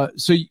so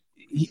the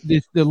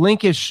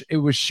link it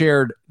was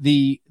shared.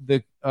 The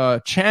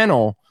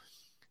channel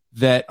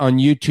that on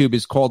YouTube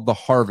is called The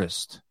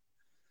Harvest.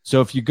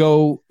 So if you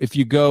go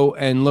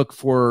and look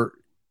for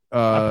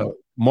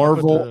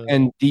Marvel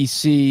and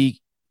DC,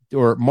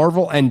 or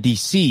Marvel and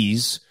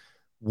DC's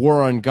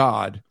War on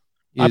God,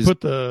 I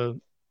put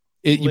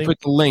you put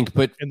the link,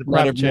 but in the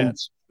private chat.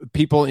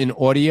 People in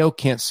audio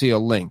can't see a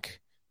link.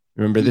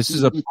 Remember, this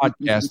is a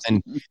podcast,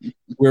 and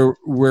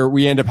where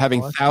we end up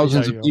having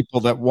thousands of people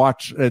that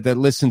watch, that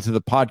listen to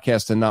the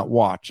podcast and not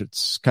watch.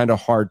 It's kind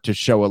of hard to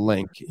show a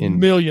link in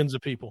millions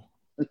of people.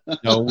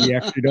 No, we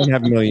actually don't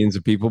have millions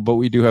of people, but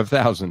we do have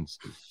thousands.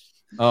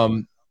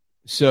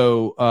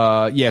 So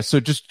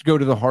just go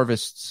to The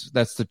Harvests.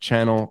 That's the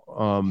channel.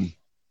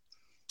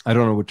 I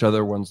don't know which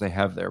other ones they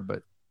have there,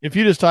 but if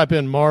you just type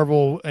in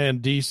Marvel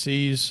and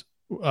DC's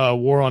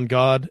War on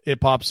God, it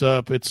pops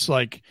up. It's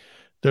like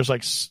there's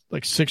like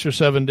 6 or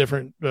 7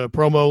 different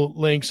promo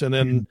links, and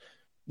then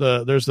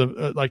there's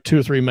like 2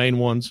 or 3 main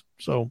ones.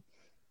 So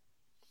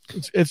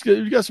it's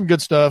good. You got some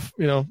good stuff.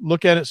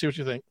 Look at it, see what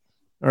you think.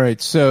 All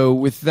right. So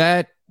with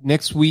that,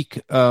 next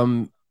week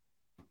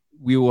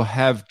we will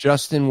have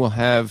Justin. We'll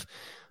have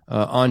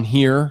on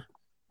here.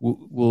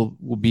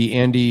 Will be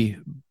Andy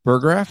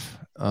Burgraff,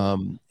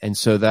 and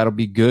so that'll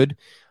be good.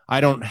 I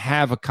don't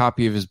have a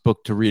copy of his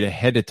book to read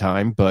ahead of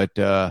time, but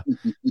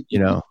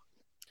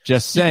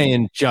just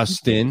saying,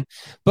 Justin.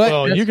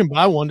 But you can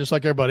buy one just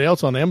like everybody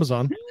else on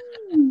Amazon.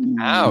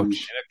 Ouch!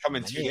 It'll come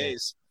in 2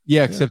 days.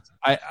 Yeah, except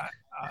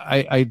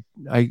I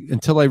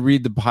until I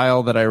read the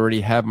pile that I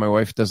already have, my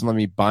wife doesn't let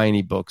me buy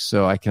any books,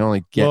 so I can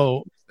only get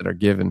books that are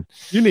given.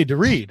 You need to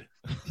read.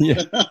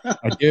 Yeah,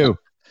 I do.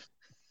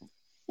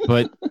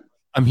 But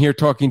I'm here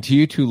talking to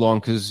you too long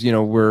because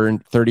we're in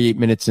 38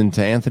 minutes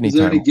into Anthony time. Is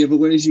there time. any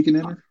giveaways you can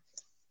enter?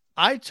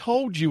 I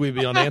told you we'd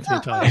be on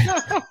Anthony time.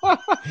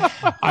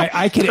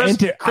 I can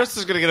enter. Chris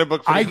is going to get a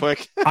book pretty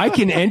quick. I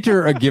can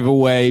enter a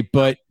giveaway,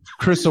 but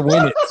Chris will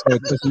win it, so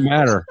it doesn't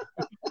matter.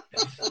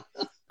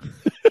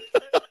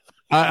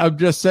 I'm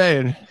just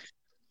saying.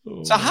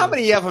 So how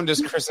many of them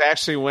does Chris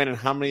actually win, and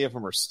how many of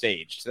them are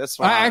staged? That's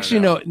what I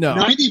actually know. No,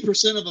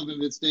 90% of them have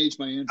been staged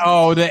by Andrew.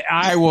 Oh,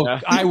 I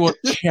will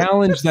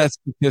challenge that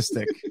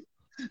statistic.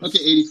 Okay,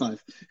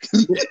 85.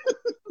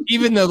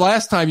 Even the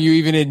last time you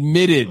even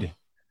admitted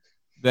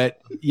that,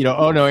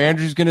 oh no,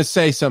 Andrew's going to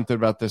say something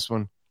about this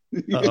one.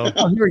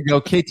 Oh, here we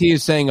go. KT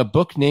is saying a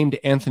book named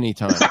Anthony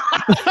Time.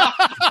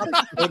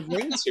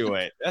 into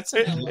it. That's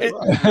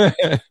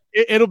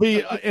It'll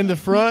be in the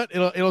front.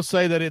 It'll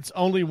say that it's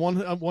only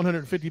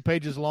 150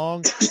 pages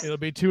long. It'll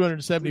be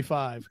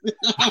 275.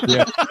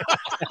 Yeah.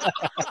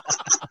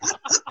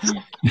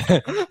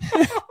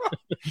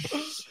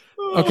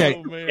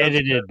 Okay. Oh,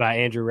 Edited by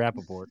Andrew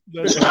Rappaport.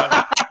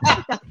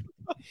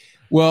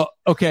 Well,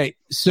 okay.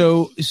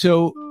 So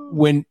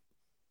when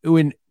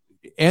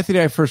Anthony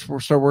and I first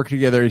started working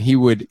together, and he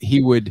would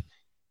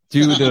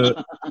do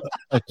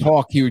a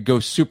talk, he would go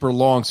super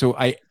long. So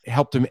I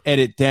helped him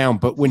edit down.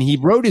 But when he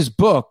wrote his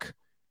book,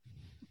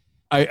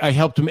 I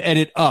helped him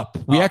edit up.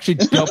 We actually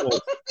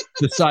doubled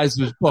the size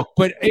of his book,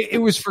 but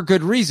it was for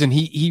good reason.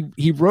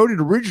 He wrote it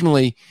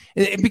originally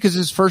because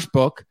his first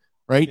book,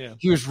 right? Yeah.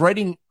 He was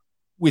writing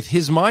with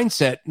his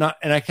mindset,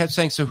 and I kept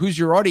saying, so who's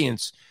your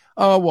audience?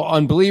 Oh, well,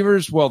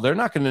 unbelievers. Well, they're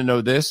not going to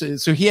know this.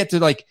 So he had to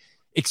like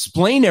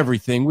explain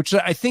everything, which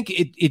I think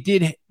it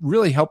did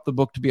really help the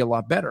book to be a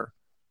lot better.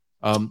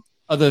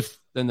 Other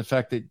than the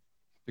fact that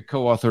the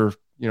co-author,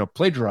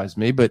 plagiarized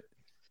me, but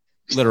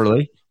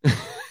literally.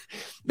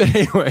 But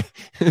anyway,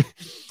 he'll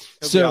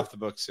be off the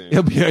book soon.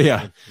 He'll be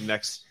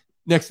next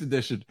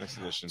edition. Next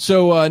edition.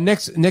 So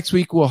next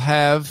week we'll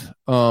have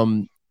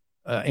Andy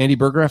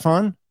Burgraff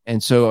on,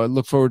 and so I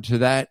look forward to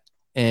that.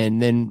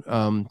 And then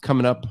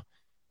coming up,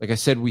 like I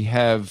said, we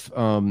have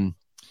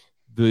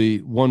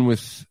the one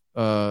with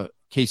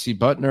Casey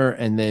Butner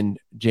and then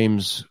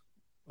James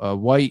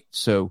White.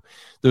 So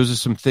those are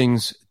some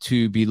things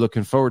to be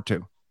looking forward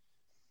to.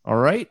 All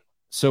right.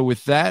 So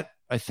with that,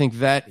 I think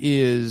that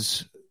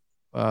is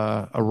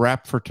a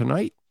wrap for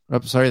tonight.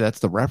 I'm sorry, that's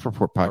the Rap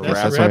Report podcast.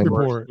 That's the Rap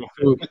Report.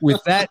 So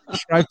with that,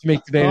 strive to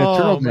make today an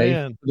eternal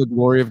day for the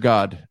glory of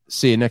God.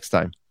 See you next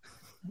time.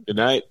 Good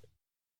night.